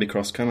 well, I can't be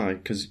cross, can I?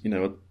 Because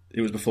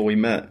it was before we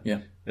met. Yeah.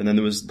 And then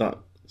there was that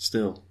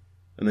still,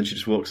 and then she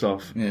just walks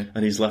off. Yeah.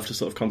 And he's left to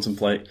sort of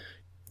contemplate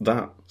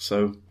that.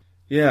 So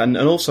yeah, and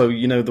also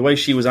the way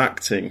she was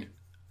acting,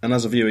 and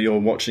as a viewer, you're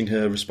watching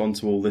her respond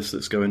to all this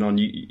that's going on.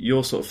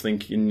 You're sort of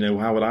thinking,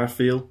 how would I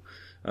feel?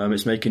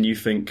 It's making you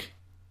think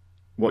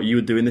what you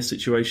would do in this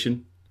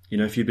situation.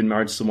 If you'd been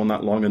married to someone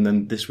that long and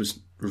then this was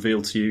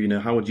revealed to you,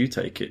 how would you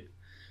take it?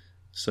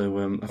 So,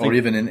 I think, or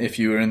even if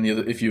you were in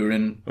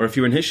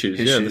his shoes,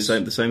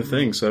 the same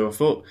thing. So I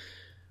thought,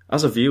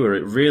 as a viewer,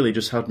 it really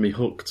just had me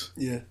hooked.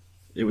 Yeah,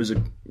 it was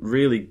a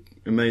really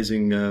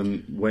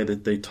amazing way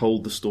that they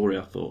told the story,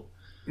 I thought.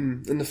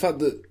 And the fact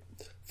that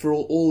for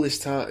all this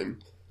time,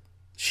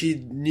 she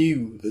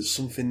knew that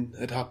something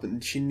had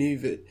happened. She knew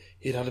that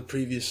he'd had a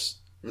previous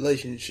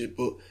relationship,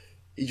 but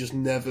he just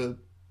never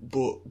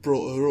brought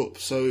her up.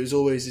 So it was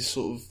always this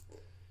sort of,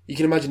 you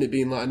can imagine it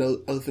being like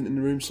an elephant in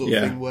the room sort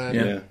of thing,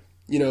 where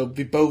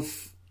we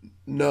both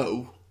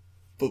know,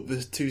 but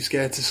we're too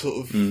scared to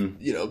sort of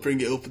bring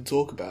it up and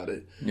talk about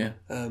it. Yeah,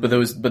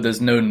 but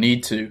there's no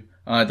need to,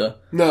 either.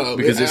 No,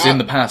 because it's in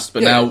the past,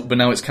 but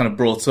now it's kind of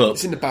brought up.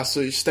 It's in the past,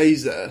 so it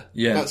stays there.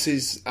 Yeah, that's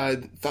his.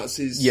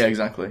 Yeah,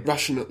 exactly.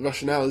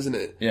 Rationale, isn't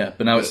it? Yeah,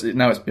 but now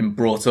it's been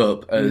brought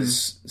up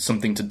as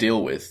something to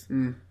deal with.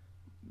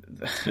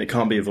 It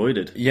can't be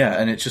avoided. Yeah,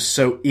 and it just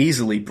so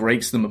easily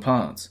breaks them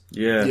apart.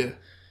 Yeah,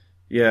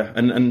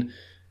 and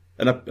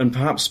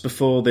perhaps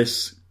before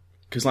this,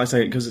 because like I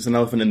say, because it's an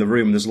elephant in the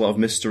room, there's a lot of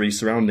mystery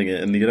surrounding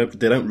it, and they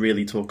don't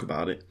really talk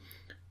about it.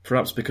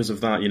 Perhaps because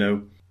of that,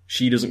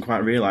 she doesn't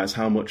quite realise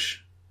how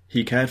much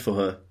he cared for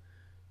her.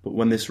 But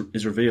when this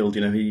is revealed,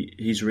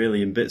 he's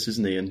really in bits,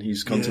 isn't he? And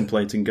he's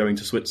contemplating going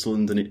to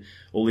Switzerland, and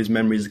all these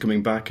memories are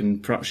coming back.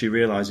 And perhaps she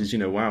realises,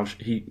 wow,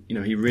 he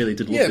really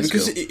did love this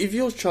girl. Yeah, because if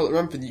you're Charlotte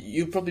Rampant,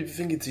 you'd probably be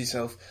thinking to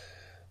yourself,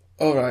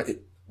 "All right,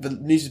 the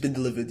news has been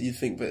delivered." You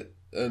think that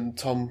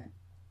Tom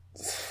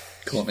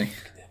Courtney.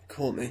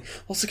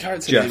 What's the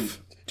character Jeff. name?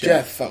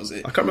 Jeff. That was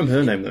it. I can't remember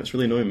her name though. It's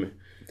really annoying me.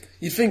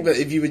 You'd think that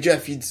if you were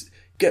Jeff, you'd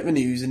get the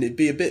news, and it'd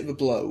be a bit of a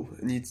blow,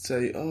 and you'd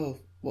say, "Oh,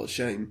 what a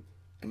shame,"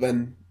 but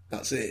then.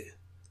 That's it.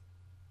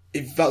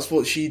 If that's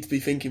what she'd be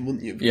thinking,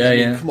 wouldn't you?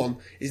 Because, come on,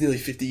 it's nearly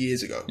 50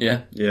 years ago.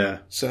 Yeah.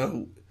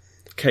 So,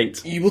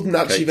 Kate, you wouldn't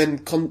actually then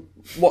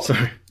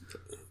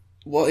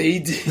what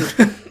he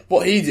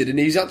did, and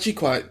he's actually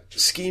quite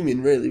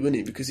scheming, really, wasn't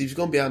he? Because he was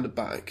going behind the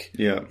back.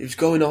 Yeah. He was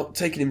going up,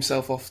 taking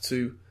himself off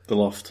to the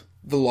loft.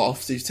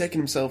 He was taking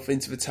himself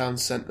into the town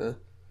centre,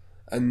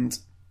 and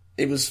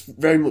it was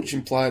very much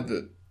implied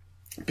that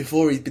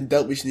before he'd been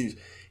dealt with news,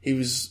 he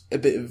was a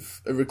bit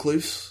of a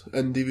recluse,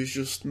 and he was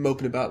just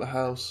moping about the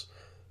house,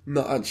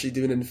 not actually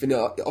doing anything.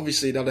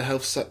 Obviously, he'd had a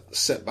health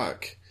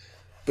setback,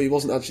 but he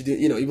wasn't actually doing.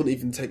 He wouldn't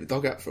even take the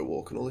dog out for a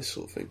walk and all this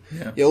sort of thing.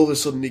 Yeah. All of a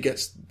sudden, he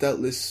gets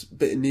dealt this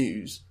bit of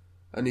news,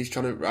 and he's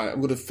trying to. Right, I'm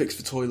going to fix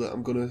the toilet.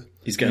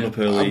 He's getting up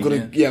early. I'm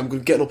going to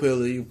get up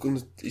early.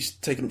 He's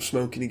taking up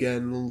smoking again,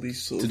 and all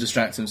these sort to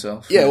distract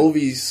himself. Yeah, all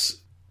these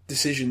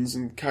decisions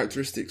and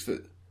characteristics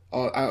that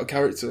are out of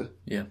character.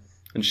 Yeah.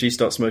 And she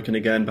starts smoking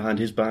again behind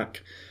his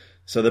back.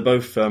 So they're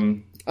both... I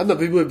don't know,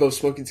 people were both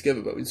smoking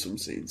together, though, in some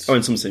scenes. Oh,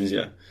 in some scenes,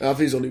 yeah. I think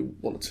there's only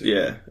one or two.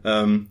 Yeah.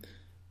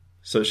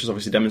 So it's just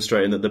obviously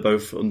demonstrating that they're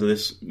both under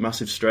this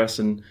massive stress,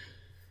 and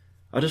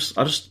I'm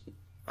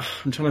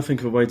trying to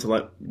think of a way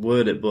to,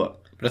 word it,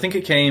 but I think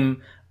it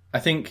came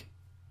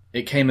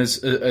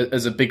as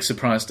a big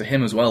surprise to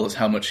him as well as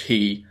how much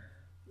he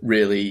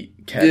really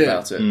cared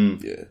about it.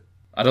 Yeah.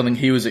 I don't think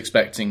he was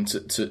expecting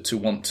to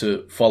want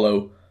to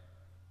follow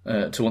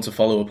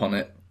upon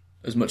it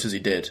as much as he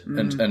did,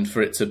 and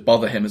for it to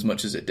bother him as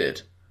much as it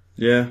did.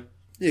 Yeah.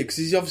 Yeah, because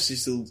he obviously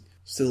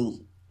still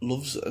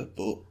loves her,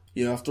 but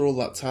after all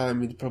that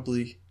time, he'd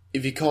probably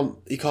he can't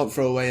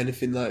throw away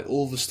anything like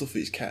all the stuff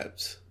he's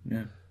kept.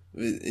 Yeah,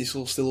 it's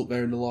all still up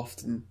there in the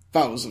loft, and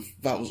that was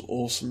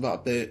awesome.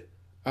 That bit,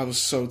 I was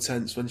so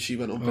tense when she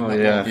went up in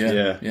that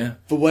loft. Yeah.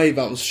 The way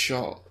that was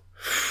shot.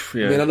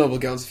 Yeah. I mean, I know we'll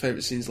get on to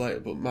favourite scenes later,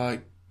 but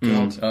my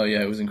God, oh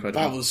yeah, it was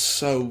incredible. That was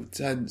so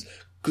tense.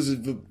 Because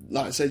of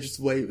like I say, just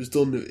the way it was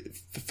done,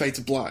 the fade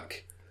to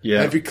black.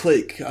 Yeah. Every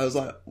click, I was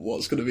like,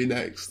 "What's going to be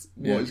next?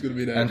 What is going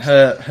to be next?" And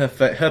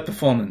her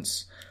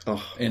performance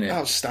in it,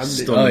 outstanding.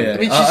 Stunning. Oh yeah, I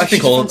mean, she's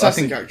a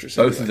fantastic actress.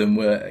 Both of them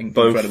were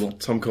incredible.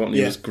 Tom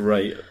Courtney was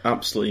great,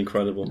 absolutely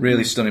incredible.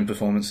 Really stunning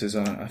performances.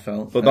 I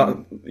felt. But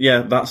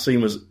that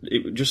scene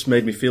it just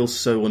made me feel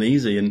so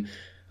uneasy, and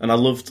I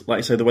loved, like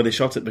I say, the way they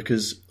shot it,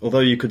 because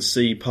although you could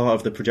see part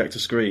of the projector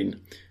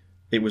screen,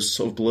 it was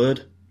sort of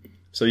blurred.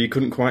 So you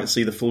couldn't quite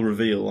see the full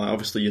reveal.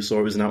 Obviously, you saw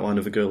it was an outline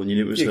of a girl, and you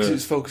knew it was her. because it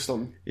was focused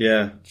on.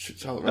 Yeah,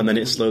 and then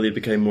it slowly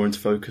became more into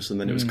focus, and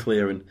then it was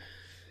clear,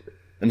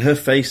 and her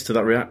face to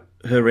that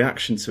her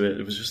reaction to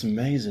it was just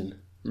amazing. It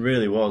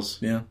really was.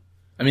 Yeah,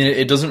 I mean,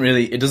 it doesn't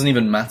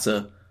even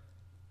matter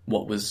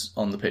what was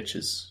on the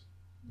pictures.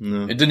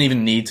 No, it didn't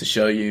even need to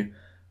show you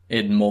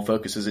in more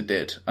focus as it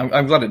did.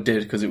 I'm glad it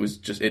did, because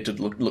it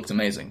looked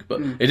amazing, but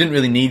it didn't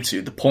really need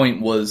to. The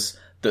point was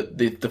that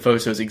the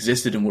photos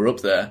existed and were up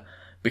there.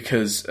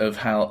 Because of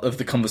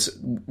the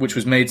conversation, which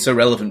was made so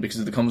relevant because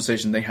of the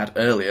conversation they had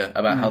earlier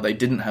about how they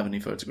didn't have any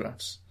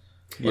photographs.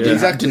 Well,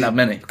 exactly. Didn't have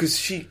many. Because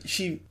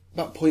she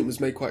that point was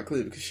made quite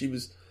clear, because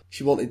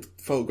she wanted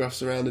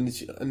photographs around, and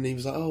he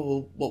was like, "Oh,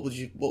 well, what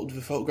would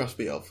the photographs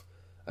be of?"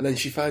 And then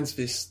she finds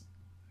this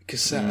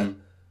cassette,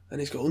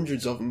 and it's got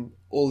hundreds of them,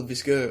 all of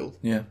this girl.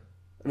 Yeah.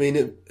 I mean,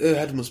 her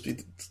head must be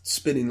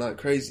spinning like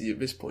crazy at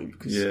this point,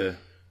 because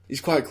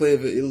it's quite clear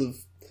that he'll have,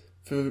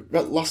 for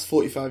the last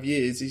 45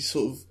 years, he's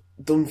sort of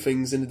done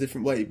things in a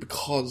different way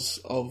because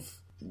of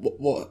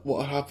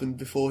what had happened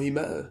before he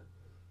met her,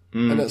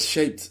 and that's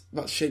shaped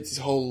his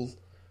whole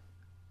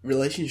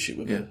relationship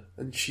with her,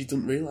 and she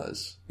doesn't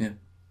realise. Yeah,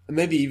 and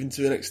maybe even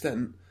to an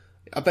extent,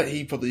 I bet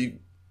he probably,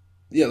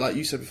 like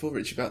you said before,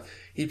 Rich, about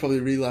he probably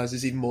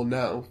realises even more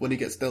now when he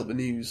gets dealt the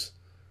news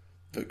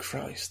that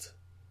Christ,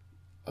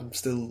 I'm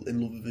still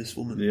in love with this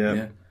woman.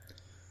 Yeah.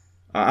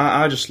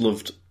 I just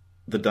loved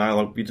the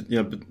dialogue.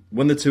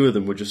 When the two of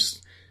them were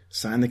just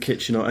sat in the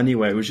kitchen or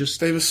anywhere, it was just...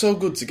 They were so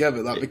good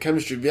together, the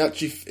chemistry. It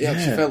actually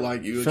felt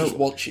like you were just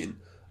watching,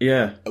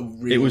 Yeah,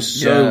 real, it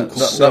was so.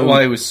 That's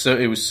why it was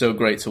so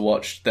great to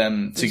watch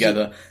them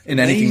together in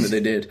anything that they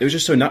did. It was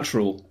just so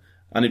natural,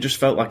 and it just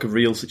felt like a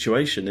real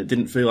situation. It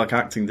didn't feel like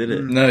acting, did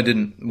it? No, it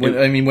didn't.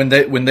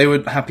 When they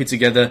were happy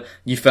together,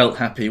 you felt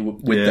happy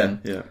with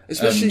them. Yeah,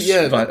 especially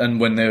and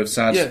when they were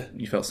sad,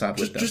 you felt sad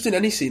with them. Just in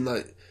any scene,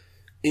 like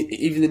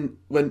even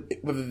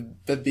whether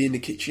they'd be in the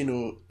kitchen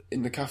or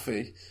in the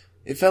cafe,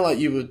 it felt like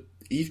you were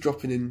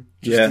eavesdropping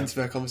into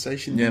their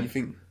conversation. Yeah. And you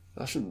think,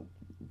 I shouldn't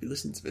be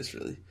listening to this,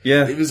 really.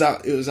 Yeah. It was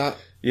that.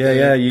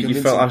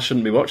 You felt I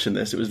shouldn't be watching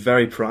this. It was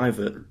very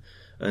private,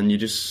 and you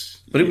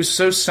just. But it was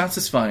so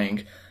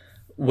satisfying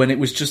when it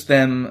was just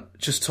them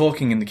just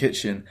talking in the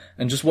kitchen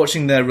and just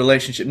watching their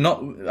relationship.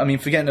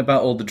 Forgetting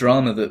about all the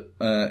drama that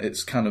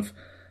it's kind of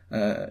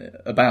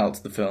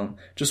about the film.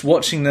 Just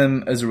watching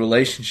them as a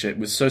relationship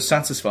was so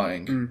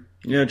satisfying.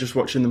 Yeah, just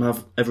watching them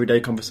have everyday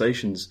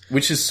conversations,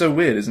 which is so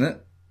weird, isn't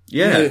it?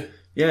 Yeah,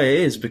 it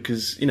is,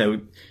 because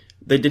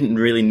they didn't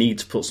really need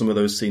to put some of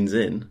those scenes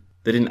in.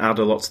 They didn't add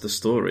a lot to the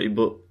story,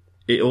 but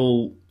it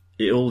all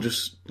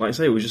just, like I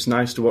say, it was just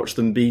nice to watch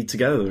them be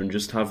together and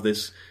just have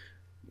this,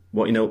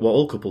 what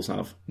all couples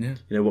have. Yeah.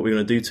 What we're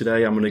going to do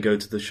today, I'm going to go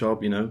to the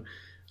shop,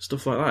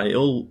 stuff like that.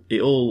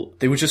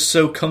 They were just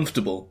so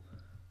comfortable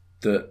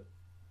that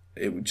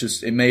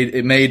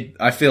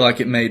I feel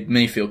like it made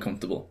me feel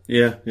comfortable.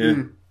 Yeah.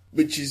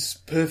 Which is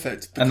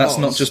perfect. And that's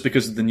not just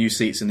because of the new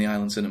seats in the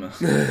Island Cinema.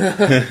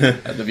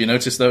 Have you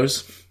noticed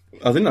those?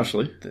 I didn't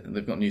actually.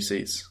 They've got new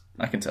seats.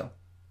 I can tell.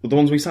 The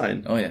ones we sat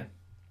in? Oh, yeah.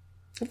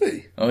 Have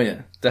they? Oh,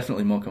 yeah.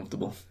 Definitely more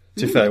comfortable.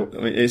 To be fair,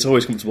 it's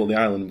always comfortable at the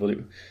Island, but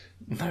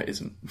no, it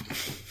isn't.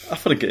 I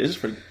think it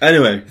is.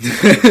 Anyway,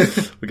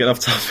 we're getting off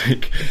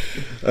topic.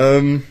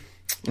 I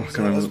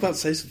was about to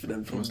say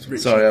something then.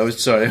 Sorry. I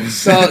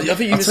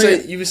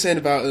think you were saying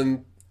about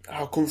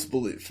how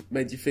comfortable it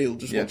made you feel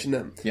just watching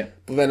them. Yeah.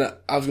 But then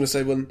I was going to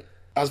say,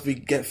 as we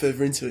get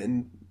further into it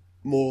and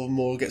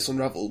more gets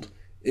unravelled,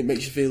 it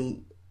makes you feel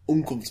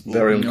uncomfortable.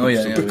 Very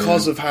uncomfortable.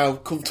 Because of how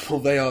comfortable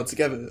they are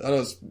together. I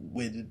know it's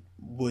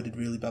worded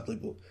really badly,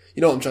 but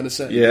you know what I'm trying to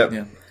say.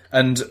 Yeah.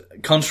 And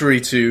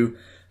contrary to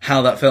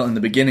how that felt in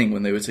the beginning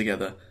when they were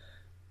together,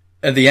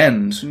 at the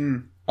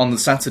end, on the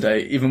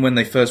Saturday, even when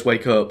they first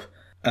wake up,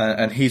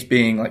 and he's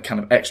being like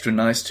kind of extra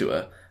nice to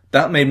her,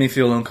 that made me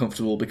feel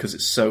uncomfortable because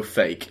it's so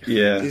fake.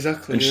 Yeah,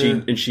 exactly.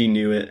 And she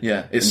knew it.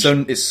 Yeah, it's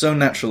so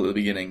natural at the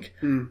beginning,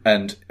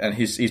 and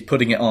he's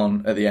putting it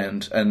on at the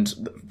end, and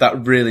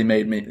that really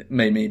made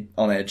me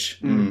on edge.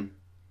 And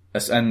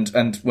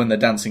when they're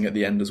dancing at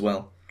the end as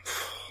well.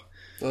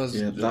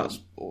 That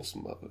was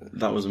awesome.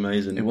 That was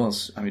amazing. It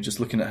was. Just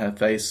looking at her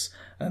face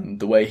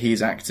and the way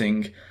he's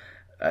acting,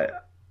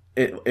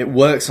 it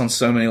works on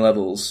so many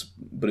levels,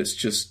 but it's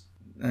just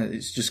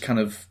kind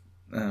of.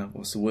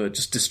 What's the word?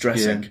 Just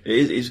distressing. Yeah,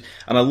 it is,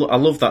 and I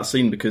love that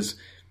scene because,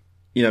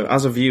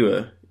 as a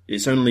viewer,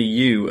 it's only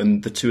you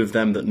and the two of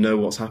them that know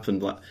what's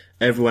happened. Like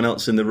everyone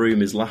else in the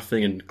room is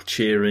laughing and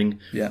cheering.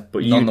 Yeah,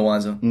 but none the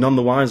wiser. None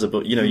the wiser.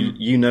 But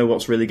you know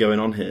what's really going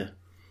on here,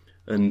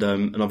 and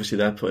obviously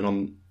they're putting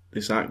on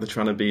this act. They're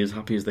trying to be as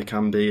happy as they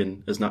can be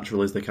and as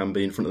natural as they can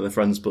be in front of their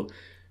friends. But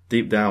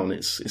deep down,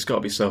 it's got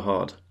to be so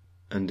hard.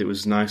 And it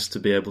was nice to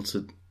be able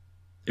to.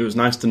 It was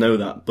nice to know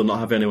that, but not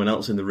have anyone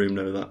else in the room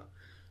know that.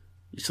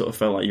 You sort of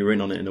felt like you were in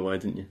on it in a way,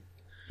 didn't you?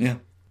 Yeah,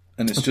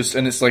 and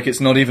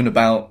it's not even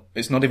about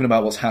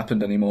what's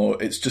happened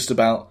anymore. It's just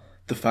about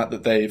the fact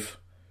that they've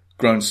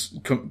come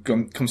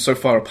so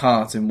far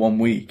apart in 1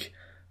 week,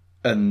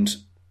 and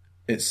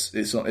it's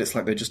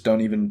like they just don't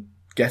even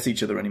get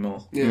each other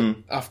anymore. Yeah,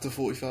 after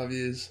 45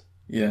 years.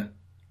 Yeah.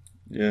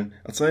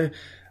 I'll tell you,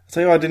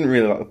 I didn't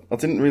really like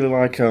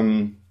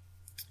the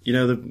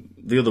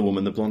other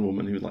woman, the blonde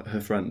woman who was like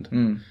her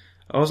friend.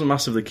 I wasn't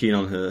massively keen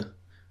on her.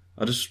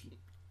 I just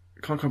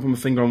can't put my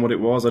finger on what it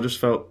was. I just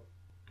felt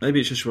maybe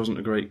it's just she wasn't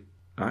a great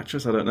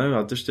actress. I don't know.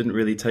 I just didn't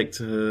really take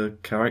to her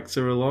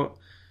character a lot.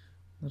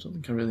 I don't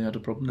think I really had a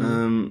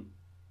problem.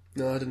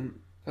 No, I didn't.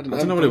 I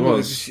don't know what it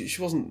was.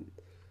 She wasn't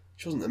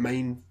the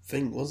main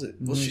thing, was it?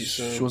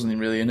 She wasn't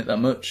really in it that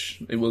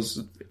much. It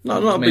was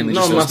not a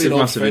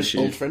massive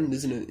issue. Old friend,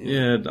 isn't it?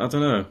 Yeah, I don't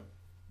know.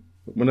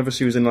 Whenever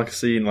she was in like a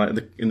scene, like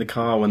in the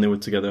car when they were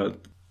together,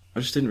 I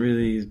just didn't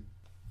really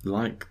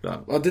like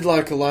that. I did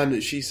like a line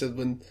that she said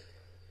when.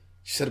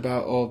 She said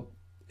about,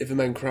 if a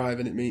man cry,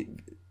 then it means...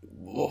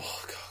 Oh,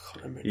 God, I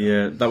can't remember.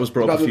 Yeah, that was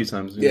brought up a few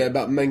times. Yeah,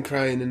 about men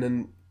crying, and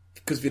then...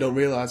 Because we don't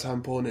realise how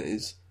important it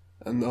is.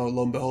 And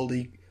lo and behold,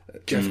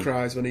 Jeff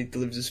cries when he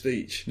delivers a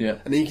speech. Yeah.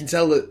 And then you can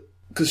tell that...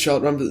 Because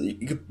Charlotte Rampart,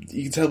 you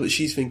can tell that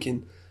she's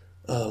thinking,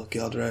 oh,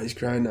 God, right, he's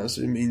crying now,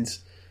 so it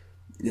means...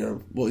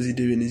 what is he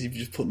doing? Is he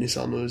just putting this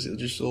on, or is it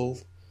just all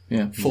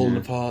falling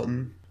apart?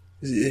 And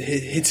is it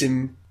hit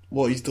him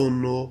what he's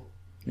done, or...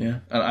 Yeah,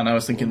 and I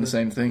was thinking the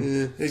same thing.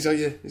 Yeah,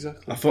 exactly.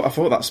 I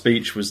thought that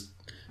speech was,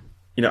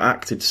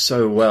 acted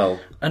so well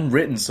and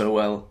written so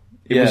well.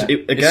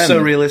 It's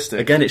so realistic.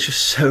 Again, it's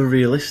just so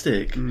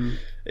realistic.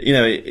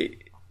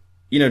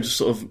 Just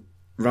sort of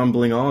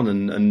rambling on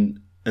and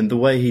And the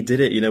way he did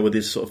it, with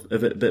his sort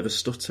of a bit of a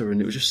stutter,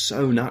 and it was just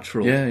so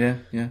natural. Yeah.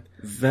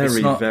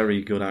 Very,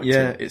 very good acting.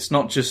 Yeah, it's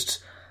not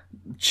just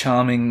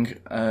charming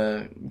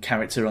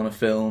character on a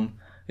film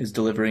is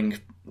delivering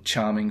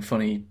charming,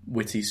 funny,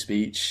 witty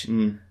speech.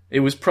 It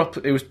was proper.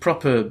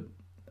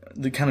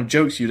 The kind of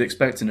jokes you'd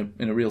expect in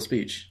a real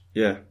speech.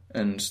 Yeah,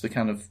 and the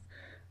kind of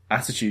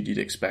attitude you'd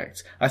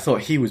expect. I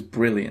thought he was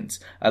brilliant.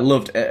 I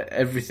loved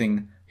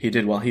everything he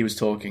did while he was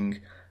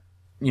talking.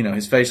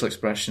 His facial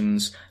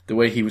expressions, the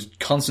way he was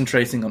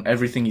concentrating on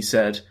everything he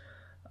said,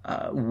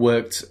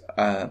 worked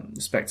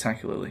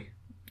spectacularly.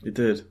 It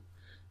did,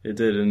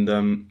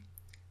 and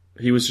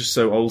he was just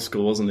so old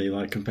school, wasn't he?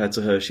 Like, compared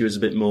to her, she was a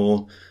bit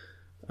more,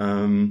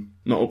 not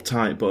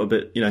uptight, but a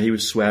bit, he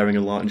was swearing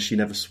a lot and she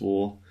never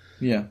swore.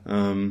 Yeah.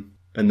 And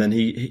then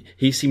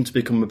he seemed to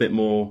become a bit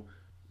more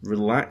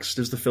relaxed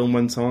as the film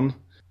went on,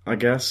 I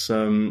guess.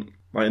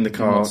 Like in the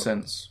car. In what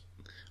sense?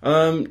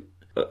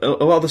 A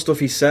lot of the stuff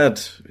he said,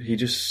 he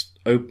just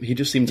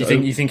seemed to.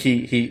 You think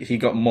he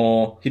got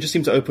more? He just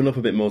seemed to open up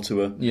a bit more to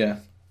her. Yeah.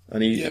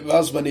 And but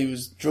that's when he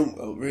was drunk,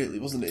 though, really,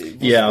 wasn't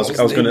it? I was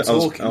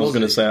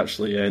going to say,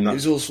 actually, yeah. It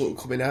was all sort of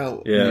coming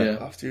out. Yeah.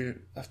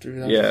 After a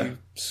few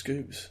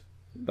scoops.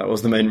 That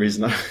was the main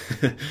reason.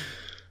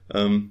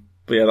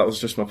 But yeah, that was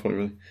just my point,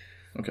 really.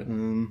 Okay.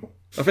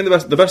 I think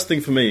the best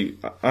thing for me,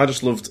 I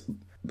just loved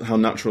how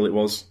natural it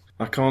was.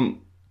 I can't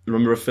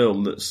remember a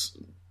film that's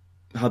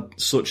had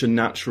such a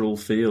natural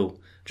feel.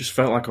 Just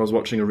felt like I was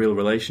watching a real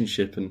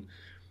relationship, and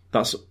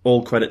that's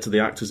all credit to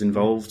the actors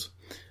involved.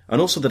 And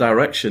also the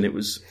direction.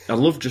 I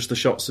loved just the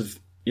shots of,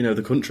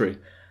 the country.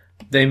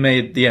 They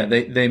made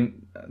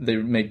they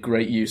made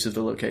great use of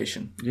the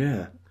location.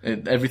 Yeah.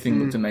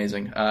 Everything looked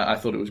amazing. I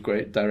thought it was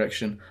great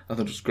direction. I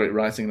thought it was great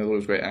writing. I thought it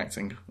was great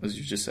acting, as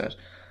you just said.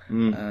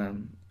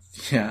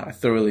 I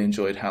thoroughly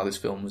enjoyed how this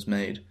film was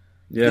made.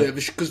 Yeah,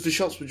 because the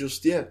shots were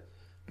just, the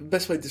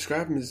best way to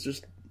describe them is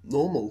just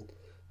normal.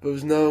 There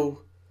was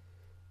no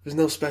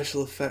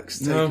special effects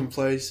taking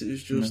place. It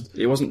was just...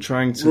 It wasn't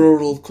trying to...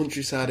 rural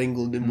countryside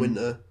England in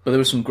winter. But there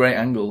were some great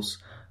angles.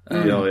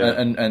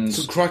 And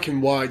some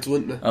cracking wides,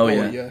 weren't there? Oh,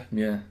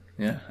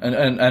 yeah.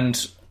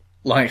 And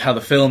like how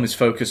the film is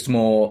focused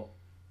more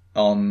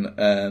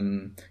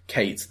on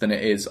Kate than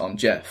it is on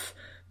Jeff,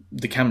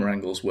 the camera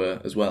angles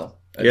were as well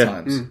at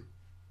times.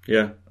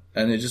 Yeah.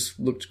 And it just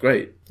looked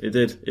great. It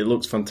did. It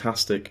looked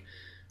fantastic.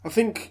 I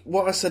think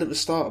what I said at the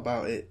start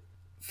about it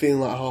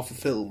feeling like half a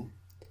film,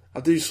 I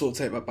do sort of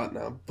take that back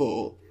now,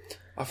 but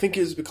I think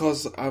it was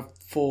because I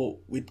thought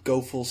we'd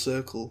go full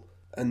circle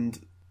and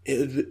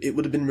it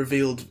would have been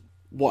revealed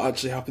what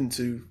actually happened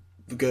to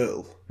the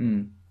girl.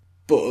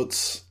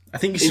 But I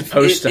think you're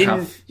supposed to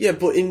have... I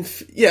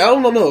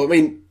don't know. I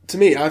mean, to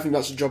me, I think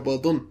that's a job well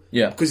done.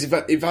 Yeah. Because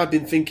if I'd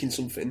been thinking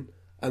something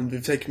and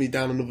they've taken me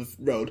down another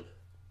road,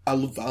 I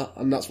love that,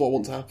 and that's what I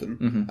want to happen.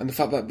 Mm-hmm. And the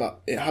fact that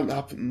it hadn't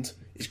happened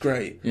is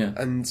great. Yeah.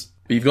 And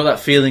but you've got that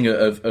feeling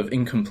of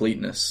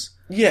incompleteness.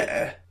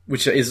 Yeah.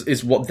 Which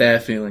is what they're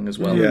feeling as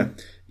well. Yeah.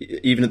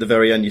 Even at the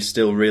very end, you're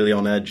still really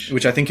on edge.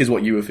 Which I think is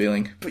what you were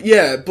feeling.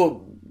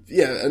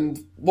 And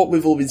what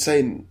we've all been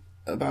saying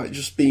about it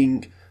just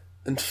being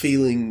and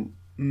feeling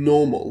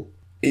normal,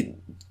 it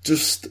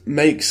just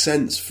makes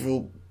sense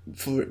for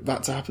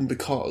that to happen,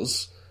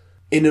 because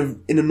in a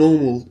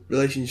normal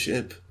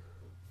relationship,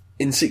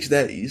 in 6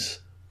 days,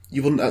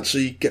 you wouldn't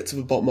actually get to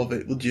the bottom of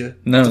it, would you?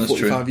 No, after that's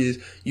 45 true. years.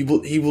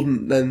 He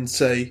wouldn't then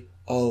say,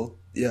 oh,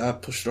 yeah, I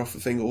pushed her off the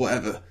thing or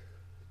whatever.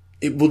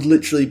 It would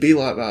literally be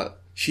like that.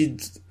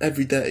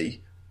 Every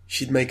day,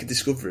 she'd make a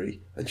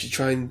discovery and she'd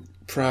try and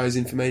prise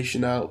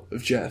information out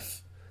of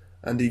Jeff,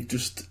 and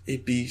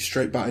he'd be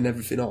straight batting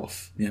everything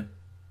off. Yeah.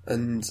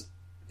 And,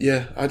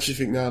 I actually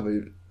think now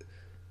that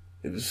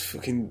it was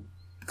fucking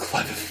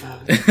clever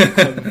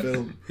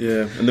film.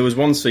 Yeah, and there was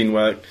one scene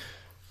where,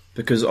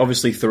 because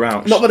obviously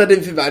throughout... Not that I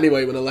didn't think that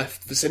anyway when I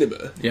left the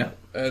cinema. Yeah.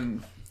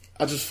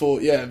 I just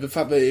thought, the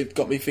fact that it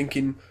got me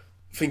thinking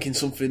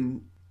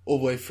something all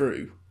the way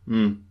through,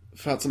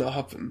 for that to not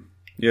happen,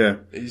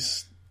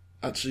 is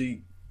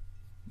actually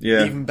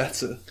even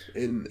better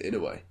in a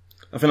way.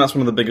 I think that's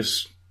one of the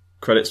biggest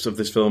credits of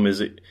this film,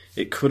 is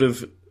it could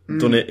have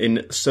done it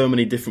in so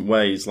many different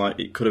ways. Like,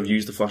 it could have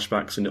used the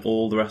flashbacks and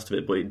all the rest of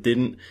it, but it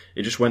didn't.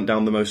 It just went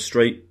down the most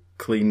straight,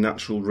 clean,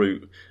 natural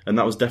route, and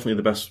that was definitely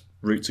the best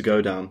route to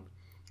go down,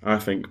 I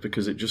think,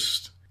 because it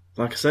just,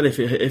 like I said, if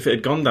it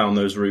had gone down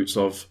those routes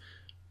of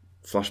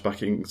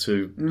flashbacking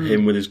to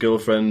him with his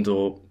girlfriend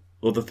or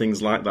other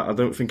things like that, I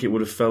don't think it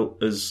would have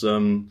felt as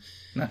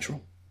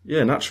natural.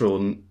 Yeah, natural,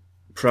 and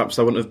perhaps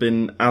I wouldn't have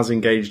been as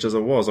engaged as I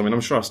was. I mean,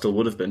 I'm sure I still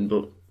would have been,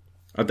 but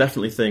I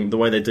definitely think the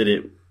way they did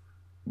it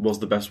was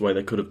the best way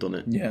they could have done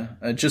it. Yeah,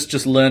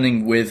 just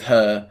learning with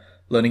her,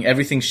 learning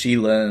everything she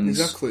learns,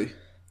 exactly,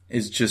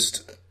 is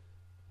just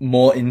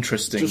more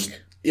interesting.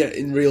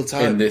 In real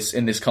time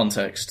in this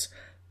context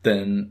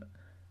than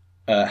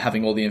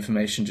having all the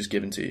information just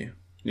given to you.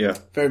 Yeah,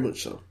 very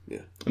much so.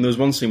 Yeah, and there was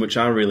one scene which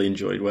I really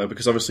enjoyed, where,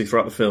 because obviously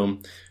throughout the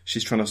film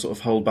she's trying to sort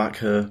of hold back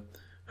her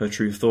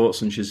true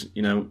thoughts, and she's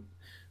going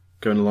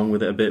along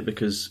with it a bit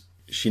because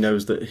she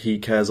knows that he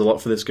cares a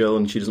lot for this girl,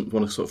 and she doesn't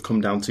want to sort of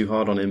come down too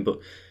hard on him. But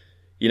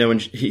when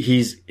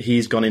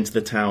he's gone into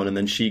the town, and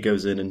then she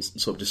goes in and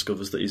sort of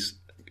discovers that he's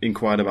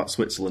inquired about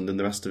Switzerland and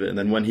the rest of it. And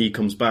then when he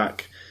comes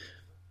back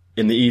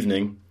in the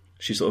evening,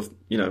 she sort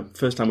of,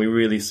 first time we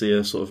really see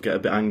her sort of get a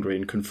bit angry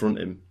and confront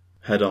him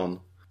head on.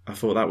 I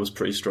thought that was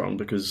pretty strong,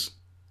 because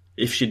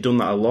if she'd done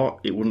that a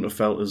lot, it wouldn't have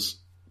felt as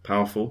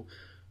powerful.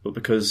 But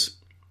because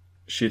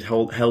she'd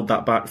held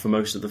that back for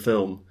most of the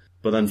film,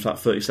 but then for that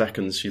 30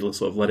 seconds, she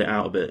sort of let it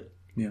out a bit.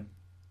 Yeah.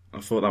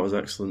 I thought that was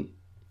excellent.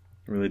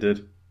 I really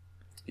did.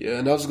 Yeah,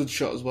 and that was a good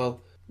shot as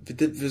well.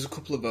 There's a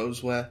couple of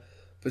those where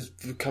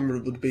the camera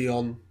would be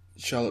on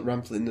Charlotte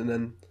Rampling, and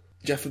then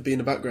Jeff would be in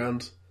the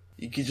background.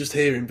 You could just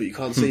hear him, but you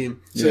can't see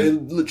him. So it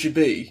would literally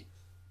be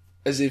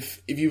as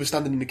if you were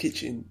standing in the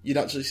kitchen, you'd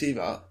actually see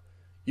that.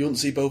 You wouldn't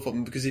see both of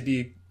them because he'd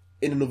be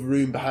in another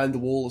room behind the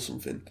wall or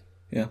something.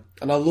 Yeah.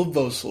 And I love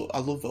those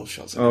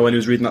shots. Oh, when he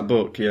was reading that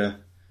book, yeah.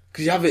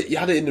 Because you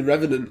had it in The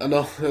Revenant. I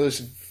know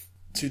there's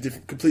two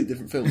completely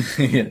different films.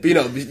 Yeah.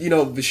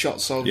 But the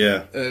shots of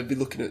be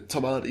looking at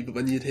Tom Hardy, but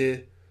when you'd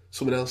hear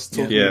someone else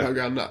talking in the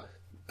background, that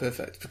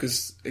perfect,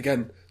 because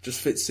again, just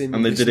fits in.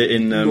 And they did it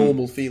in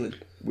normal feeling.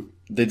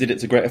 They did it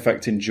to great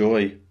effect in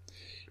Joy.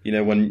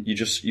 When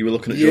you were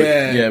looking at Joy.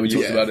 Yeah, we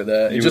talked about it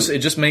there.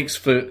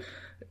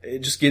 It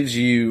just gives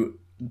you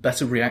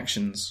better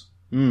reactions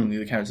from the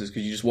other characters,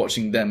 because you're just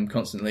watching them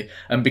constantly,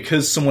 and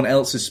because someone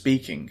else is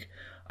speaking,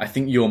 I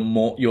think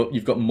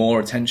you've got more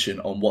attention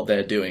on what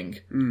they're doing.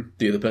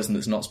 The other person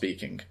that's not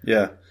speaking.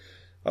 Yeah,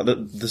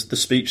 the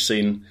speech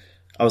scene.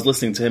 I was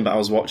listening to him, but I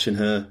was watching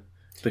her.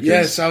 Because...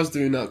 Yes, I was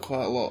doing that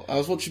quite a lot. I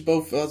was watching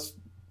both. I was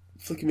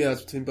flicking my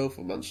eyes between both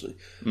of them, actually.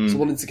 So I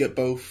wanted to get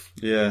both.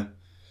 Yeah,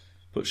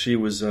 but she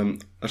was. I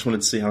just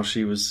wanted to see how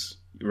she was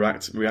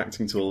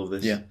reacting to all of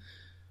this. Yeah,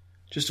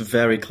 just a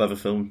very clever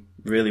film.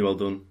 Really well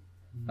done.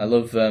 I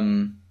love.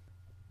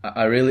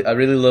 I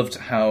really loved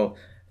how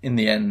in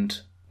the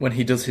end, when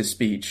he does his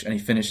speech and he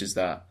finishes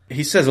that,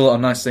 he says a lot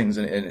of nice things,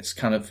 and it's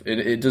kind of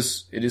it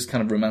is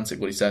kind of romantic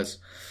what he says,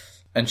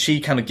 and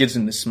she kind of gives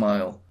him this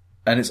smile,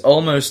 and it's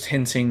almost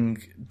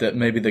hinting that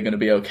maybe they're going to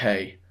be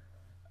okay,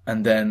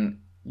 and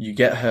then you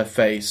get her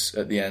face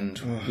at the end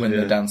when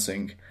they're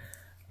dancing,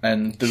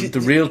 and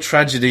the real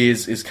tragedy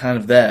is kind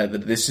of there,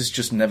 that this is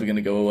just never going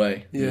to go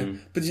away. Yeah,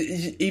 but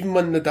even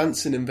when they're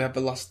dancing and they have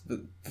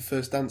the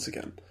first dance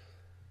again,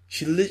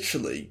 she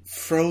literally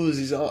throws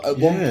his arm at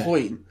one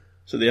point.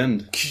 So at the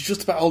end, she's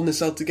just about holding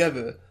herself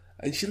together,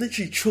 and she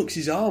literally chucks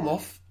his arm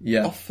off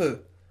her.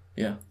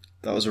 Yeah,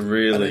 that was a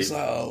really. And it's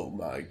like, oh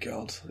my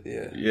god,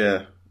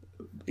 yeah.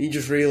 You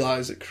just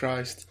realise that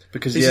Christ,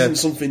 because this isn't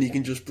something you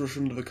can just brush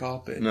under the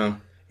carpet. No,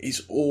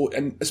 it's all,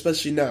 and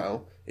especially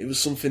now, it was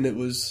something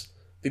that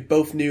they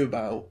both knew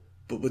about,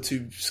 but were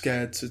too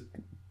scared to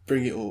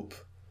bring it up.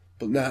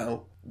 But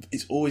now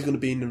it's always going to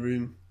be in the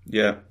room.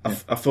 Yeah, I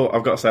thought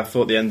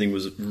the ending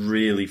was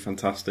really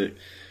fantastic.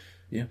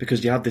 Yeah,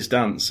 because you had this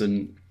dance,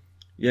 and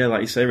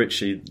like you say,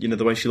 Richie,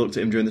 the way she looked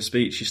at him during the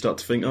speech, you start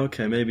to think,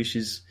 okay, maybe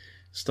she's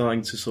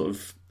starting to sort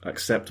of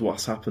accept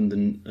what's happened,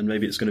 and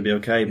maybe it's going to be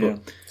okay.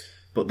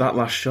 But that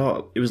last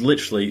shot, it was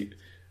literally,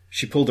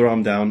 she pulled her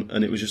arm down,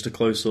 and it was just a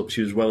close up.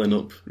 She was welling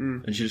up,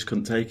 and she just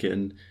couldn't take it,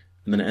 and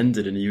then it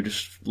ended, and you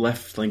just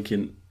left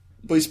thinking.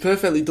 But it's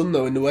perfectly done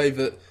though, in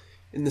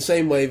the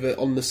same way that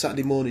on the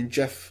Saturday morning,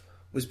 Jeff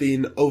was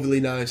being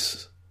overly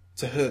nice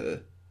to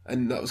her,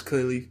 and that was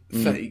clearly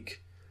fake.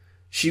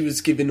 She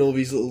was giving all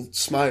these little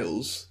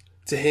smiles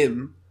to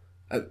him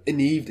in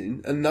the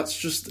evening, and that's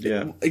just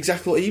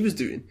exactly what he was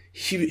doing.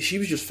 She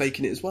was just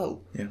faking it as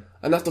well. Yeah.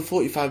 And after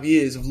 45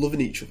 years of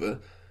loving each other,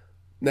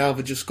 now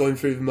they're just going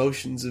through the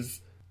motions of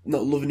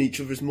not loving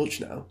each other as much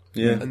now.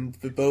 Yeah. And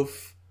they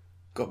both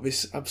got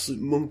this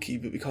absolute monkey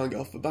that we can't get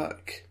off the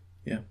back.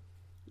 Yeah.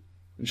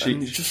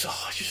 And it's just,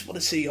 I just want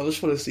to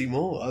see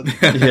more.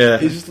 Yeah.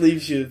 It just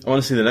leaves you. I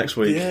want to see the next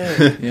week.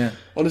 Yeah. Yeah.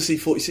 I want to see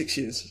 46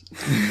 years.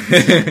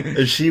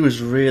 And she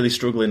was really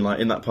struggling, like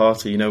in that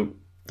party. There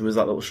was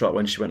that little shot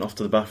when she went off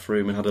to the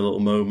bathroom and had a little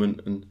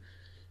moment, and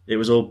it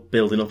was all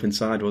building up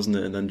inside, wasn't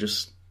it? And then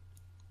just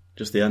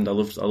the end. I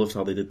loved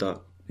how they did that.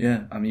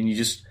 Yeah, I mean, you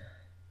just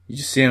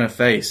see in her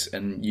face,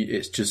 and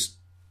it just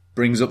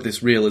brings up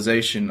this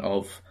realization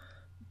of,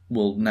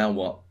 well, now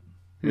what?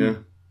 Yeah.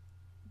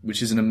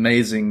 Which is an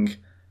amazing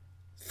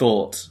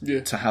thought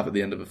to have at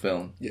the end of a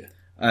film. Yeah.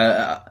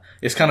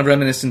 It's kind of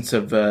reminiscent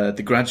of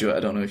The Graduate. I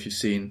don't know if you've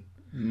seen.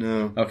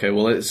 No. Okay,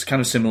 well, it's kind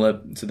of similar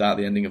to that,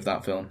 the ending of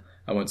that film.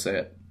 I won't say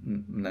it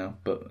now,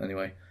 but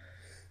anyway,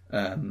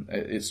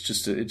 it's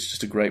just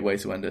a great way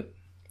to end it.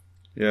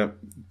 Yeah,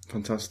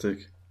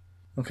 fantastic.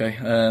 Okay,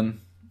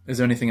 is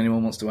there anything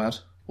anyone wants to add?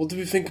 What do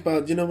we think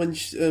about, when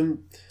she,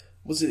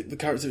 was it the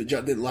character that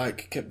Jack didn't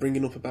like kept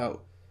bringing up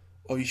about,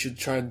 you should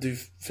try and do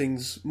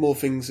more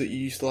things that you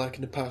used to like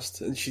in the past,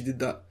 and she did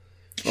that.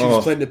 She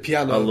was playing the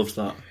piano. I loved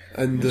that.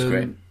 And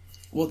great.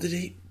 What did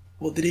he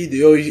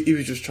do? Oh, he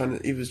was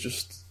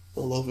just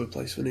all over the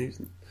place, wasn't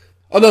he?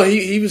 Oh no,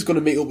 he was going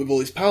to meet up with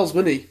all his pals,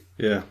 wasn't he?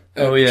 Yeah.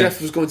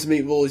 Jeff was going to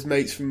meet with all his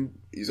mates from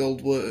his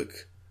old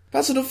work.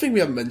 That's another thing we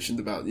haven't mentioned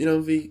about,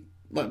 the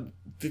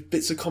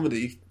bits of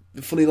comedy,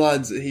 the funny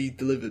lines that he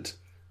delivered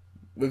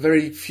were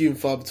very few and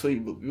far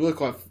between, but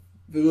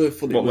they were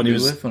funny. When he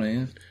was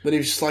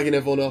slagging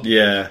everyone off.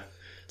 Yeah.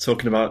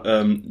 Talking about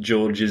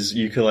George's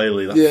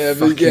ukulele. That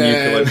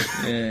ukulele.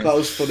 That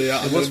was funny.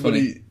 It was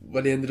funny.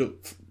 When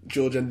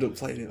George ended up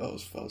playing it, that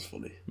was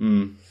funny.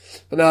 Mm.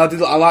 But no,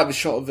 I like the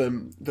shot of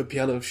the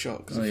piano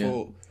shot, because I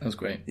thought... that was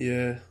great.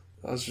 Yeah,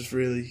 that was just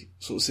really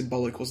sort of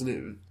symbolic, wasn't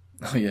it?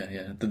 Oh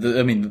yeah.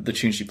 The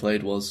tune she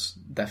played was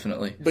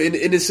definitely... But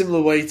in a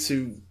similar way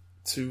to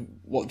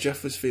what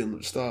Jeff was feeling at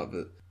the start,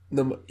 but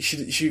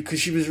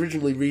because she was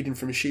originally reading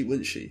from a sheet,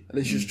 wasn't she? And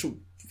then she just took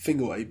the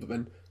finger away, but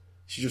then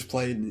she just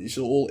played, and it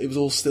was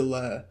all still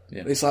there.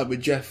 Yeah. And it's like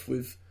with Jeff,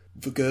 with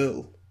the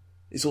girl,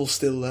 it's all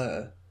still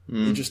there.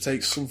 It just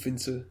takes something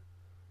to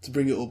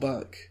bring it all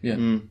back.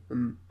 Yeah.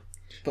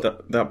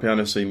 But that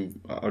piano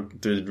scene, I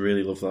did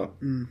really love that.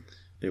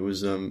 It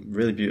was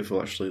really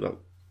beautiful, actually. That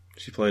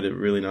she played it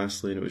really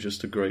nicely, and it was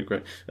just a great,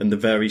 and the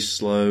very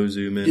slow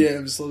zoom in. Yeah,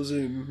 the slow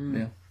zoom.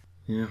 Mm-hmm.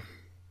 Yeah.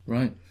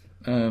 Right.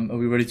 Are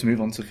we ready to move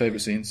on to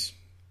favourite scenes?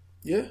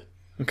 Yeah.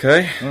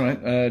 Okay. All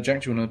right.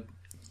 Jack, do you want to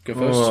go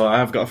first? Oh, I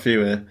have got a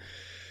few here.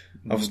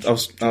 I was.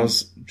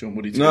 John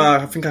Woody. No,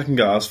 I think I can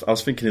go. I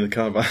was thinking in the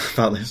car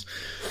about this.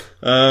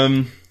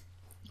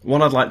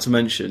 One I'd like to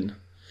mention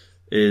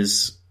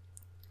is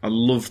I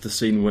love the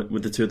scene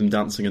with the two of them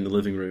dancing in the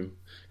living room,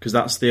 because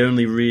that's the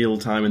only real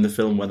time in the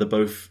film where they're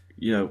both,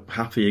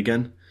 happy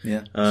again.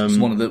 Yeah. It's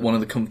one of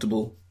the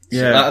comfortable.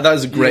 Yeah, that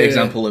is a great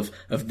example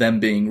of them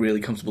being really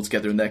comfortable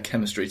together and their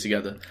chemistry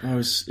together. It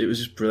was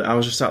just brilliant. I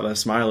was just sat there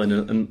smiling,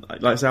 and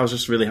like I said, I was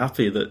just really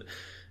happy that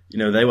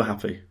they were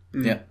happy.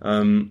 Yeah.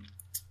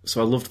 So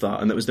I loved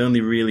that, and it was the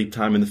only really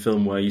time in the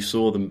film where you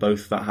saw them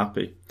both that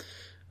happy.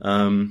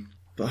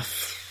 But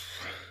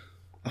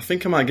I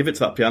think I might give it to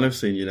that piano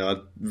scene. I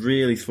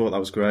really thought that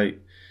was great.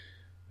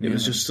 It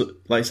was just,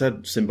 like I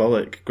said,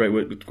 symbolic. Great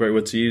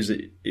word to use.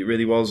 It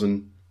really was,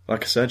 and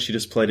like I said, she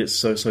just played it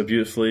so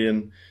beautifully,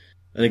 and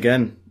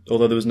again,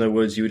 although there was no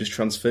words, you were just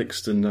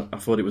transfixed, and I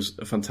thought it was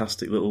a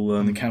fantastic little...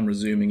 and the camera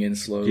zooming in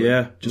slowly.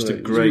 Yeah, just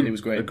it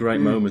was great. A great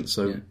moment,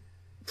 so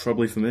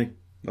probably for me.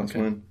 That's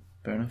mine.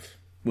 Fair enough.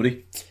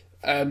 Woody?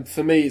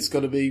 For me, it's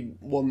got to be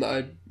one that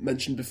I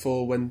mentioned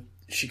before, when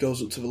she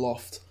goes up to the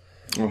loft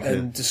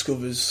and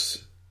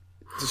discovers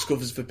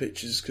the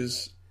pictures,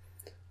 because,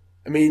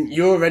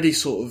 you're already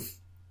sort of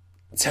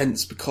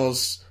tense,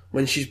 because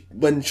when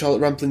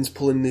Charlotte Rampling's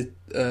pulling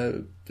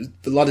the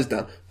ladders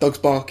down, dog's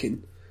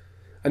barking,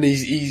 and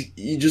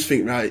you just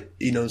think, right,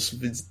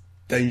 something's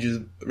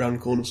dangerous around the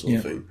corner, sort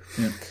of thing.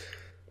 Yeah.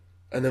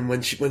 And then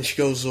when she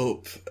goes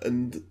up,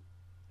 and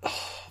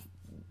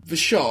the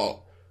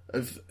shot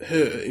of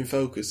her in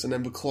focus, and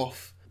then the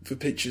cloth for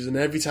pictures, and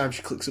every time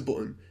she clicks a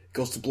button, it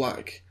goes to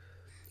black,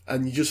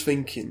 and you're just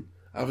thinking,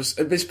 at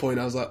this point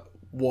I was like,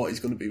 what is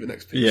going to be the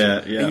next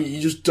picture? Yeah. And you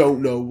just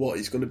don't know what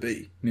it's going to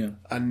be. Yeah.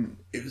 And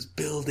it was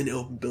building it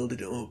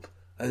up,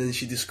 and then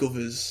she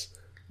discovers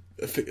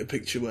a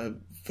picture where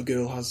the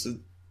girl has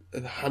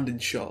a hand in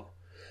shot.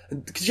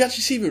 And could you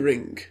actually see the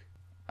ring?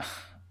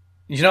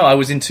 I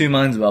was in two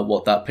minds about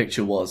what that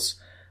picture was.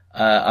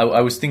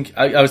 I was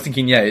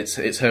thinking, yeah,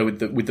 it's her with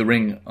the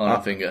ring on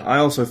her finger. I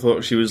also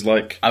thought she was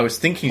like. I was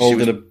thinking she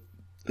was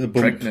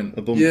pregnant.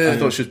 A bump. Yeah. I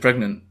thought she was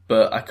pregnant,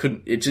 but I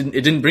couldn't. It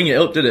didn't bring it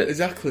up, did it?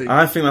 Exactly.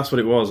 I think that's what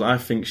it was. I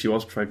think she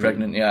was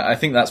pregnant. Yeah, I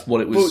think that's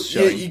what it was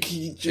showing. Yeah,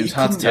 it was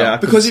hard to tell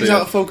because it was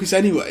out of focus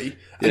anyway.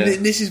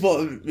 And this is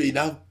what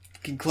how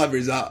fucking clever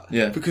is that?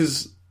 Yeah.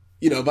 Because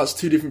that's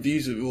two different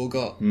views that we've all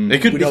got.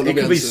 It could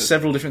be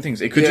several different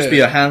things. It could just be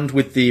a hand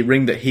with the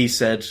ring that he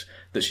said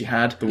that she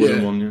had, the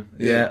wooden one.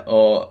 Yeah,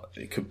 or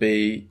it could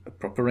be a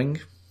proper ring.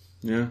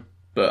 Yeah,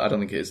 but I don't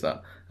think it is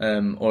that.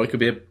 Or it could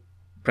be a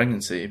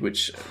pregnancy,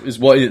 which is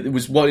what it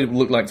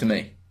looked like to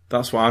me.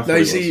 That's what I thought. No,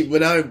 you see,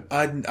 when I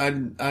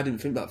didn't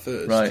think that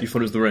first. Right, you thought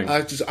it was the ring. I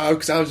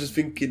was just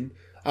thinking,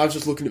 I was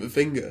just looking at the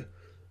finger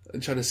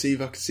and trying to see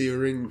if I could see a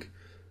ring,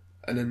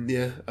 and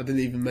then I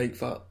didn't even make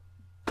that.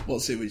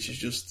 Which is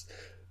just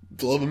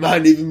blow my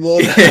mind even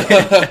more.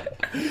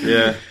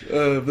 Yeah.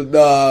 But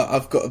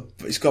no,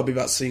 it's got to be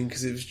that scene,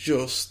 because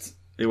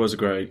it was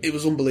great. It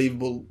was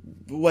unbelievable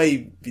the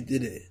way we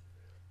did it.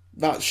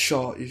 That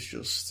shot is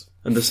just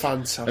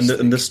fantastic.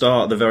 And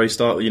the very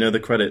start, the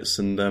credits,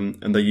 and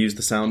they use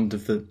the sound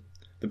of the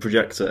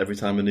projector every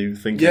time a new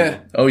thing.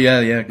 Yeah. Oh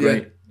yeah,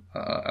 great.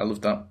 Yeah. I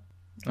loved that.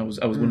 I was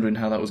wondering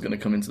how that was going to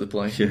come into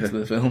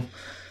the film.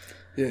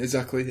 Yeah,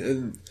 exactly.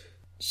 And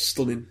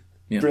stunning,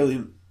 yeah.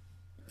 Brilliant.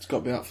 It's got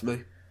to be out for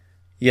me.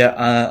 Yeah,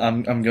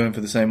 I'm going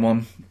for the same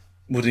one,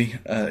 Woody.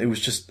 It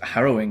was just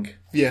harrowing.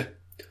 Yeah.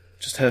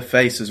 Just her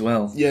face as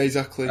well. Yeah,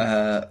 exactly.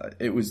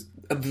 It was...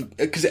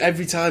 Because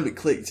every time it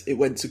clicked, it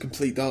went to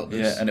complete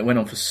darkness. Yeah, and it went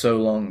on for so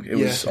long. It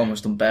was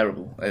almost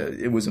unbearable.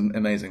 It was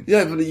amazing.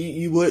 Yeah, but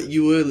you were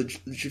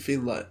literally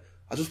feeling like,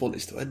 I just want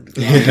this to end.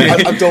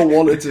 I don't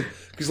want it to...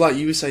 Because like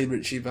you were saying,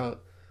 Richie,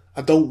 about...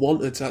 I don't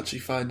want her to actually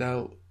find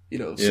out,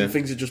 some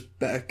things are just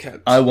better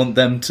kept. I want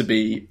them to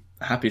be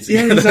happy to.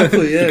 Yeah,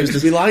 exactly. Yeah,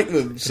 because we like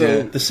them.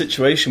 So the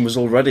situation was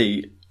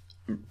already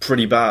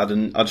pretty bad,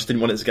 and I just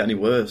didn't want it to get any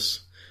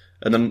worse.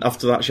 And then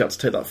after that, she had to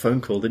take that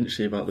phone call, didn't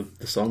she, about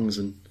the songs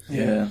and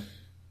and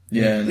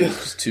it was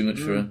just too much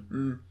for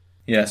her.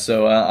 Yeah,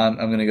 so I'm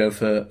going to go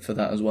for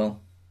that as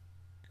well.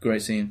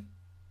 Great scene.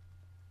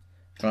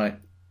 Right,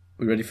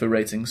 we ready for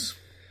ratings?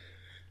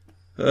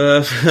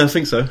 I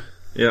think so.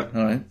 Yeah.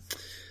 All right.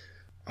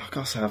 I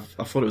gotta say,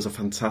 I thought it was a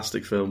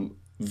fantastic film.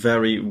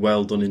 Very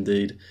well done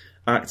indeed.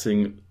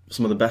 Acting,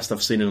 some of the best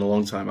I've seen in a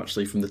long time,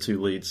 actually, from the two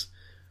leads.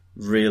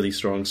 Really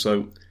strong.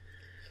 So,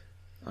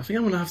 I think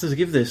I'm going to have to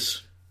give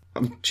this...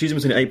 I'm choosing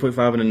between an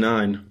 8.5 and a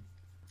 9.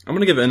 I'm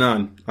going to give it a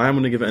 9. I am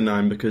going to give it a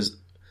 9 because,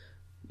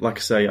 like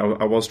I say,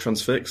 I was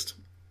transfixed.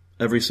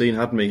 Every scene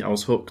had me. I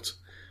was hooked.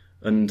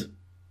 And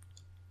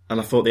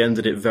I thought they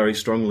ended it very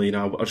strongly.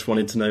 I just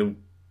wanted to know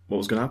what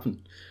was going to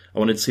happen. I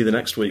wanted to see the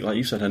next week, like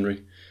you said,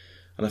 Henry.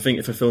 And I think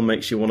if a film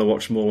makes you want to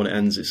watch more when it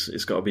ends,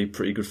 it's got to be a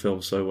pretty good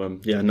film. So,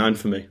 9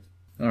 for me.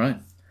 All right.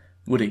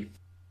 Woody?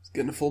 It's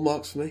getting the full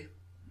marks for me.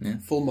 Yeah.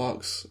 Full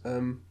marks.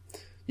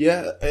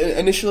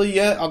 Initially,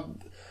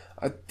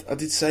 I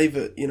did say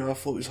that, I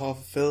thought it was half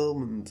a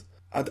film, and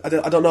I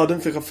don't know, I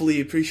don't think I fully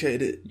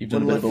appreciated it. You've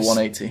done a bit of a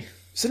 180.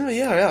 Cinema,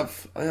 yeah, I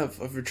have.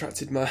 I've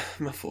retracted my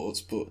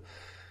thoughts, but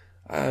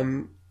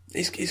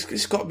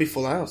it's got to be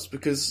full house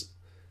because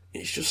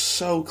it's just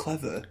so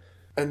clever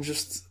and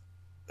just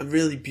a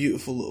really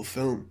beautiful little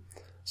film.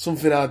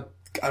 Something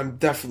I'm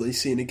definitely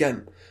seeing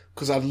again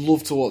because I'd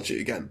love to watch it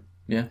again.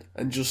 Yeah,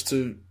 and just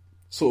to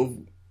sort of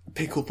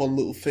pick up on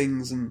little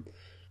things and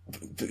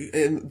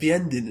the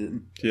ending,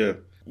 and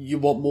you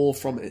want more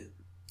from it.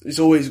 It's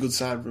always a good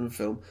sign from a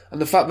film,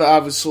 and the fact that I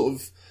was sort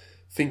of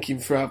thinking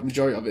throughout the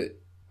majority of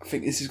it, I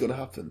think this is going to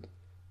happen,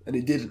 and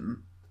it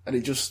didn't,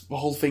 and the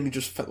whole thing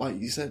just felt, like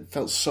you said,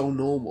 felt so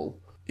normal.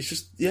 It's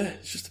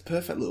just a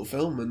perfect little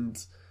film, and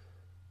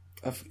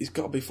it's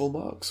got to be full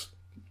marks.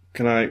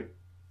 Can I?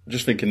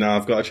 Just thinking now,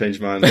 I've got to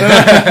change mine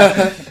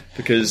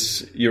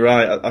because you're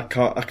right. I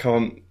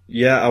can't.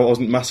 Yeah, I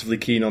wasn't massively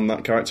keen on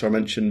that character I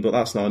mentioned, but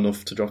that's not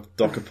enough to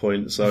dock a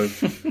point. So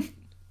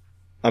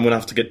I'm gonna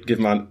have to give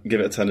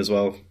it a 10 as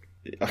well.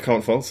 I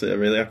can't fault it,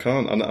 really. I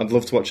can't, and I'd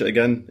love to watch it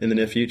again in the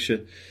near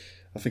future.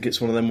 I think it's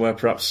one of them where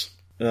perhaps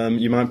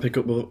you might pick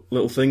up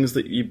little things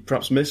that you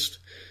perhaps missed.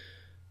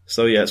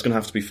 So yeah, it's gonna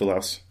have to be full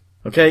house.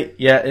 Okay,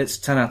 yeah, it's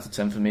 10 out of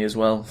 10 for me as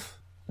well.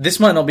 This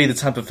might not be the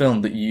type of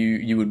film that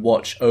you would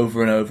watch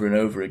over and over and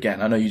over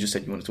again. I know you just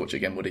said you wanted to watch it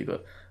again, Woody,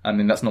 but I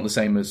mean that's not the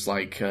same as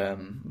like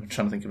I'm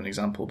trying to think of an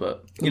example,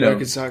 but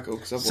American Psycho.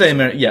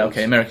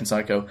 American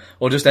Psycho,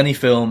 or just any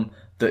film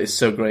that is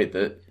so great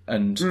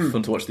and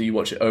fun to watch that you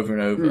watch it over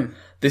and over.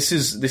 This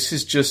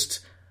is just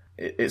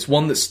it's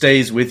one that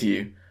stays with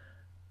you,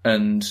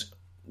 and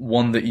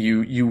one that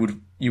you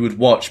would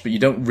watch, but you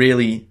don't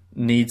really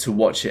need to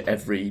watch it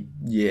every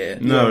year.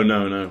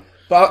 No.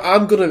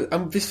 But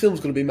this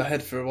film's gonna be in my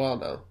head for a while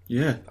now.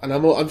 Yeah, and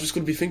I'm just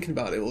gonna be thinking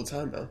about it all the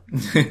time now.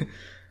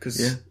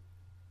 Because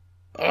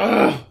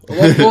I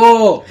want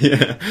more.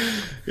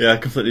 Yeah, I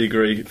completely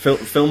agree.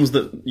 Films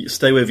that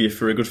stay with you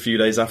for a good few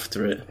days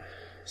after it.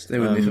 Stay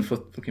with me for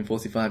fucking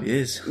 45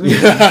 years.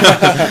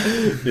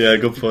 Yeah,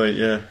 good point.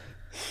 Yeah.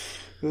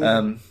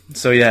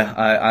 So yeah,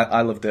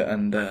 I loved it,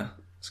 and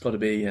it's got to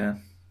be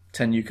 10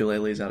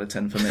 ukuleles out of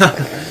 10 for me.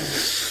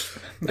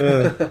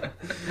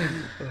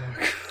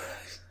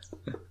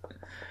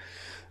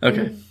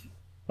 Okay,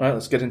 all right.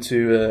 Let's get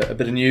into a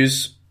bit of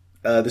news.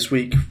 This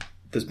week,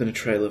 there's been a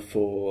trailer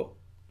for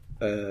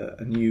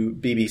a new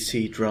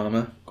BBC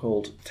drama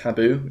called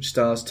Taboo, which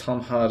stars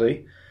Tom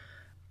Hardy.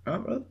 I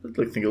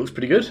think it looks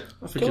pretty good.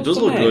 I think it does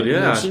look good.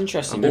 Yeah, it's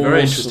interesting. I'm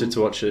very interested to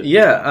watch it.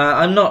 Yeah,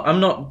 I'm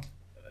not.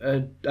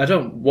 I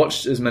don't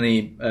watch as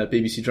many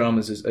BBC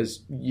dramas as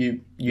you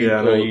do,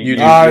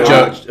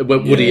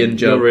 Woody and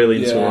Joe. You're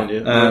really into it, aren't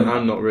you?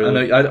 I'm not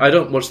really. I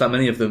don't watch that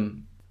many of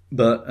them,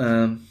 but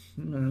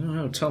I don't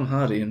know, Tom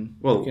Hardy and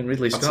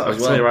Ridley Scott as well. I'll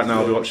tell you right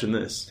now, I'll be watching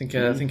this.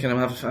 Thinking I'm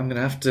going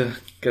to have to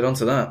get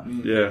onto that.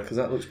 Yeah, because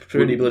that looks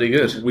pretty bloody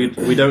good.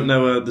 We don't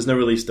know. There's no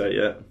release date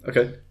yet.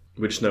 Okay,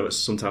 we just know it's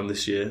sometime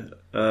this year.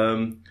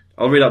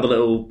 I'll read out the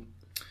little.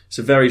 It's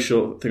a very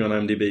short thing on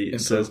IMDb. It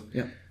says.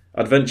 Yeah.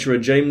 Adventurer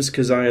James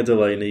Keziah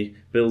Delaney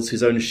builds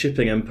his own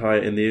shipping empire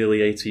in the early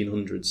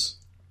 1800s.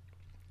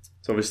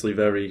 It's obviously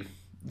very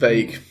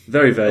vague.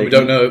 Very vague. We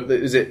don't know.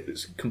 Is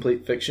it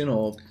complete fiction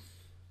or?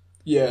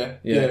 Yeah.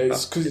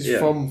 It's because it's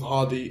from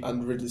Hardy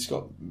and Ridley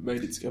Scott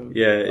made it together.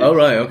 Yeah.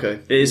 Right. Okay.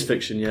 It is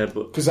fiction. Yeah,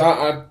 but because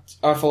I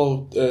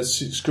follow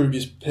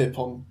Scroobius Pip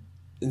on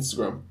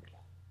Instagram.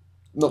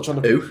 Not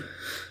trying to. Who?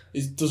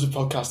 He does a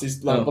podcast.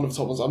 He's like one of the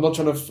top ones. I'm not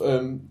trying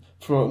to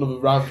promote another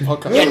rival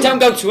podcast. Yeah, don't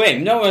go to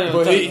him. No,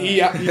 but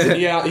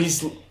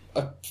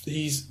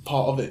he's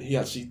part of it. He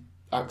actually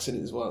acts in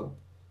it as well,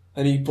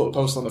 and he put a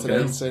post on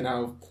today saying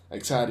how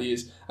excited he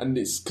is, and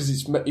it's because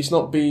it's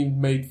not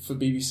being made for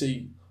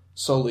BBC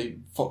solely.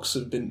 Fox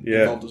have been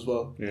involved as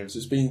well, so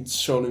it's being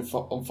shown on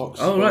Fox.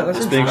 Oh right,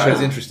 that's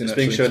interesting. It's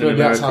being shown in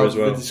America as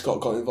well. Ridley Scott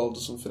got involved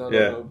or something. I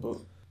don't know, but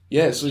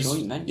yeah, so it's,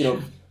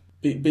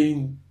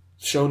 being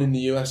shown in the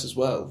US as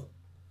well.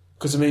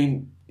 Because I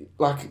mean,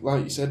 like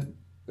you said,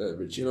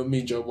 Rich, you know, me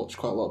and Joe watch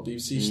quite a lot of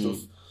BBC stuff.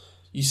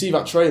 You see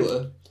that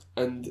trailer,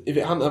 and if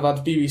it hadn't have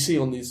had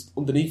BBC on these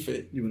underneath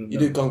it,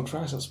 you'd have gone,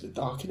 Christ, that's a bit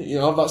dark, isn't it? You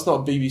know, that's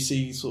not a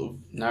BBC sort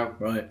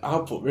of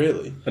output,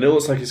 really. And it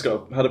looks like it's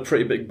had a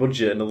pretty big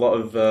budget and a lot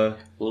of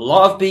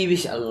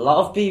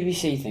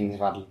BBC things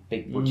have had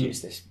big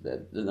budgets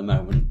at the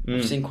moment.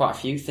 I've seen quite a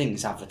few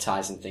things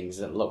advertising things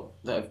that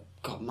have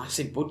got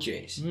massive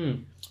budgets.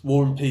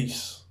 War and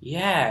Peace.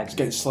 Yeah, it's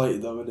getting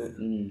slated though, isn't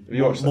it? Have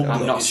you watched that?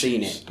 I've not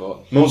seen it,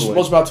 but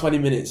watch about 20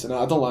 minutes, and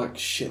I don't like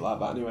shit like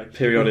that anyway.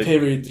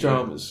 Period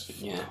dramas,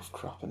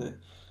 crap, isn't it?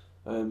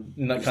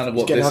 Isn't that kind of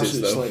what this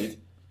is, though?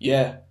 Slated.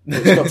 Yeah,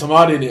 it's got Tom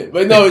Hardy in it,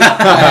 but no,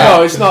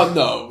 it's not.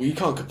 No, you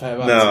can't compare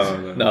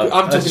that. No.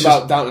 I'm talking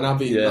about Downton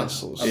Abbey and that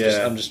sort of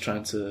stuff. I'm just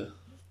trying to.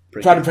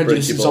 Pride and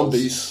Prejudice and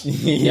Zombies.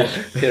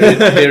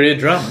 Period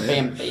drama.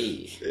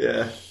 B&B.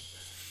 Yeah.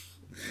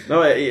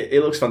 No,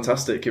 it looks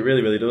fantastic. It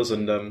really, really does,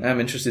 and I'm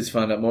interested to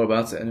find out more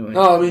about it anyway.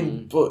 No, I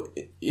mean, but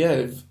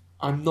yeah,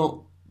 I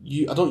don't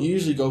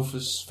usually go for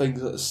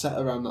things that are set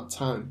around that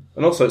time.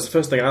 And also, it's the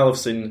first thing I'll have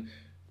seen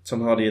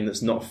Tom Hardy in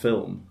that's not a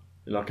film,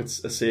 like a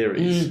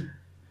series.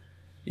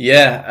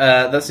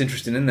 Yeah, that's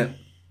interesting, isn't it?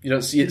 You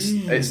don't see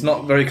it's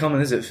not very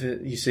common, is it?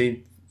 You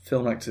see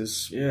film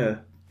actors. Yeah.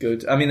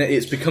 Good. I mean,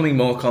 it's becoming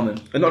more common,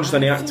 and not just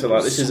any actor.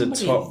 Like this is a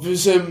top.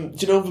 There's do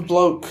you know the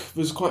bloke?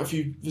 There's quite a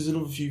few. There's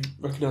another few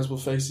recognisable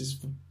faces.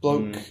 The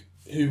bloke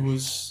who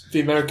was the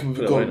American with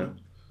the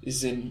gun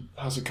is in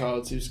House of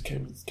Cards. He was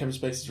Kevin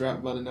Spacey's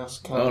right man in House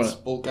of Cards,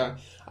 bald guy.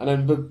 And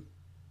then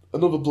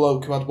another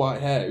bloke who had white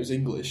hair, who was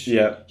English.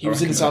 Yeah, he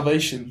was in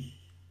Salvation.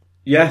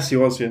 Yes, he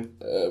was. Yeah,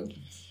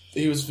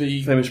 he was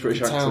the famous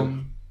British actor.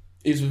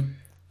 He was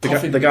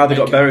the guy that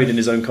got buried in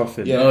his own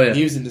coffin. Yeah,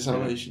 he was in the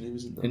Salvation. He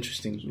was in that.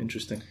 Interesting.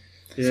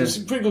 Yeah. So it's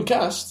a pretty good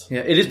cast.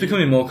 Yeah, it is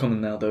becoming more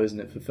common now, though, isn't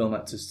it, for film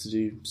actors to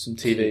do some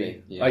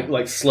TV?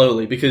 Like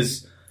slowly,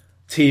 because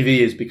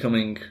TV is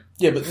becoming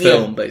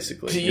film,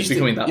 basically. It's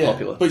becoming that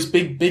popular. But it's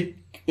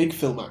big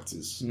film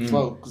actors as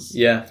well. Cause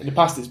in the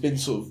past, it's been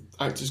sort of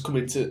actors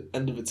coming to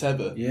end of a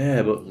tether.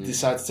 Yeah, but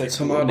decide to take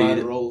Tom Hardy,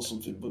 a role or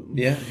something. But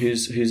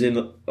who's in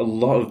a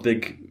lot of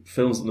big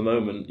films at the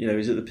moment. You know,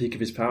 he's at the peak of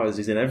his powers.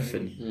 He's in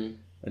everything,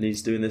 and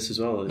he's doing this as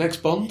well. Next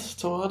Bond,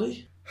 Tom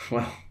Hardy.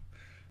 Well,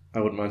 I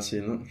wouldn't mind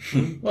seeing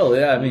that. Well,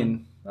 yeah, I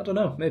mean, I don't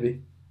know,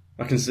 maybe.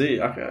 I can see.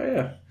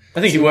 Yeah,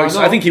 I think he works.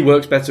 I think he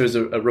works better as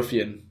a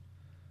ruffian.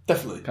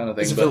 Definitely, kind of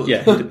thing. As a but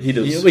villain. He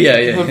does.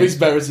 Yeah. He's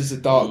better as a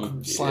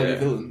dark, slimy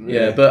villain. Really.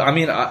 Yeah, but I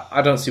mean,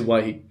 I don't see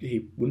why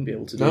he wouldn't be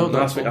able to do it.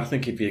 No, I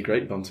think he'd be a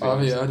great Bond.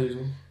 Yeah, I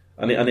do.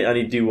 And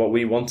he'd do what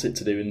we want it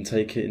to do and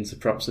take it into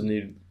perhaps a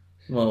new.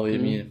 Well, I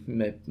mean,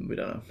 maybe, we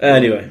don't know.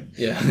 Anyway,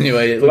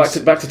 Anyway,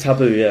 back to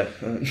Taboo. Yeah.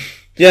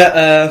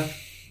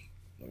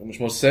 Not much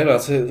more to say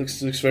about it. It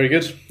looks very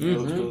good.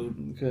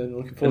 Mm-hmm.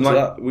 Looking forward to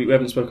that. We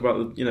haven't spoke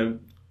about the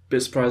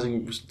bit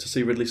surprising to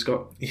see Ridley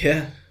Scott.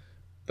 Yeah,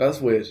 that's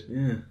weird.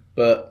 Yeah,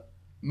 but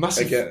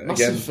massive coup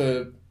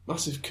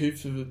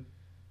for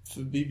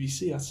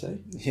BBC, I'd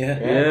say.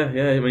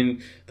 Yeah. I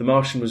mean, The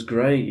Martian was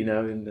great.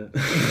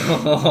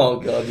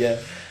 Oh god, yeah.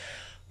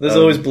 There's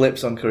always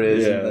blips on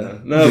careers.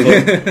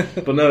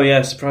 But no,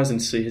 yeah, surprising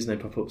to see his name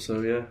pop up.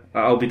 So yeah,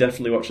 I'll be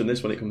definitely watching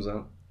this when it comes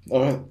out.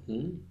 All right.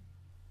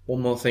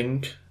 One more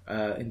thing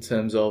in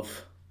terms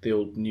of the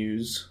old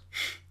news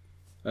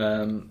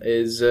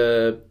is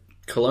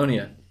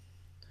Colonia,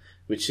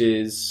 which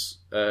is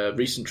a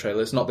recent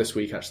trailer. It's not this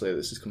week actually.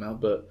 This has come out,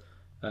 but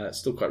it's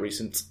still quite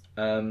recent.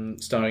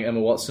 Starring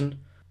Emma Watson.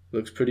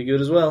 Looks pretty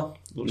good as well.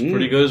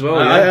 Pretty good as well.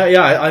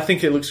 I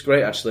think it looks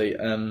great actually.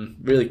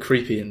 Really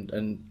creepy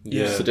and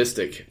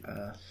sadistic.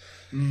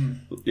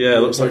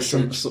 It looks like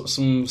some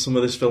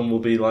of this film will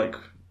be like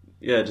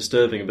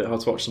disturbing, a bit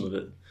hard to watch some of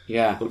it.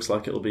 Yeah, looks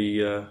like it'll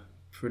be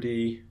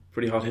pretty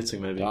hard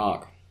hitting, maybe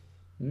dark.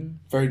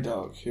 Very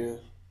dark. Yeah,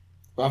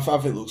 but I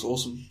think it looks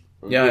awesome.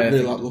 I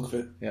really like the look of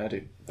it. Yeah, I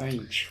do. Very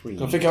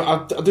intriguing. I think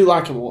I do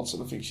like Emma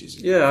Watson. I think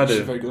she's a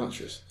very good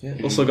actress. Yeah.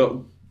 Also got,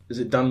 is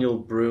it Daniel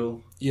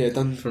Bruhl? Yeah,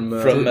 from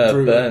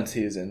Burnt.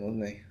 He was in,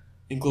 wasn't he?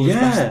 Inglourious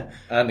Basterds.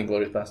 And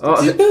Inglourious Basterds.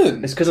 Oh, is it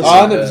Burnt? It's because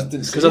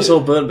I saw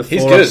Burnt before.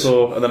 He's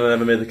good. And then I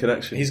never made the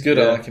connection. He's good.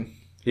 I like him.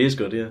 He is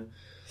good. Yeah.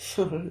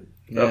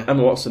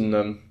 Emma Watson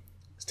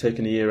has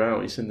taken a year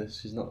out. You've seen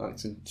this. She's not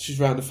acting. She's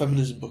writing a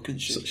feminism book, isn't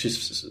she?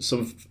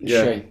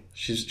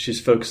 She's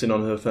focusing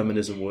on her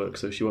feminism work,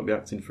 so she won't be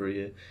acting for a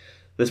year.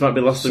 This might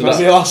be the last. Might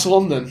be the last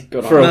one then.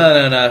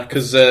 No,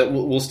 because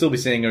we'll still be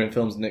seeing her in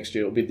films next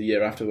year. It'll be the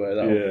year after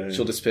where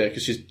she'll disappear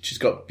because she's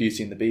got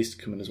Beauty and the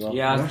Beast coming as well.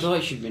 Yeah, I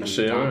thought she'd been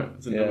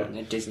in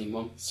a Disney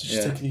one. So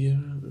she's taking a year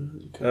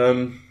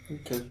out.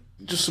 Okay.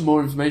 Just some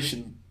more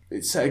information.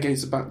 It's set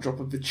against the backdrop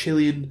of the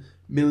Chilean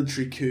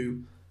military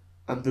coup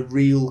and the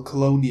real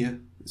Colonia.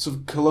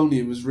 So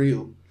Colonia was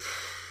real.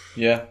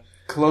 Yeah.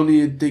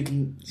 Colonia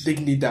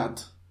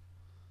Dignidad.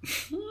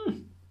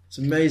 It's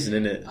amazing,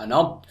 isn't it? I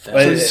know.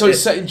 So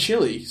it's set in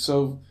Chile.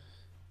 So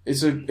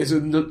it's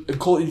a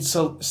cult in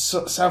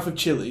south of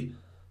Chile,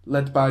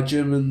 led by a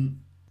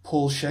German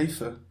Paul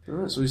Schaefer.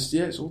 Alright, so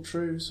it's all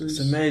true. So It's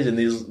amazing,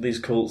 these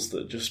cults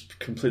that just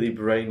completely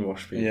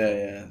brainwash people.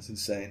 Yeah, it's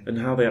insane. And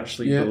how they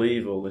actually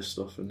believe all this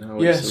stuff. And how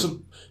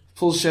so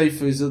Paul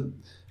Schaefer is a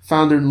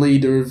founder and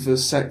leader of a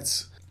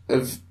sect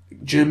of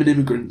German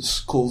immigrants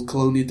called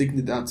Colonia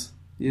Dignidad.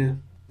 Yeah.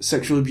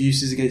 Sexual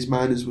abuses against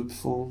minors were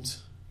performed.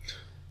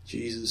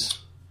 Jesus.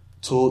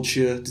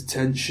 Torture,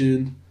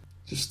 detention,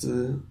 just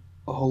a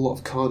whole lot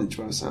of carnage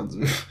by the sounds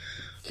of it.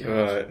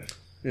 Right.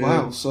 Yeah.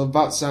 Wow, so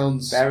that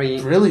sounds Very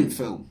brilliant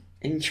film.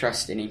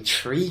 Interesting,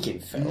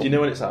 intriguing film. Do you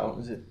know when it's out?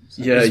 Is it?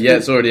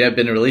 It's already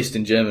been released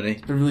in Germany.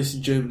 It's been released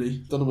in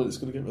Germany. Don't know when it's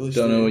going to get released.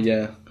 Don't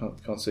know,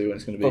 can't see when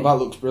it's going to be. But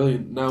that looks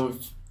brilliant. Now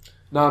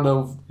I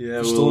know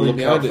the story look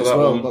behind out it for as that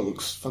well. one. That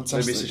looks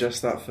fantastic. Maybe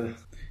suggest that for...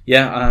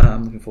 Yeah,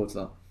 I'm looking forward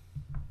to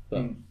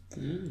that.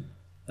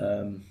 But,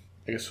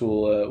 I guess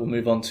we'll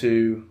move on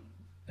to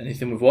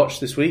anything we've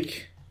watched this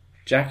week.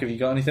 Jack, have you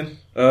got anything?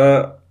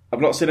 I've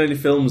not seen any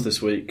films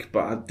this week,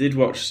 but I did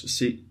watch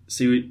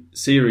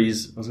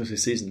series. I was going to say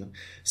season. Then.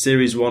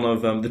 Series 1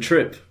 of The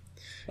Trip.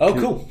 Oh,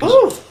 cool.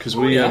 Because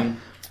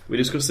we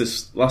discussed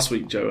this last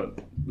week. Joe,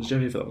 was Joe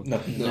here for that one?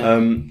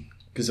 No.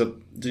 Because are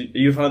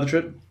you a fan of The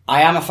Trip?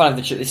 I am a fan of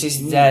The Trip. This is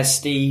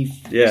Steve.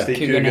 Yeah, Steve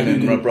Coogan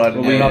and Rob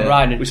Brydon. Rob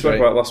Brydon. We spoke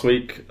about it last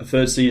week. A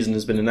third season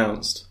has been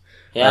announced.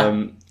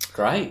 Yeah,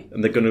 great.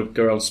 And they're going to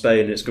go around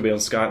Spain, and it's going to be on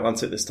Sky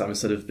Atlantic this time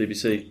instead of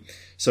BBC.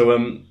 So,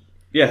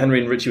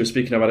 Henry and Richie were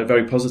speaking about it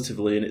very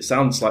positively, and it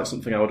sounds like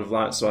something I would have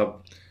liked. So I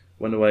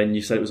went away, and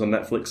you said it was on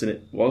Netflix, and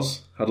it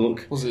was. Had a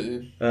look. Was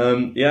it?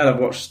 And I've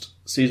watched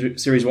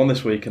series 1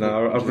 this week, and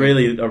I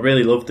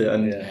really loved it.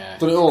 And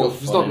Done it all.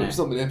 It's not many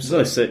episodes. It's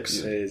only 6.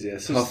 It is, yeah.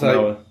 So half an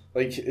hour.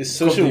 Like, it's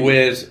such a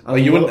weird...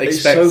 you wouldn't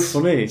expect... It's so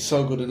funny.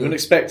 So good, You wouldn't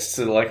expect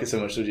to like it so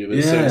much, would you? But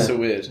it's so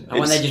weird. And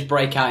when they just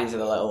break out into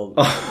the little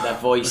their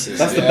voices.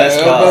 That's the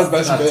best part.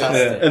 That's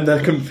fantastic. And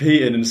they're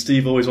competing, and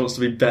Steve always wants to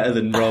be better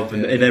than Rob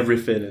in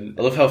everything. And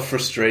I love how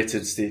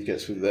frustrated Steve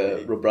gets with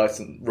Rob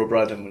Brydon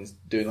when he's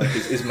doing like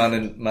his man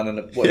in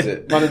a what is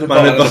it? Man in a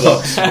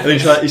box. And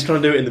he's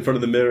trying to do it in the front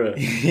of the mirror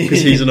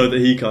because he's know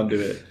that he can't do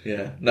it.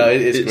 Yeah, no,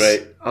 it's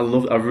great. I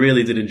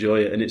really did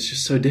enjoy it, and it's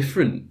just so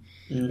different.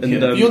 And,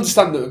 you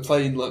understand that we're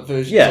playing like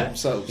versions of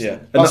themselves. Yeah,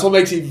 that's what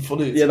makes it even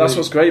funnier. Yeah, that's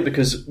what's great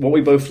because what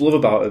we both love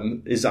about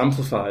him is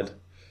amplified.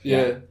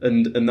 Yeah,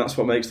 and that's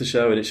what makes the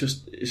show, and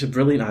it's a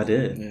brilliant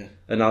idea. Yeah.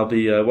 And I'll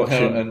be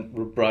watching. And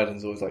Rob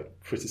Brydon's always like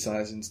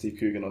criticising Steve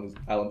Coogan on his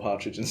Alan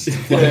Partridge and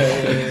stuff.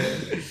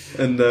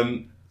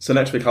 And so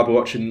next week I'll be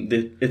watching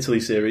the Italy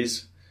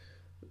series,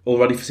 all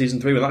ready for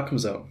season 3 when that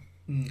comes out.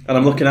 And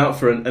I'm looking out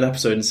for an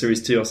episode in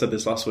series 2. I said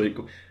this last week.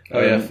 For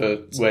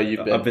where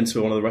you've been. I've been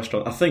to one of the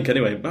restaurants. I think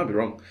anyway, might be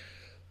wrong,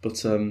 but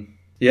so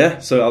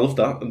I love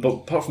that. But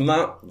apart from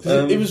that,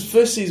 it was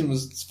first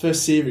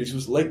series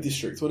was Lake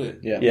District,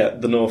 wasn't it? Yeah,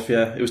 the North.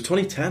 Yeah, it was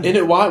 2010. In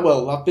at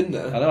Whitewell, I've been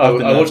there. I know.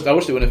 I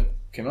watched it when it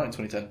came out in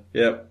 2010.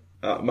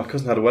 Yeah, my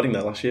cousin had a wedding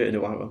there last year in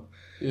Whitewell.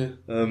 Yeah.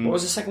 What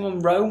was the second one?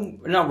 Rome?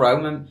 Not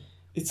Rome.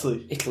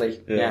 Italy.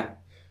 Yeah.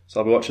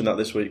 So I'll be watching that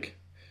this week.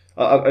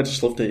 I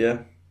just loved it. Yeah,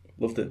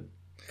 loved it.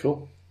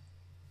 Cool.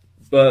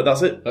 But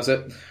that's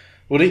it.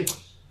 Woody?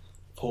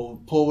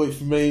 Poor week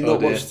for me.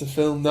 Not watched the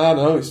film.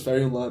 No, it's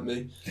very unlike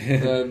me.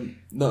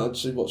 Not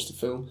actually watched the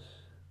film.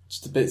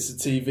 Just the bits of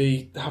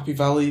TV. Happy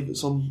Valley.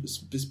 That's on. It's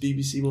this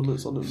BBC one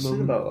that's on at the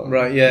moment. About that.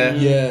 Right. Yeah.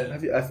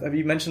 Yeah. Have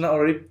you mentioned that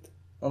already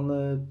on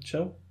the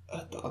show?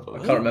 I don't know. I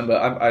can't remember.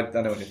 I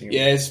know anything.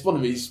 Yeah, it's one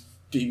of these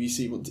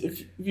BBC ones.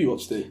 Have you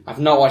watched it? I've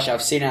not watched it.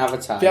 I've seen it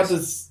advertised. They had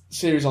this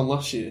series on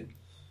last year.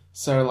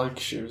 Sarah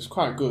Lancashire was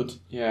quite good.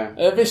 Yeah.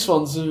 This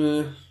one's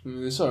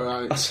it's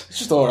alright. It's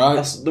just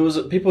alright. There was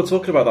people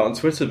talking about that on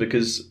Twitter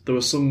because there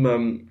was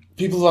some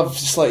people have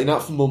slating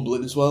out for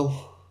mumbling as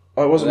well.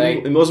 Oh, it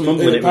wasn't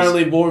mumbling.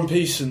 Apparently, War and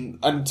Peace,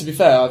 and to be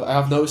fair, I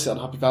have noticed it on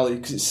Happy Valley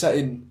because it's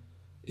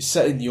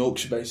set in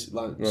Yorkshire,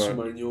 basically, like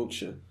somewhere in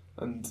Yorkshire,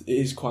 and it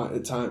is quiet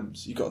at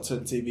times. You got to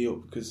turn the TV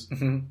up because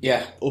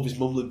all these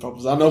mumbling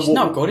problems. I know it's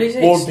not good, is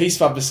it? War and Peace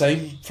have had the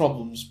same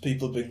problems.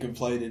 People have been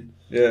complaining.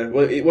 Yeah,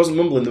 well, it wasn't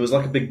mumbling. There was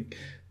like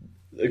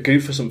a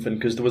goof or something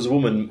because there was a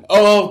woman.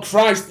 Oh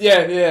Christ!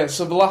 Yeah.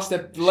 So the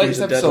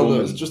latest episode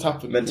that has just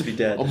happened, meant to be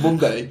dead on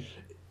Monday.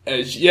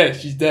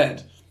 She's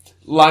dead,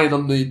 lying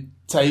on the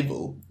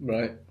table.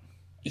 Right.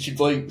 And she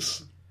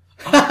blinks,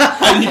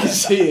 and you can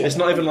see it. It's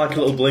not even like a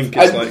little blink.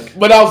 It's like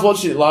when I was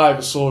watching it live,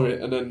 I saw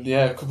it, and then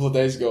a couple of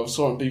days ago, I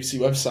saw it on BBC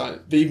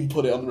website. They even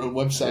put it on their own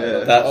website.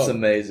 Yeah, that's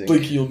amazing.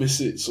 Blinky, you'll miss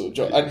it. Sort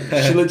of,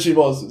 and she literally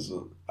was.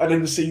 And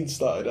then the scene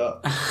started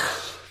up.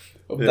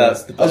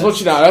 That's the best. I was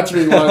watching that. I had to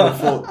rewind and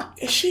thought,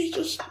 is she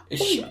just?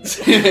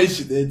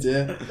 She did,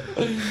 yeah.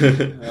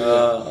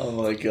 Oh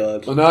my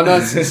god! Well, no,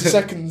 it's the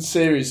second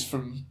series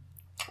from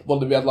one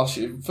that we had last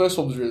year. The first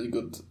one was really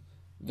good.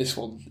 This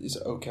one is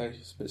okay.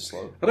 It's a bit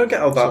slow. I don't get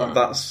how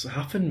that's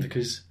happened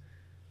because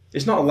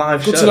it's not a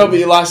live good show. To know, but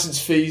your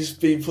license fees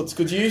being put to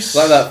good use.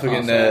 Like that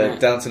fucking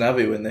Downton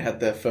Abbey when they had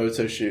their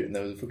photo shoot and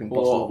there was a fucking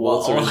bottle of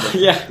water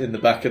in the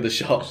back of the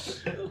shop.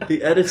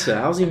 The editor,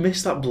 how's he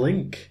missed that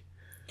blink?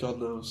 God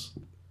knows.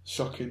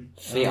 Shocking.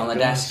 Feet on the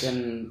desk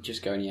and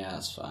just going, yeah,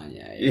 that's fine,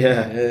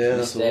 Yeah,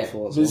 that's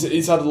awful.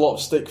 He's had a lot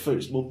of stick for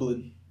his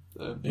mumbling.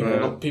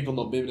 People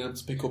not being able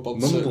to pick up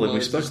on mumbling.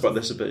 We spoke about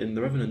this a bit in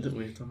The Revenant, didn't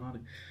we, Tom Hardy?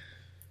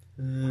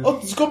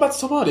 Just going back to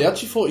Tom Hardy, I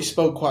actually thought he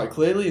spoke quite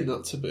clearly in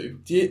that Taboo.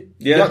 The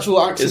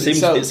actual accent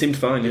it seemed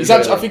fine. I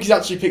think he's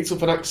actually picked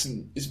up an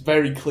accent. It's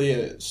very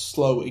clear,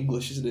 slow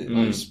English, isn't it?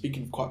 Like he's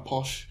speaking quite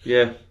posh.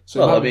 Yeah.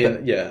 So I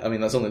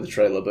mean that's only the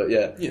trailer, but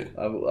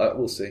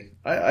we'll see.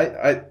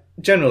 I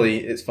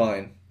generally it's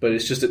fine, but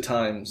it's just at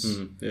times.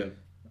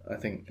 I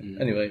think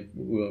anyway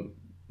we won't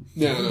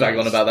bang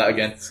on about that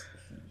again.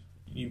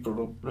 You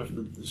brought up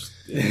Revenant.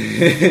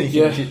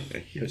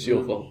 It's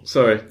your fault.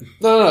 Sorry.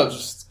 No,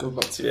 just go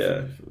back to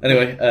it.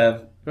 Anyway,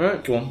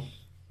 alright, go on.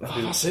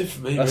 That's it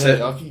for me, that's really.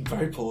 it. I've been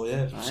very poor,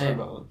 sorry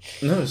about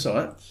that. No, it's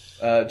alright.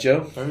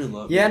 Joe? Very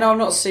low. Yeah, no, I've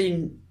not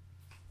seen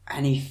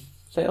any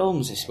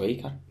films this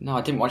week. I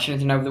didn't watch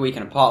anything over the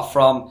weekend apart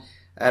from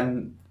a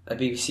new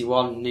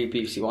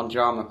BBC One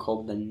drama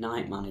called The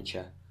Night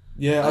Manager.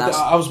 Yeah,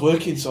 I was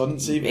working, so I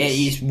didn't see this.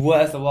 It's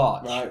worth a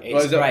watch. Right.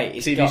 It's great.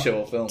 It's TV show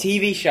or film?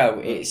 TV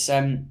show. It's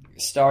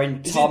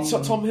starring Tom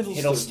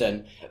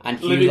Hiddleston and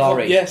Hugh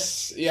Laurie.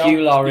 Yes. Yeah,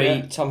 Hugh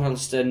Laurie, Tom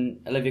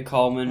Hiddleston, Olivia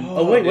Colman.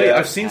 Oh, wait,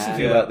 I've seen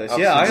something about this.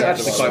 I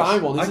actually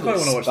quite want to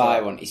watch Spy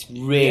that. one. It's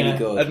really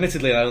good.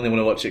 Admittedly, I only want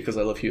to watch it because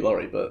I love Hugh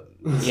Laurie, but...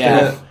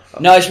 Yeah.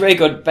 No, it's really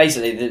good.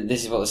 Basically,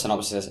 this is what the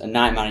synopsis says. A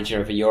night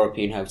manager of a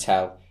European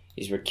hotel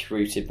is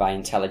recruited by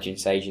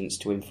intelligence agents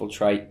to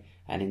infiltrate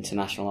an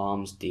international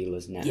arms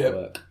dealers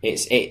network.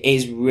 It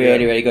is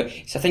really good.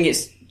 So I think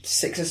it's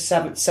 6 or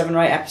 7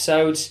 or 8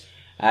 episodes,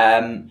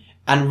 and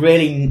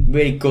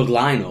really good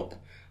lineup.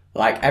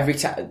 Like every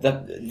time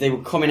they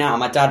were coming out, and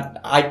my dad,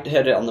 I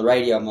heard it on the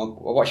radio. I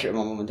watched it with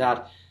my mum and dad.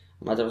 And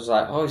my dad was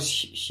like, "Oh, it's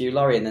Hugh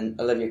Laurie," and then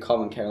Olivia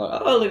Colman came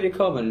like, "Oh, Olivia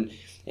Colman."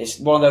 It's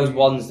one of those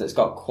ones that's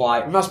got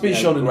quite. It must be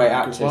shown in great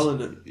actors. actors. Well,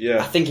 isn't it?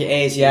 Yeah, I think it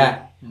is.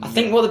 Yeah, I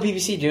think what the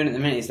BBC are doing at the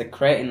minute is they're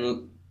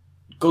creating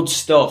good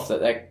stuff that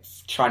they're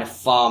trying to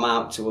farm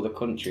out to other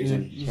countries.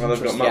 And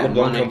they've got Matt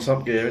LeBlanc on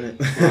Top Gear, innit?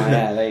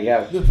 Yeah, there you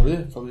go. Yeah,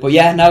 probably. But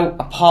yeah, no.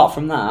 Apart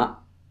from that,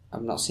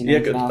 I've not seen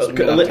anything else.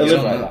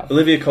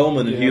 Olivia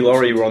Colman and Hugh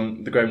Laurie were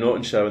on the Graham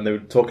Norton show, and they were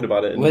talking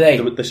about it. And were they?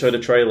 They showed a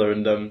trailer,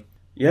 and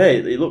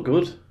it looked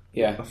good.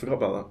 Yeah, I forgot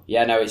about that.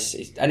 Yeah, no,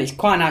 it's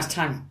quite a nice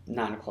time.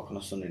 9 o'clock on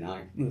a Sunday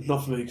night.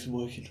 Not for me because I'm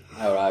working.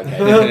 Oh right,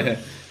 okay.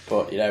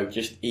 But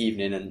just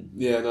evening and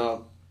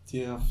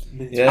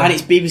and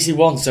it's BBC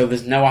One, so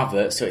there's no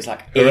adverts, so it's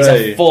like it's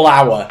Hooray. a full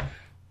hour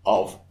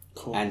of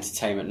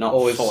entertainment, not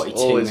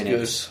 42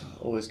 minutes.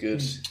 Always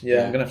good.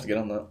 Yeah, I'm gonna have to get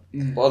on that.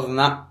 But other than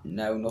that,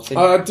 no, nothing.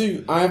 I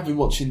have been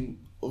watching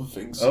other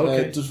things.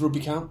 Okay. Does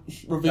rugby count?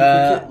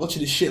 Cricket?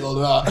 Watching a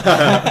shitload of that.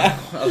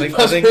 I think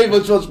pretty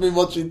much what's been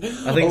watching.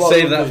 I think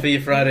save that for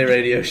your Friday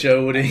radio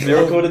show, would he? They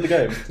recorded the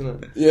game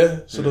tonight. Yeah,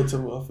 so don't tell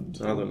me what happened.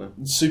 I don't know.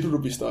 Super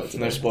Rugby started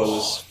today. No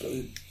spoilers.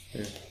 Brilliant.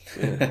 Yeah.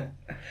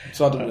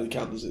 So I don't really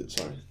count, does it?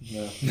 Sorry.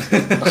 No.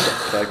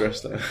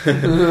 Digress there.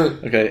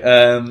 Okay,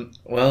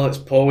 well, it's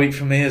poor week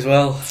for me as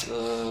well.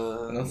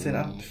 Nothing.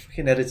 I'm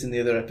fucking editing the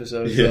other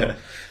episodes. Yeah.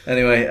 So.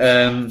 Anyway,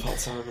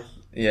 part-timer.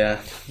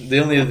 Yeah.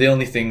 The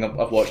only thing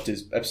I've watched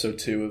is episode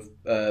 2 of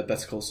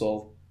Better Call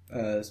Saul,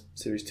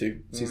 series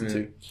 2, season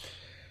 2.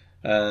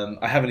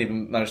 I haven't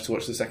even managed to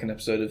watch the second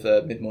episode of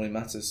Mid Morning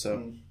Matters, so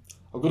I'm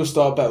going to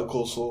start Better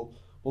Call Saul.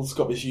 Once I've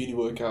got this uni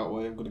work out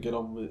way, I'm going to get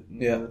on with it.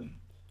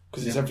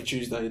 Because it's every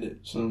Tuesday, isn't it?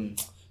 So,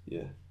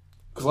 yeah.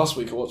 Because last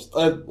year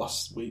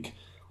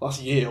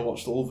I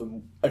watched all of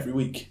them every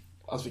week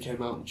as they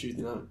came out on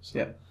Tuesday night. So.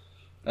 Yeah.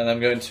 And I'm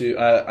going to,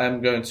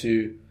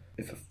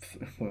 if I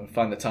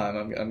find the time,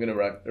 I'm going to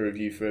write a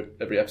review for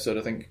every episode,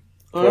 I think,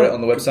 for it on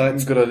the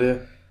website. Good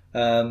idea.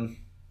 Going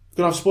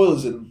to have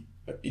spoilers in them.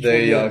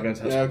 They are going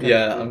to have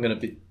I'm going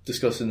to be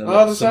discussing them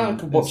I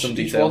can watch some each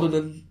detail. one and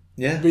then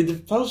read the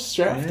post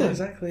straight after.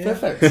 Exactly.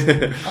 Perfect.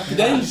 Happy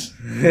days.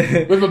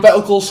 With my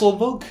Better Call Saul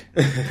mug.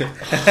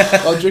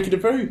 I'm drinking a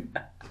brew.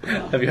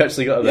 Have you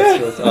actually got a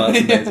Better Call Saul? Oh,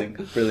 that's amazing.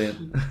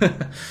 Brilliant.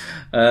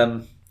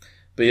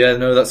 But yeah,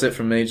 no, that's it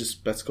from me.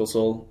 Just Better Call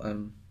Saul.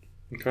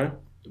 Okay.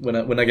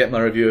 When I get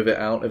my review of it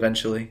out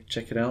eventually,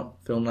 check it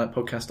out.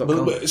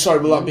 filmnightpodcast.com. Sorry,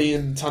 will that be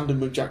in tandem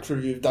with Jack's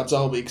review of Dad's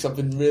Army? Because I've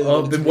been really.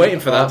 I've been waiting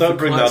for that. Don't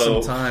bring that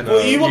up. Time.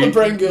 Well, you want to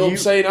bring it up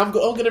saying I'm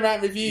going to write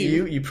a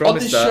review. You promised on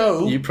this that.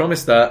 show. You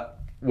promised that.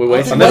 We're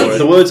waiting.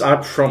 The words "I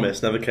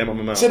promise" never came out of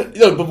my mouth. So,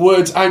 no, but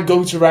words "I'm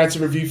going to write a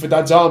review for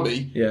Dad's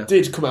Army"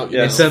 did come out.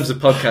 In terms of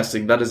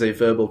podcasting, that is a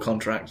verbal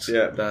contract.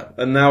 Yeah.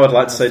 And now I'd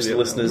like to say to the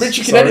listeners,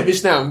 Richard can edit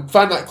this now.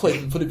 Find that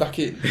clip and put it back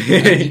in.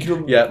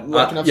 I'm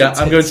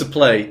going to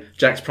play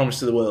Jack's Promise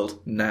to the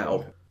World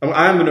now.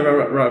 I am going to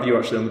write a review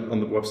actually on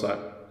the website.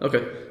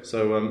 Okay.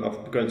 So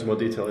I'll go into more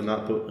detail in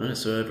that. But right,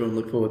 so everyone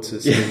look forward to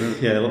seeing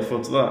that. Yeah, look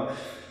forward to that.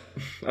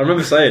 I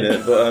remember saying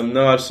it, but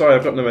no, I'm sorry,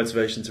 I've got no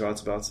motivation to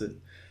write about it.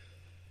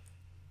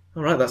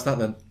 All right, that's that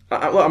then.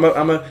 The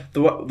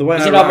way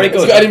Is it not very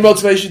good? Have you got any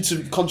motivation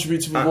to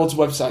contribute towards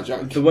the website,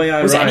 Jack? The way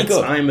I write,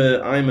 I'm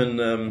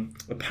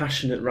a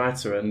passionate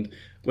writer, and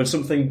when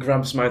something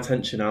grabs my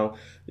attention,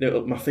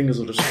 my fingers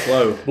will just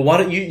flow. But why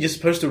don't you're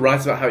supposed to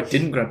write about how it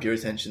didn't grab your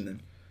attention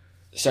then?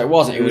 So it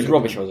wasn't. It was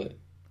rubbish, was it? It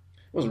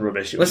wasn't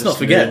rubbish. Let's not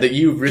forget that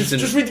you've written.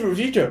 Just read the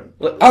review, Joe.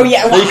 Oh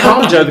yeah, well, you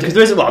can't, Joe, because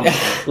there isn't one.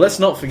 Let's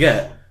not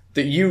forget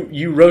that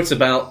you wrote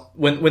about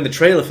when the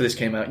trailer for this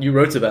came out. You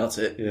wrote about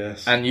it,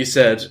 yes, and you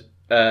said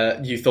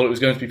you thought it was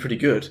going to be pretty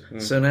good.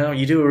 So now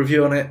you do a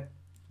review on it,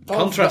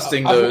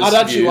 contrasting those. I'd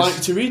actually views.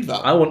 like to read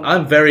that.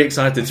 I'm very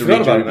excited to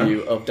read your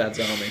review of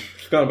Dad's Army.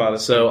 Forgot about it.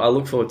 So I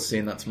look forward to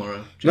seeing that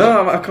tomorrow.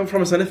 No, I can't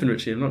promise anything,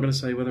 Richie. I'm not going to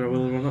say whether I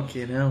will or not.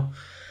 You know.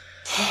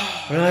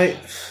 Right,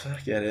 I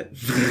get it.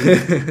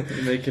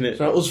 You're making it.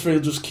 Right, us three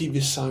will just keep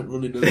this site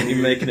running. You're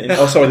making it.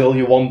 Oh, sorry, all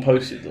your one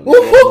post you've done.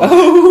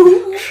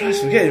 Oh,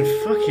 Christ, we're getting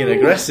fucking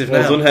aggressive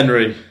now. Well done,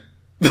 Henry.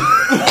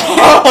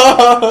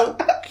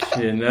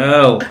 You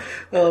know.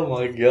 Oh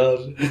my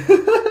god.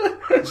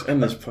 Let's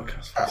end this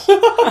podcast first.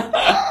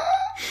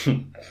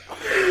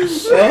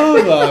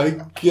 Oh my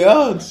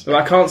god. Well,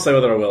 I can't say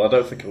whether I will. I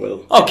don't think I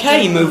will.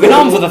 Okay, moving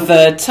on for the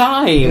third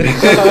time.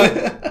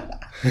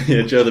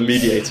 Yeah, Joe, the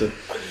mediator.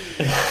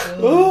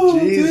 Oh,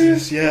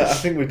 Jesus, dear. Yeah, I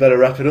think we better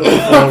wrap it up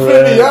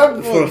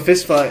before a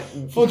fist fight.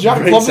 Before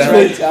Jack breaks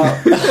breaks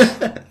out.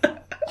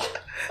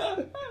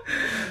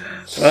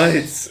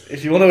 Right,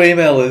 if you want to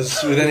email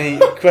us with any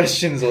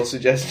questions or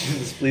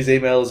suggestions, please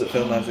email us at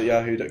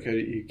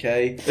filmlads@yahoo.co.uk.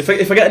 If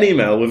I get an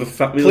email with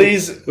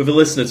with a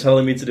listener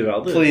telling me to do it,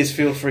 I'll do it. Please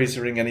feel free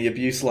to ring any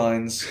abuse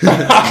lines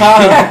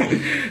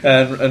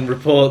and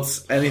report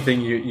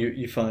anything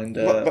you find.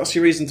 What's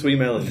your reason to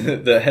email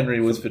it? That Henry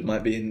Woodsford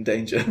might be in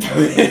danger.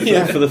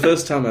 Yeah, for the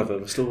first time ever,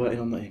 we're still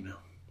waiting on that email.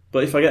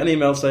 But if I get an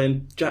email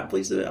saying, Jack,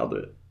 please do it, I'll do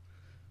it.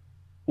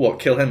 What,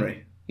 kill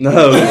Henry? No.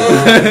 No,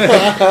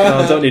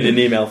 I don't need an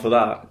email for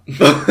that.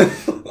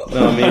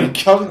 No, I mean...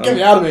 Get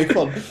me out of here,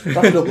 come on.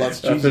 Wrap it up,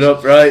 lads. Wrap it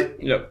up, right?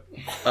 Yep.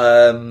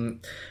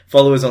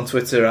 Follow us on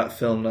Twitter at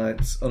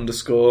filmnights_.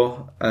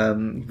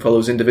 Follow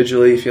us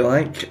individually if you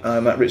like.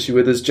 I'm at Richie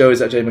Withers, Joe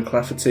is at Jay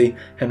McClafferty,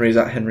 Henry is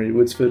at Henry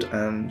Woodsford,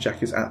 and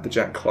Jack is at the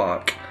Jack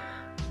Clark.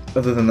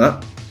 Other than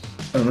that,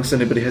 unless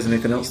anybody has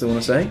anything else they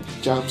want to say.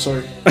 Jack, I'm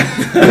sorry.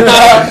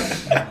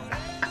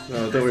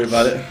 No, don't worry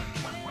about it.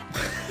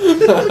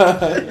 Look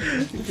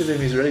at him,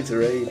 he's ready to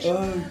rage.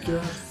 Oh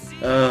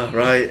god.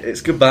 Right,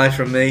 it's goodbye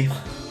from me.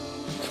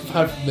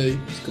 Goodbye from me.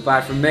 It's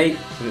goodbye from me.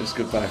 And it's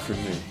goodbye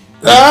from me.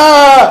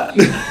 Ah!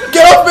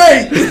 Get off me!